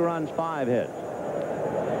Cardinals, 3 runs, 5 hits.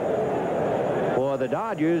 For the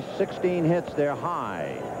Dodgers, 16 hits, they're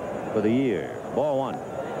high for the year. Ball 1.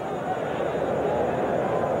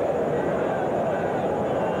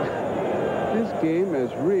 This game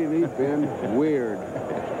has really been weird.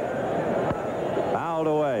 Fouled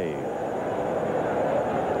away.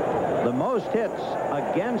 The most hits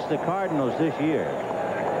against the Cardinals this year,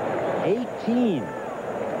 18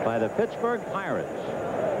 by the Pittsburgh Pirates.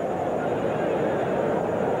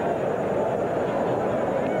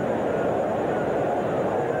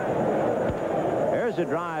 There's a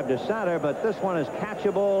drive to center, but this one is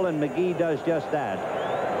catchable, and McGee does just that.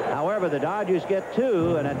 However, the Dodgers get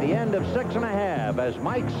 2, and at the end of 6 1/2, as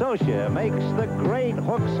Mike Scioscia makes the great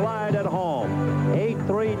hook slide at home,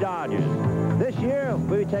 8-3 Dodgers. This year,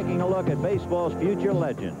 we'll be taking a look at baseball's future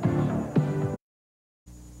legends.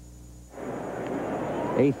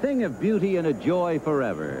 A thing of beauty and a joy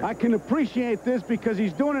forever. I can appreciate this because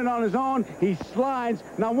he's doing it on his own. He slides.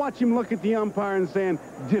 Now watch him look at the umpire and saying,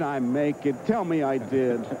 did I make it? Tell me I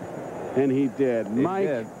did. And he did. He Mike,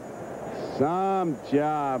 did. Some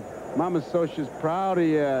job. Mama Scioscia's proud of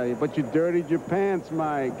you, but you dirtied your pants,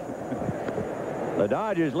 Mike. The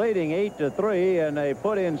Dodgers leading 8-3, and they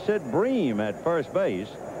put in Sid Bream at first base.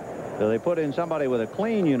 So they put in somebody with a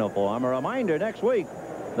clean uniform. A reminder, next week,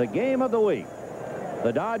 the game of the week.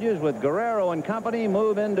 The Dodgers with Guerrero and company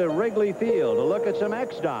move into Wrigley Field to look at some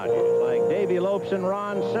ex-Dodgers like Davey Lopes and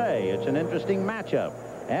Ron Cey. It's an interesting matchup.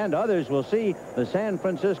 And others will see the San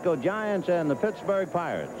Francisco Giants and the Pittsburgh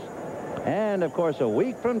Pirates. And, of course, a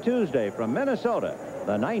week from Tuesday from Minnesota,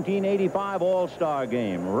 the 1985 All-Star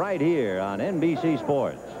Game right here on NBC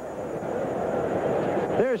Sports.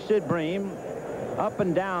 There's Sid Bream, up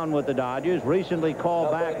and down with the Dodgers, recently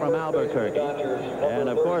called back from Albuquerque. And,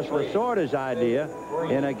 of course, Lasorda's idea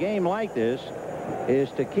in a game like this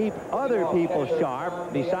is to keep other people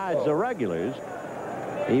sharp besides the regulars.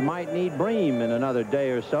 He might need Bream in another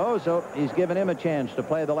day or so, so he's given him a chance to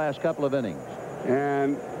play the last couple of innings.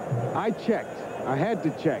 And I checked. I had to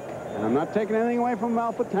check. And I'm not taking anything away from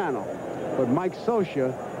Malfitano. But Mike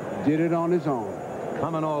Scioscia did it on his own.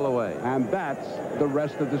 Coming all the way. And that's the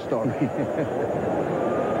rest of the story.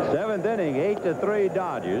 7th inning, 8-3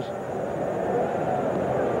 Dodgers.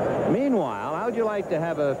 Meanwhile, how'd you like to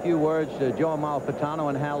have a few words to Joe Malfitano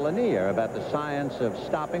and Hal Lanier about the science of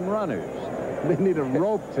stopping runners? They need a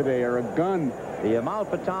rope today or a gun. The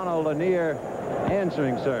Malfitano-Lanier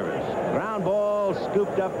answering service. Ground ball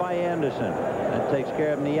scooped up by Anderson. That takes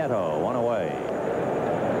care of Nieto. 1 away.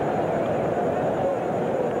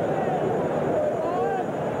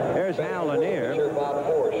 Here's Hal Lanier. Pitcher Bob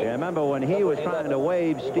Welch. Yeah, remember when he was trying to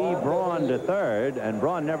wave Steve Braun to third, and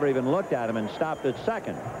Braun never even looked at him and stopped at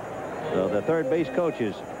second. So the third base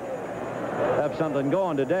coaches have something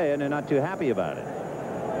going today, and they're not too happy about it.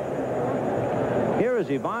 Here is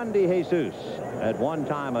Ivan DeJesus, at one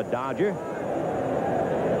time a Dodger.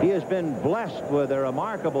 He has been blessed with a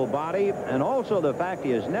remarkable body, and also the fact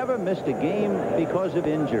he has never missed a game because of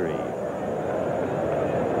injury.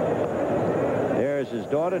 There's his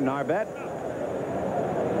daughter, Narbette.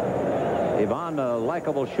 Ivan, a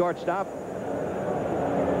likable shortstop.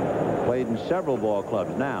 Played in several ball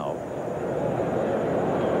clubs now.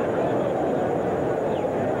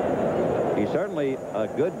 He's certainly a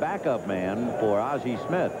good backup man for Ozzie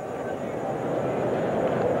Smith.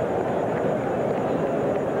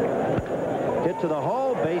 Hit to the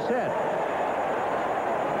hole, base hit.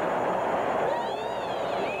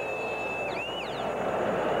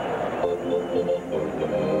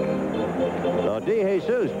 So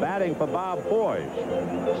DeJesus batting for Bob Forge.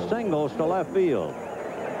 Singles to left field.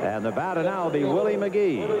 And the batter now will be Willie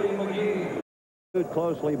McGee.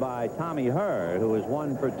 Closely by Tommy Herr, who is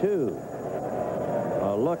 1 for 2.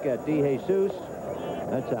 A look at DeJesus.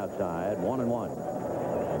 That's outside, 1-1.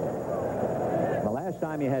 The last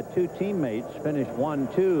time he had two teammates finish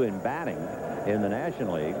 1-2 in batting in the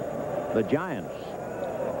National League, the Giants.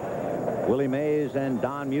 Willie Mays and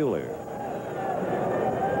Don Mueller.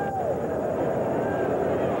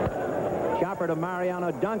 Chopper to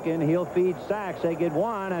Mariano Duncan. He'll feed Sachs. They get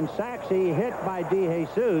one, and Saxey hit by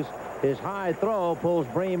DeJesus. His high throw pulls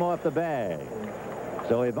Bream off the bag.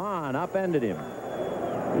 So Ivan upended him.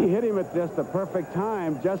 He hit him at just the perfect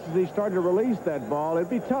time, just as he started to release that ball. It'd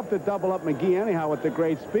be tough to double up McGee anyhow with the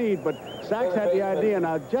great speed, but Sachs had the idea.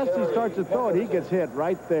 Now, just as he starts to throw it, he gets hit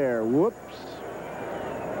right there. Whoops.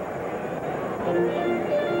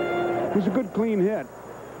 It was a good, clean hit.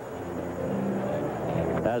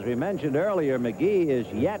 As we mentioned earlier, McGee is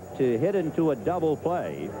yet to hit into a double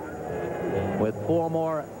play. With 4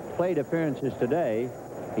 more plate appearances today,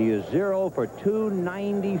 he is 0 for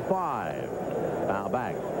 295. Foul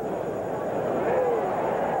back.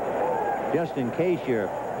 Just in case you're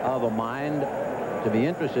of a mind to be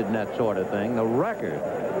interested in that sort of thing, the record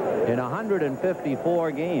in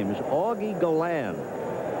 154 games, Augie Galland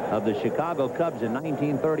of the Chicago Cubs in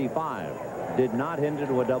 1935 did not hit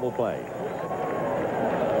into a double play.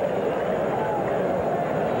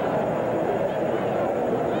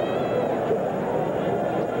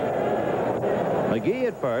 McGee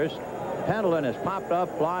at first. Pendleton has popped up,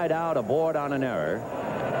 flied out, aboard on an error.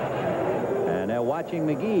 And they're watching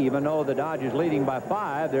McGee. Even though the Dodgers leading by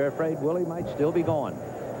 5, they're afraid Willie might still be going.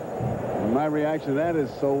 My reaction to that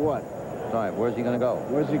is, so what? All right, where's he going to go?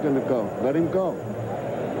 Where's he going to go? Let him go.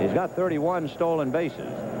 He's got 31 stolen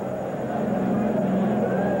bases.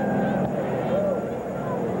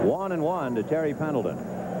 1-1 to Terry Pendleton.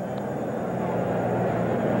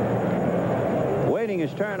 Waiting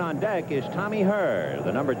his turn on deck is Tommy Herr,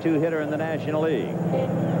 the number 2 hitter in the National League.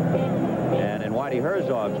 And in Whitey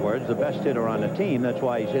Herzog's words, the best hitter on the team. That's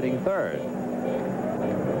why he's hitting third.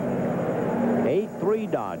 8-3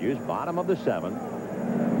 Dodgers, bottom of the 7th.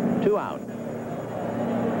 2 out.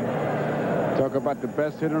 Talk about the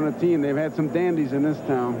best hitter on the team. They've had some dandies in this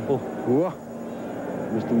town. Oh. Whoa.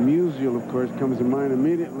 Mr. Musial, of course, comes to mind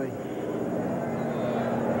immediately.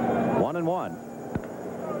 1-1.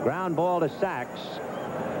 Ground ball to Sachs.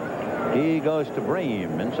 He goes to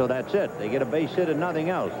Bream, and so that's it. They get a base hit and nothing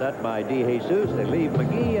else. That by DeJesus. They leave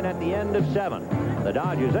McGee, and at the end of 7, the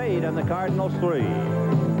Dodgers 8 and the Cardinals 3.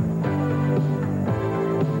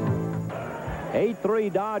 8-3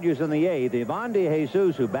 Dodgers in the 8th. Ivan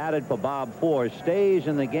DeJesus, who batted for Bob Force, stays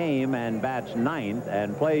in the game and bats 9th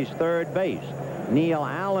and plays third base. Neil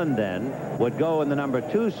Allen then would go in the number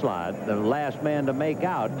 2 slot, the last man to make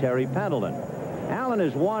out, Terry Pendleton. Allen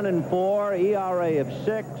is 1-4, ERA of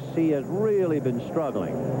 6. He has really been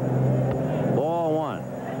struggling. Ball 1.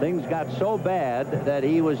 Things got so bad that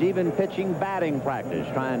he was even pitching batting practice,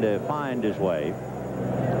 trying to find his way.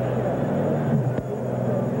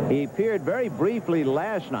 He appeared very briefly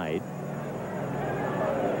last night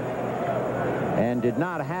and did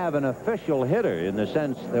not have an official hitter, in the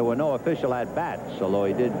sense there were no official at-bats, although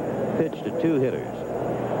he did pitch to 2 hitters.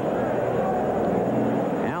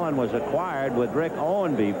 Allen was acquired with Rick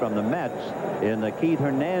Owenby from the Mets in the Keith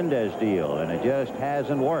Hernandez deal, and it just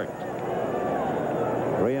hasn't worked.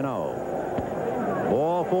 3-0.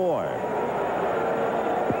 Ball 4.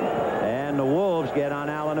 And the Wolves get on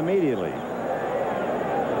Allen immediately.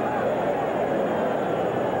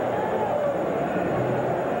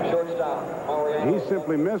 He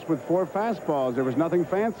simply missed with 4 fastballs. There was nothing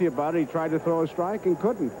fancy about it. He tried to throw a strike and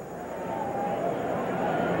couldn't.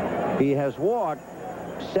 He has walked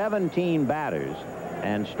 17 batters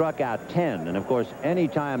and struck out 10. And, of course,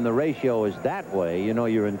 anytime the ratio is that way, you know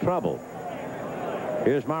you're in trouble.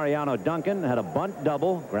 Here's Mariano Duncan. Had a bunt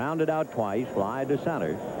double, grounded out twice, fly to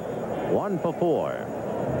center. 1 for 4.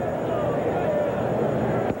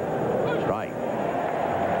 Strike.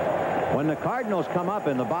 When the Cardinals come up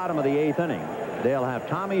in the bottom of the 8th inning, they'll have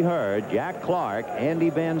Tommy Hurd, Jack Clark, Andy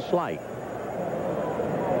Van Slyke.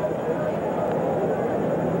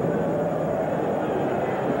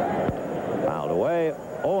 Fouled away.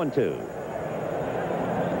 0-2.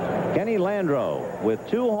 Kenny Landreau with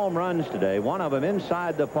 2 home runs today, one of them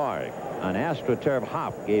inside the park. An AstroTurf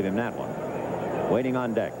hop gave him that one. Waiting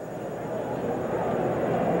on deck.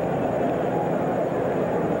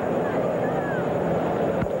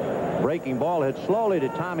 Breaking ball hit slowly to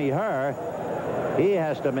Tommy Herr. He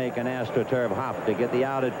has to make an AstroTurf hop to get the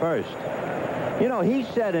out at first. You know, he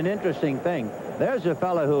said an interesting thing. There's a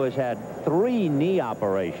fellow who has had 3 knee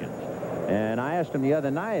operations. And I asked him the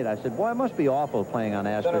other night, I said, boy, it must be awful playing on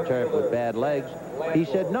AstroTurf with bad legs. He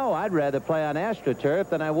said, no, I'd rather play on AstroTurf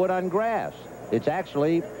than I would on grass. It's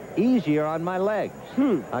actually easier on my legs.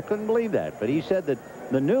 I couldn't believe that. But he said that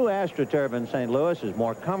the new AstroTurf in St. Louis is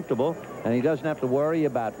more comfortable, and he doesn't have to worry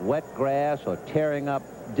about wet grass or tearing up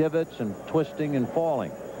divots and twisting and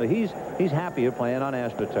falling. So he's happier playing on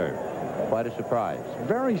AstroTurf. Quite a surprise.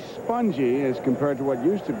 Very spongy as compared to what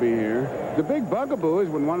used to be here. The big bugaboo is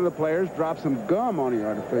when one of the players drops some gum on the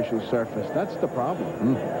artificial surface. That's the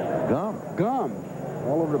problem. Gum. Gum.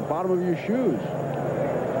 All over the bottom of your shoes.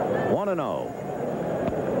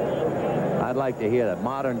 1-0. I'd like to hear that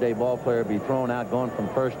modern-day ball player be thrown out going from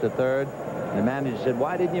first to third. And the manager said,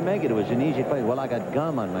 why didn't you make it? It was an easy play. Well, I got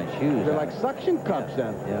gum on my shoes. They're like suction cups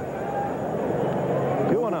then. Yeah.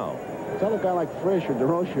 2-0. Tell a guy like Frisch or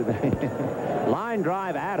DeRocher that. Line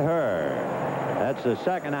drive at her. That's the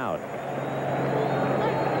second out.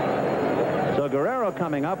 So Guerrero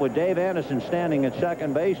coming up with Dave Anderson standing at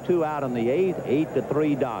second base. 2 out in the 8th.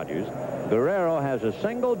 8-3 Dodgers. Guerrero has a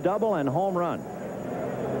single, double, and home run.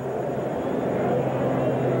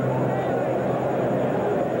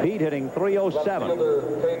 Pete hitting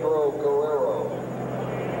 .307. Pedro Guerrero.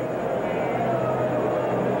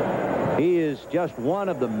 He is just one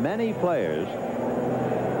of the many players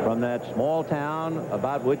from that small town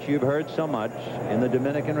about which you've heard so much in the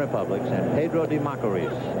Dominican Republic, San Pedro de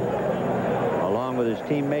Macorís, along with his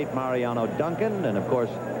teammate Mariano Duncan, and of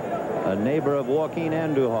course a neighbor of Joaquin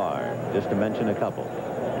Andujar, just to mention a couple.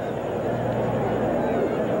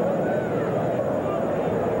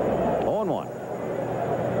 0-1.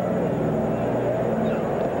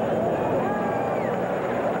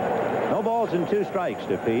 No balls and 2 strikes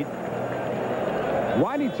to Pete.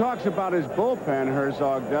 Whitey talks about his bullpen,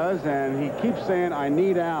 Herzog does, and he keeps saying, I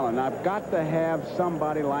need Allen. I've got to have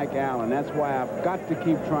somebody like Allen. That's why I've got to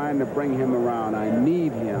keep trying to bring him around. I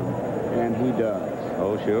need him, and he does.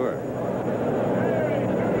 Oh, sure.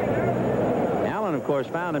 Allen, of course,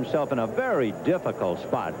 found himself in a very difficult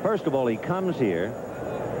spot. First of all, he comes here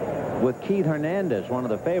with Keith Hernandez, one of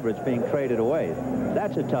the favorites, being traded away.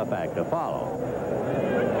 That's a tough act to follow.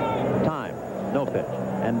 Time. No pitch.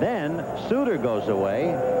 And then Suter goes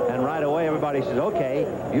away, and right away everybody says, okay,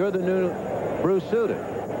 you're the new Bruce Suter.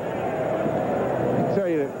 I tell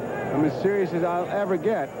you, I'm as serious as I'll ever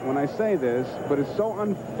get when I say this, but it's so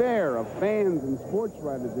unfair of fans and sports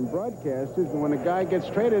writers and broadcasters when a guy gets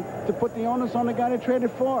traded to put the onus on the guy they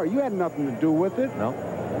traded for. You had nothing to do with it. No.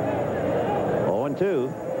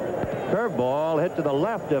 0-2. Curveball hit to the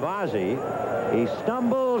left of Ozzie. He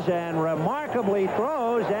stumbles and remarkably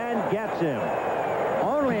throws and gets him.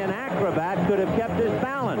 Only an acrobat could have kept his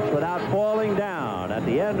balance without falling down at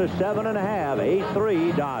the end of 7 1/2,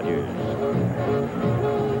 8-3 Dodgers.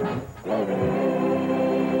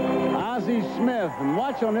 Ozzie Smith, and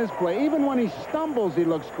watch on this play. Even when he stumbles, he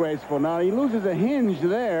looks graceful. Now, he loses a hinge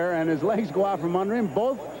there, and his legs go out from under him.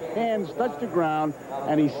 Both hands touch the ground,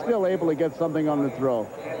 and he's still able to get something on the throw.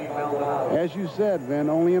 As you said, Vin,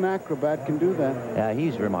 only an acrobat can do that. Yeah,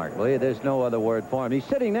 he's remarkable. There's no other word for him. He's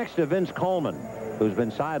sitting next to Vince Coleman, who's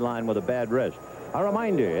been sidelined with a bad wrist. A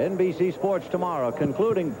reminder, NBC Sports tomorrow,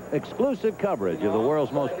 concluding exclusive coverage of the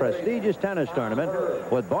world's most prestigious tennis tournament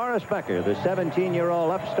with Boris Becker, the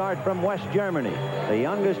 17-year-old upstart from West Germany, the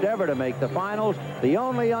youngest ever to make the finals, the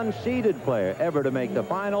only unseeded player ever to make the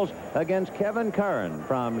finals, against Kevin Curran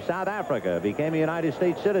from South Africa, became a United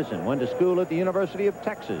States citizen, went to school at the University of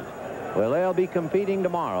Texas. Well, they'll be competing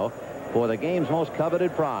tomorrow for the game's most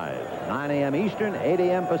coveted prize. 9 a.m. Eastern, 8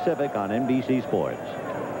 a.m. Pacific on NBC Sports.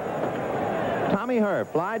 Tommy Herr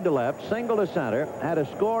flied to left, single to center, had a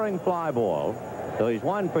scoring fly ball. So he's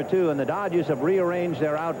 1 for 2, and the Dodgers have rearranged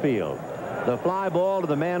their outfield. The fly ball to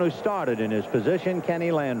the man who started in his position,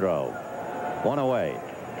 Kenny Landreau. 1 away.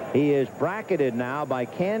 He is bracketed now by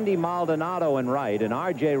Candy Maldonado in right, and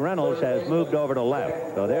R.J. Reynolds has moved over to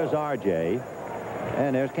left. So there's R.J.,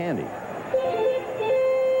 and there's Candy.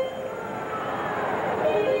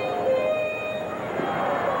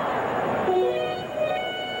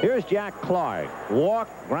 Here's Jack Clark.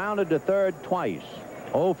 Walked, grounded to third twice.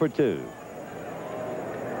 0 for 2.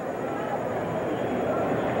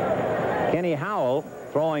 Kenny Howell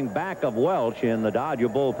throwing back of Welch in the Dodger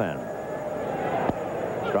bullpen.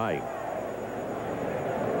 Strike.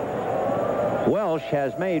 Welch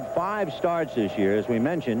has made 5 starts this year. As we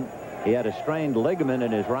mentioned, he had a strained ligament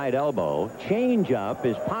in his right elbow. Changeup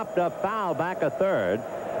is popped up foul back a third.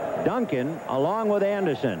 Duncan along with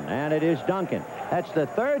Anderson, and it is Duncan. That's the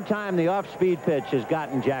 3rd time the off-speed pitch has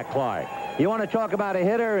gotten Jack Clark. You want to talk about a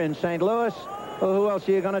hitter in St. Louis? Well, who else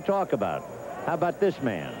are you going to talk about? How about this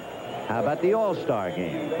man? How about the All-Star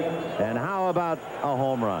game? And how about a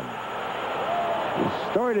home run?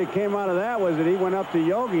 The story that came out of that was that he went up to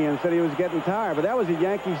Yogi and said he was getting tired, but that was at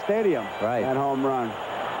Yankee Stadium. Right. That home run.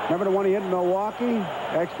 Remember the one he hit in Milwaukee?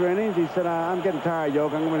 Extra innings. He said, I'm getting tired,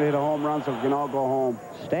 Yogi. I'm going to hit a home run so we can all go home.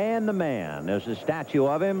 Stan the Man. There's a statue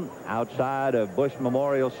of him outside of Bush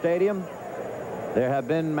Memorial Stadium. There have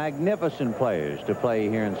been magnificent players to play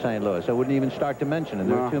here in St. Louis. I wouldn't even start to mention them.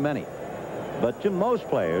 There are too many. But to most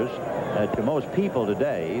players, to most people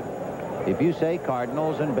today, if you say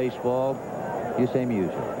Cardinals and baseball, you say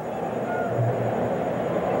music.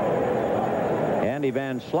 Andy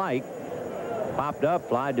Van Slyke popped up,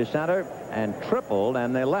 flied to center, and tripled,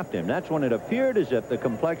 and they left him. That's when it appeared as if the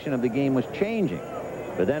complexion of the game was changing.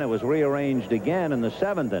 But then it was rearranged again in the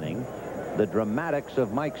 7th inning. The dramatics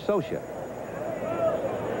of Mike Scioscia.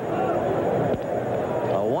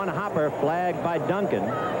 A one-hopper flagged by Duncan.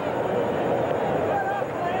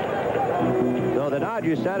 So the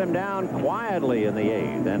Dodgers set him down quietly in the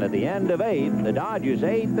 8th. And at the end of 8, the Dodgers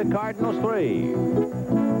 8, the Cardinals 3.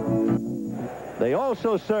 They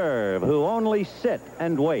also serve who only sit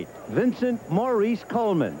and wait. Vincent Maurice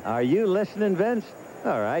Coleman. Are you listening, Vince?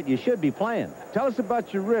 All right, you should be playing. Tell us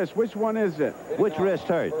about your wrist. Which one is it? Which wrist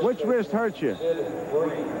hurts? Which wrist hurts you?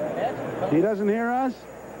 He doesn't hear us?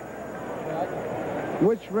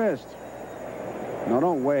 Which wrist? No,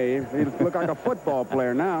 don't wave. You look like a football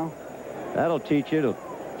player now. That'll teach you to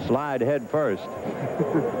slide head first.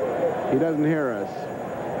 He doesn't hear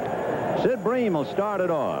us. Sid Bream will start it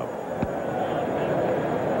off.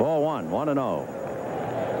 Ball 1,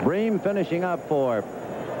 1-0. Bream finishing up for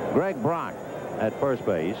Greg Brock at first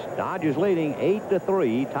base. Dodgers leading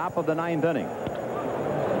 8-3, top of the 9th inning.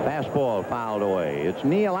 Fastball fouled away. It's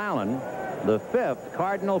Neil Allen, the 5th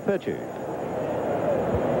Cardinal pitcher.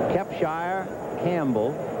 Kepshire,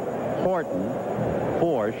 Campbell, Horton,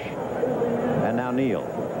 Forsch, and now Neal.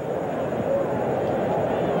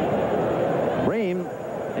 Bream,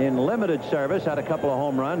 in limited service, had a couple of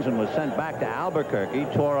home runs and was sent back to Albuquerque,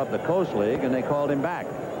 tore up the Coast League, and they called him back.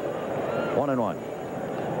 1-1.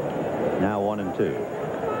 Now 1-2.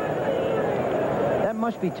 That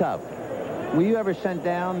must be tough. Were you ever sent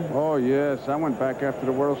down? Oh, yes. I went back after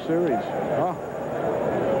the World Series. Oh.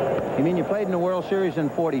 You mean you played in the World Series in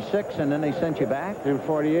 46 and then they sent you back? In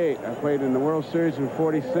 48. I played in the World Series in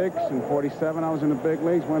 46. In 47, I was in the big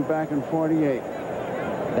leagues. Went back in 48.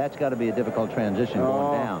 That's got to be a difficult transition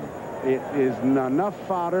going down. It is enough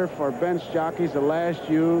fodder for bench jockeys to last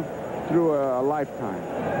you through a lifetime.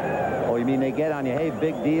 Oh, you mean they get on you, hey,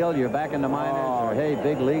 big deal, you're back in the minors, or hey,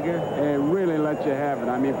 big leaguer? It really lets you have it.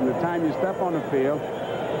 I mean, from the time you step on the field,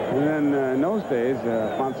 and then in those days,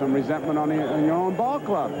 found some resentment on your own ball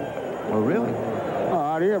club. Oh, really? Oh,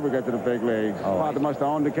 how do you ever get to the big leagues? Oh, Father must have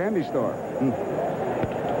owned the candy store.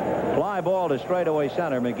 Fly ball to straightaway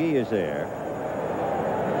center. McGee is there.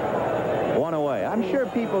 1 away. I'm sure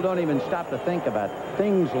people don't even stop to think about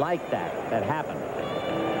things like that happen.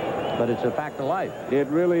 But it's a fact of life. It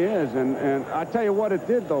really is. And I tell you what it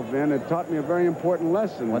did, though, Vin. It taught me a very important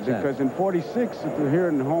lesson. What's that? Because in 46, here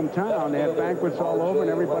in the hometown, they had banquets all over, and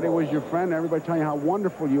everybody was your friend. Everybody telling you how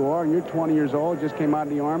wonderful you are. And you're 20 years old, just came out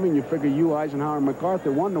of the Army, and you figure you, Eisenhower, and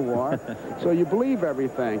MacArthur won the war. So you believe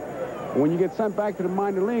everything. When you get sent back to the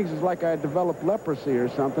minor leagues, it's like I had developed leprosy or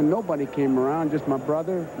something. Nobody came around, just my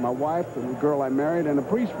brother, my wife, the girl I married, and a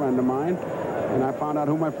priest friend of mine. And I found out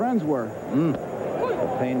who my friends were.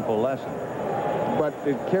 A painful lesson. But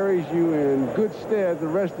it carries you in good stead the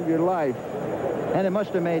rest of your life. And it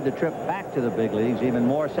must have made the trip back to the big leagues even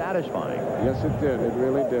more satisfying. Yes, it did. It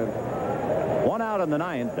really did. 1 out in the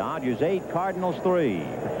 9th. Dodgers 8, Cardinals 3.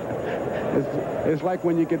 It's like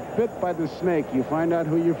when you get bit by the snake, you find out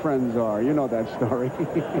who your friends are. You know that story.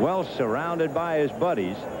 Well, surrounded by his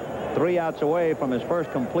buddies, 3 outs away from his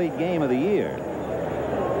first complete game of the year.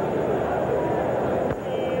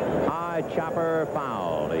 High chopper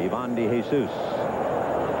foul to Ivan De Jesus.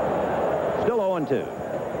 Still 0-2.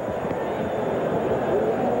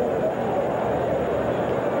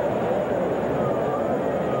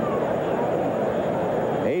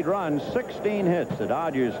 Runs, 16 hits. The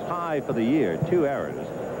Dodgers high for the year, 2 errors.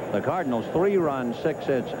 The Cardinals 3 runs, 6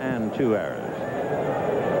 hits, and 2 errors.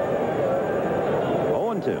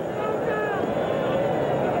 0-2.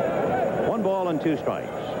 1 ball and 2 strikes.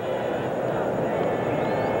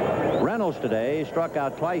 Reynolds today struck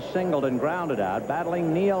out twice, singled and grounded out,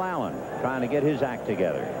 battling Neil Allen, trying to get his act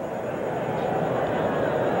together.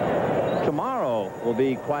 Tomorrow will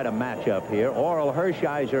be quite a matchup here. Orel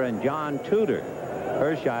Hershiser and John Tudor.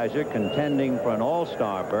 Hershiser contending for an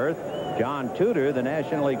all-star berth. John Tudor, the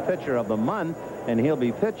National League Pitcher of the Month, and he'll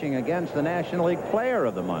be pitching against the National League Player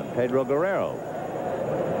of the Month, Pedro Guerrero.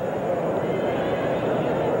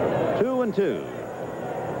 2-2.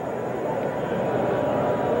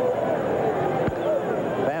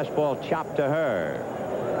 Fastball chopped to her.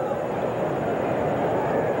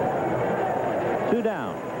 2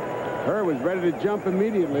 down. Herr was ready to jump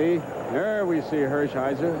immediately. There we see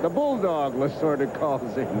Hershiser. The Bulldog, Lasorda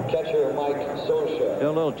calls him. Catcher Mike Sosha. Doing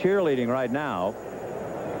a little cheerleading right now.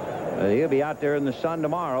 He'll be out there in the sun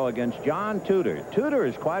tomorrow against John Tudor. Tudor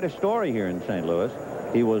is quite a story here in St. Louis.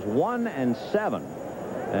 He was 1-7.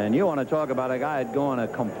 And you want to talk about a guy going a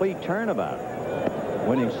complete turnabout,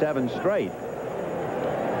 winning 7 straight.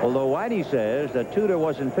 Although Whitey says that Tudor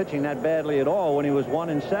wasn't pitching that badly at all when he was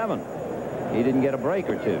 1-7. He didn't get a break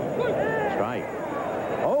or 2. Strike.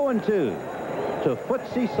 0-2 to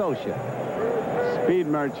Footsie Sosha. Speed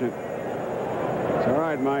merchant. It's all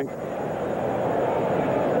right, Mike.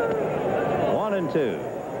 1-2.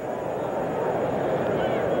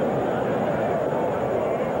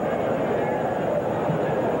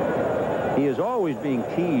 He is always being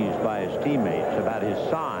teased by his teammates about his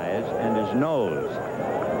size and his nose.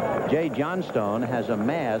 Jay Johnstone has a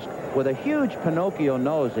mask with a huge Pinocchio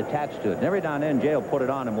nose attached to it. And every now and then, Jay will put it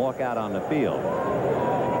on and walk out on the field.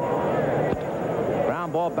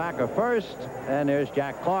 Ground ball backer first, and there's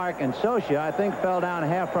Jack Clark. And Sosha, I think, fell down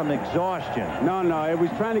half from exhaustion. No, he was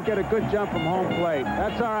trying to get a good jump from home plate.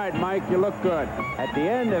 That's all right, Mike. You look good. At the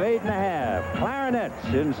end of 8 1/2, Clarinets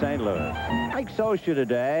in St. Louis. Mike Sosha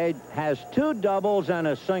today has 2 doubles and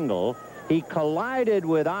a single. He collided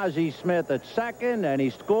with Ozzie Smith at second, and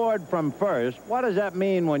he scored from first. What does that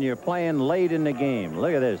mean when you're playing late in the game?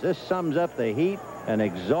 Look at this. This sums up the heat and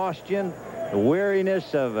exhaustion, the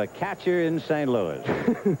weariness of a catcher in St. Louis.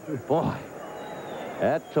 Boy,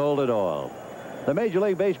 that told it all. The Major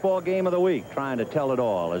League Baseball Game of the Week, trying to tell it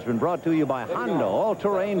all, has been brought to you by Honda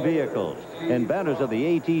All-Terrain Vehicles, inventors of the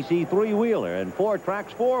ATC 3-wheeler and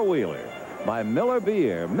 4-Trax 4-wheeler. By Miller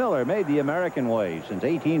Beer. Miller made the American way since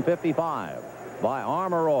 1855. By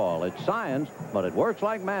Armor All. It's science, but it works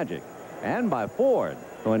like magic. And by Ford,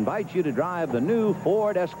 who invites you to drive the new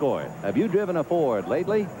Ford Escort. Have you driven a Ford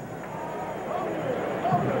lately?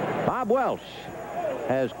 Bob Welch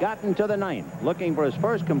has gotten to the 9th, looking for his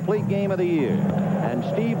first complete game of the year. And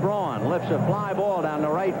Steve Braun lifts a fly ball down the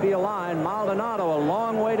right field line. Maldonado a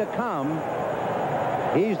long way to come.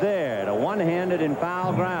 He's there to one-handed in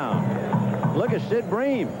foul ground. Look at Sid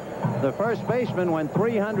Bream. The first baseman went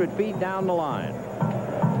 300 feet down the line.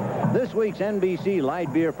 This week's NBC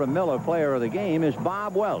Light Beer from Miller Player of the Game is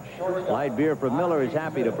Bob Welch. Light Beer from Miller is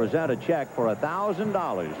happy to present a check for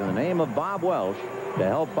 $1,000 in the name of Bob Welch to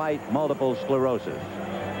help fight multiple sclerosis.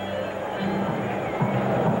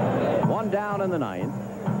 1 down in the 9th.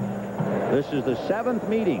 This is the 7th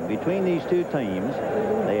meeting between these 2 teams.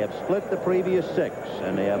 They have split the previous 6,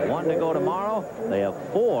 and they have 1 to go tomorrow. They have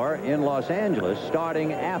 4 in Los Angeles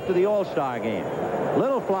starting after the All-Star game.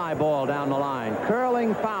 Little fly ball down the line,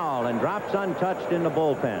 curling foul, and drops untouched in the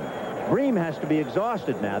bullpen. Bream has to be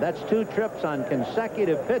exhausted now. That's 2 trips on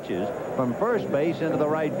consecutive pitches from first base into the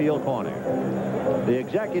right field corner. The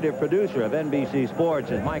executive producer of NBC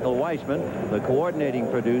Sports is Michael Weissman. The coordinating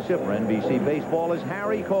producer for NBC Baseball is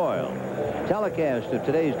Harry Coyle. Telecast of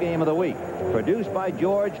today's Game of the Week, produced by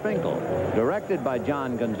George Finkel, directed by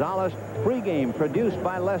John Gonzalez, pregame produced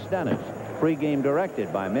by Les Dennis, pregame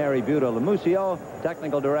directed by Mary Buda Lamusio,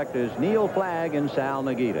 technical directors Neil Flagg and Sal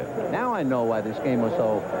Nagita. Now I know why this game was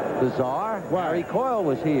so bizarre. Why? Harry Coyle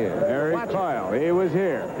was here. Harry Coyle, he was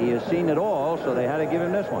here. He has seen it all, so they had to give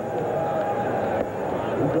him this one.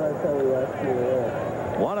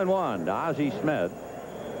 1-1 to Ozzie Smith.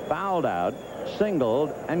 Fouled out.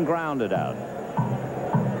 singled, and grounded out.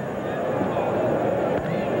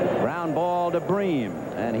 Ground ball to Bream,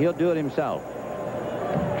 and he'll do it himself.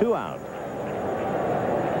 2 out.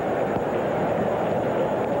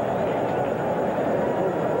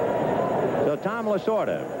 So Tom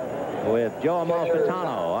Lasorda with Joe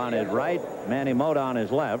Amalfitano on his right, Manny Mota on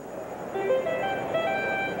his left.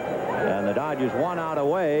 And the Dodgers 1 out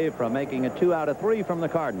away from making it 2 out of 3 from the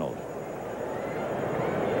Cardinals.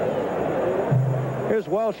 Here's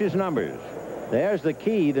Welch's numbers. There's the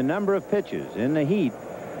key, the number of pitches in the heat.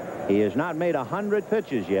 He has not made 100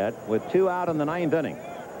 pitches yet with 2 out in the 9th inning.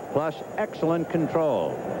 Plus excellent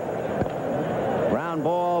control. Ground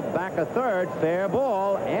ball back a third. Fair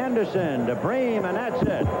ball. Anderson to Bream, and that's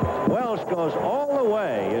it. Welch goes all the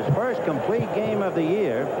way. His first complete game of the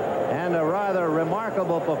year, and a rather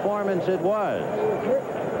remarkable performance it was.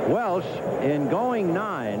 Welch, in going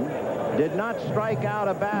 9, did not strike out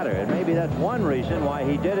a batter, and maybe that's one reason why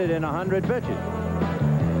he did it in 100 pitches.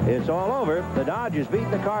 It's all over. The Dodgers beat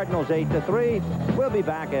the Cardinals 8-3. We'll be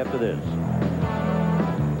back after this.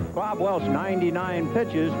 Bob Welch, 99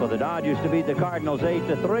 pitches for the Dodgers to beat the Cardinals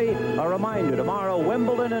 8-3. A reminder, tomorrow,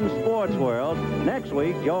 Wimbledon and Sports World. Next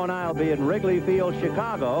week, Joe and I will be in Wrigley Field,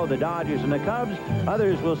 Chicago, the Dodgers and the Cubs.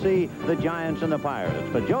 Others will see the Giants and the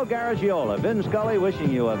Pirates. For Joe Garagiola, Vin Scully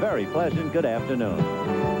wishing you a very pleasant good afternoon.